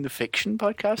behind the fiction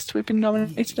podcast we've been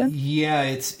nominated in? Yeah,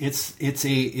 it's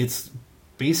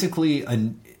basically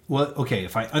okay,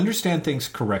 if I understand things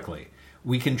correctly,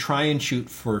 we can try and shoot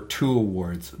for 2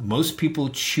 awards. Most people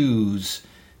choose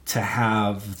to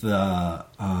have the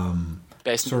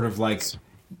best sort of like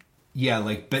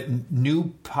best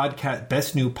new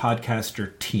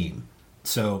podcaster team.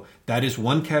 So that is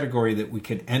one category that we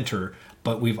can enter,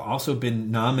 but we've also been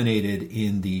nominated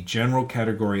in the general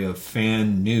category of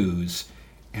fan news,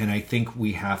 and I think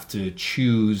we have to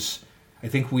choose. I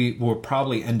think we will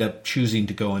probably end up choosing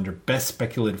to go under best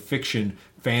speculative fiction,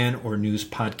 fan or news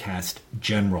podcast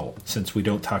general, since we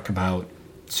don't talk about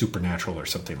supernatural or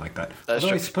something like that. That's Although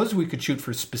true. I suppose we could shoot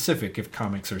for specific if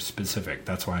comics are specific.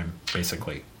 That's why I'm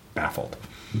basically baffled.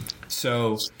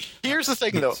 So here's the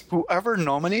thing, though. Whoever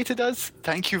nominated us,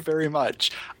 thank you very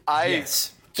much.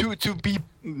 To be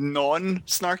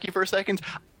non-snarky for a second,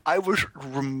 I was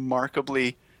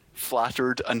remarkably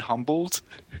flattered and humbled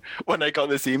when I got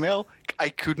this email. I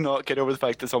could not get over the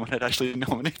fact that someone had actually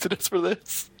nominated us for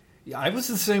this. Yeah, I was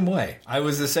the same way.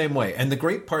 And the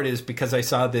great part is, because I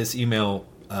saw this email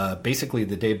basically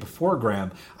the day before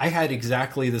Graham, I had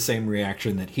exactly the same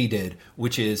reaction that he did,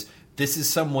 which is, this is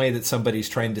some way that somebody's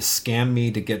trying to scam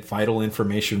me to get vital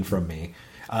information from me.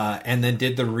 And then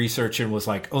did the research and was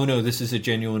like, oh no, this is a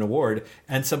genuine award.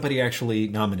 And somebody actually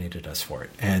nominated us for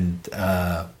it. And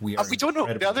we don't know.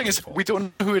 The other thing is, we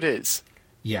don't know who it is.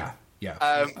 Yeah.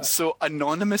 So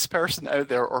anonymous person out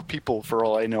there, or people for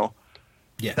all I know.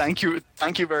 Yeah. Thank you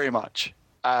very much.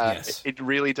 Yes. It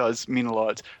really does mean a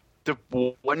lot. The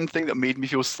one thing that made me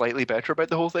feel slightly better about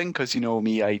the whole thing, because you know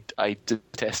me, I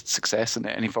detest success in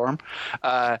any form,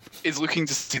 is looking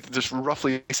to see that there's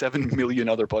roughly 7 million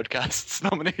other podcasts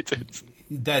nominated.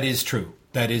 That is true.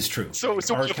 So we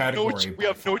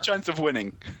have no chance of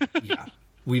winning. Yeah,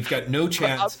 we've got no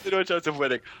chance. Absolutely no chance of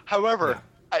winning. However,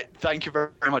 thank you very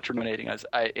much for nominating us.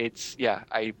 I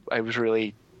was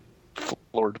really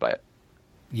floored by it.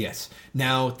 Yes.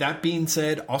 Now, that being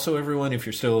said, also everyone, if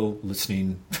you're still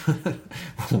listening,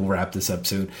 we'll wrap this up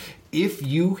soon.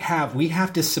 We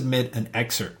have to submit an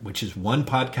excerpt, which is one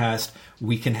podcast.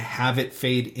 We can have it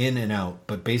fade in and out,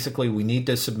 but basically we need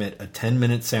to submit a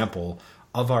 10-minute sample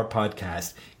of our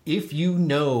podcast. If you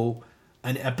know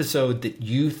an episode that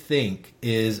you think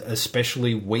is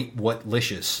especially wait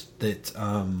what-licious, that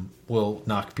will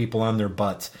knock people on their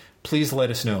butts, please let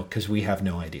us know, because we have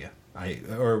no idea.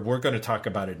 We're going to talk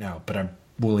about it now, but I'm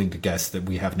willing to guess that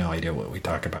we have no idea what we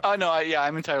talk about. Oh no,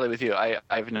 I'm entirely with you. I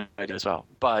have no idea as well.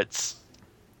 But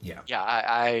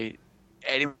I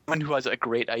anyone who has a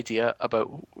great idea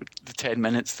about the 10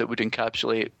 minutes that would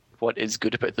encapsulate what is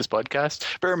good about this podcast.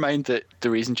 Bear in mind that the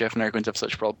reason Jeff and I are going to have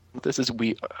such problems with this is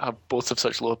we have both have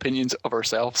such low opinions of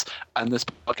ourselves and this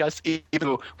podcast, even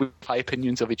though we have high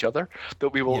opinions of each other, that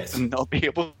we will not be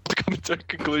able to come to a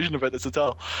conclusion about this at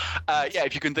all.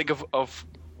 If you can think of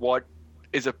what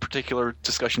is a particular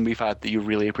discussion we've had that you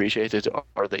really appreciated,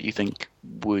 or that you think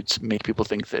would make people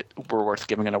think that we're worth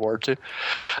giving an award to.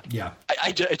 Yeah.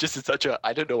 It just is such a,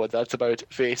 I don't know what that's about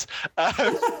face.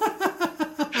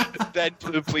 Then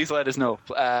please let us know.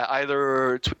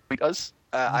 Either tweet us.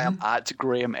 I am at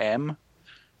Graham M.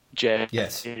 Jeff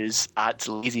is at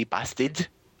Lazy Bastard.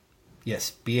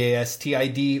 Yes,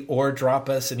 BASTID, or drop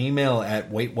us an email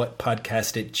at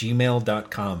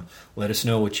waitwhatpodcast@gmail.com. Let us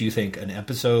know what you think. An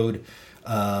episode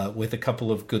with a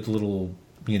couple of good little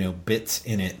bits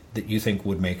in it that you think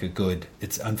would make a good.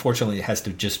 Unfortunately, it has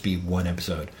to just be one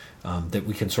episode that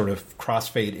we can sort of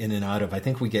crossfade in and out of. I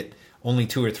think we get only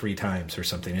 2 or 3 times or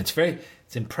something. It's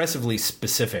impressively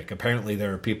specific. Apparently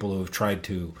there are people who have tried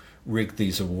to rig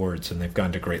these awards, and they've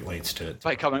gone to great lengths to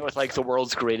by coming with like the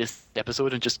world's greatest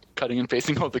episode and just cutting and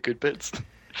pasting all the good bits.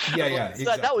 Yeah,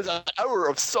 exactly. That was an hour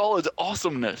of solid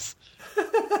awesomeness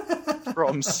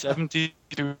from 72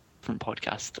 different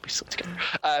podcasts that we saw together.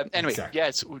 Anyway, exactly.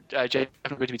 Yes, Jeff,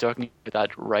 I'm going to be talking about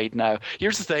that right now.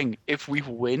 Here's the thing: if we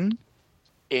win,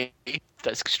 A,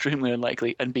 that's extremely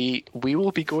unlikely, and B, we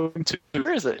will be going to,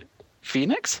 where is it?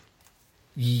 Phoenix?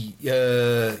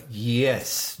 Yes.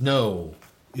 No.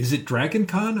 Is it Dragon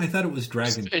Con? I thought it was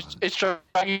Dragon Con. It's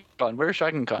Dragon Con. Where's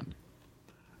Dragon Con?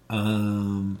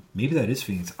 Maybe that is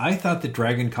Phoenix. I thought that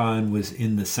Dragon Con was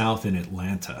in the South in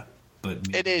Atlanta, but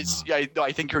it is. Yeah, no,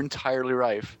 I think you're entirely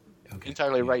right. Okay.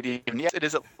 Entirely right. Even yes, it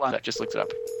is Atlanta. I just looked it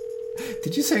up.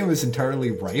 Did you say it was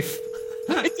entirely rife?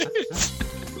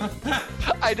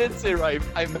 I did say right.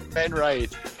 I meant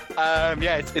right.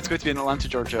 Yeah, it's going to be in Atlanta,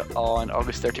 Georgia, on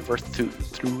August 31st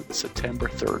through September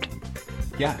 3rd.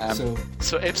 Yeah.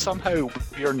 So if somehow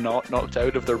we are not knocked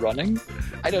out of the running,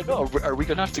 I don't know. Are we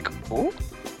going to have to go?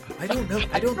 I don't know.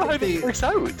 I don't know how think it works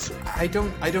out. I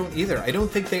don't either. I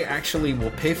don't think they actually will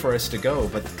pay for us to go,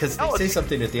 but because they say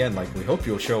something at the end like, "We hope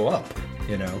you'll show up,"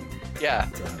 you know. Yeah.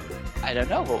 I don't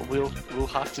know. We'll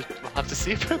have to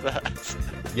see for that.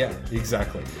 Yeah,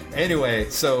 exactly. Anyway,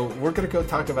 so we're going to go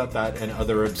talk about that and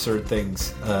other absurd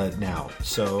things now.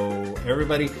 So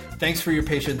everybody, thanks for your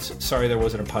patience. Sorry there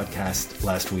wasn't a podcast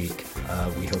last week.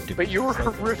 We hope to. But you were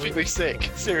horrifically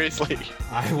sick. Seriously.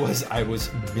 I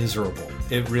was miserable.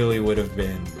 It really would have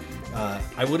been.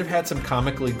 I would have had some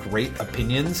comically great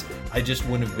opinions. I just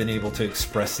wouldn't have been able to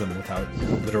express them without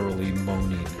literally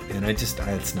moaning. And it's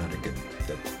not a good.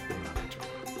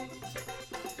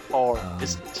 Or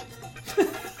isn't.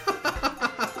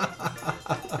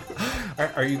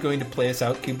 Are you going to play us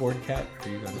out, Keyboard Cat? Are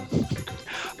you going to?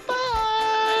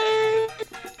 Bye!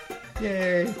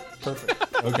 Yay!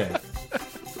 Perfect. Okay.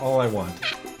 All I want.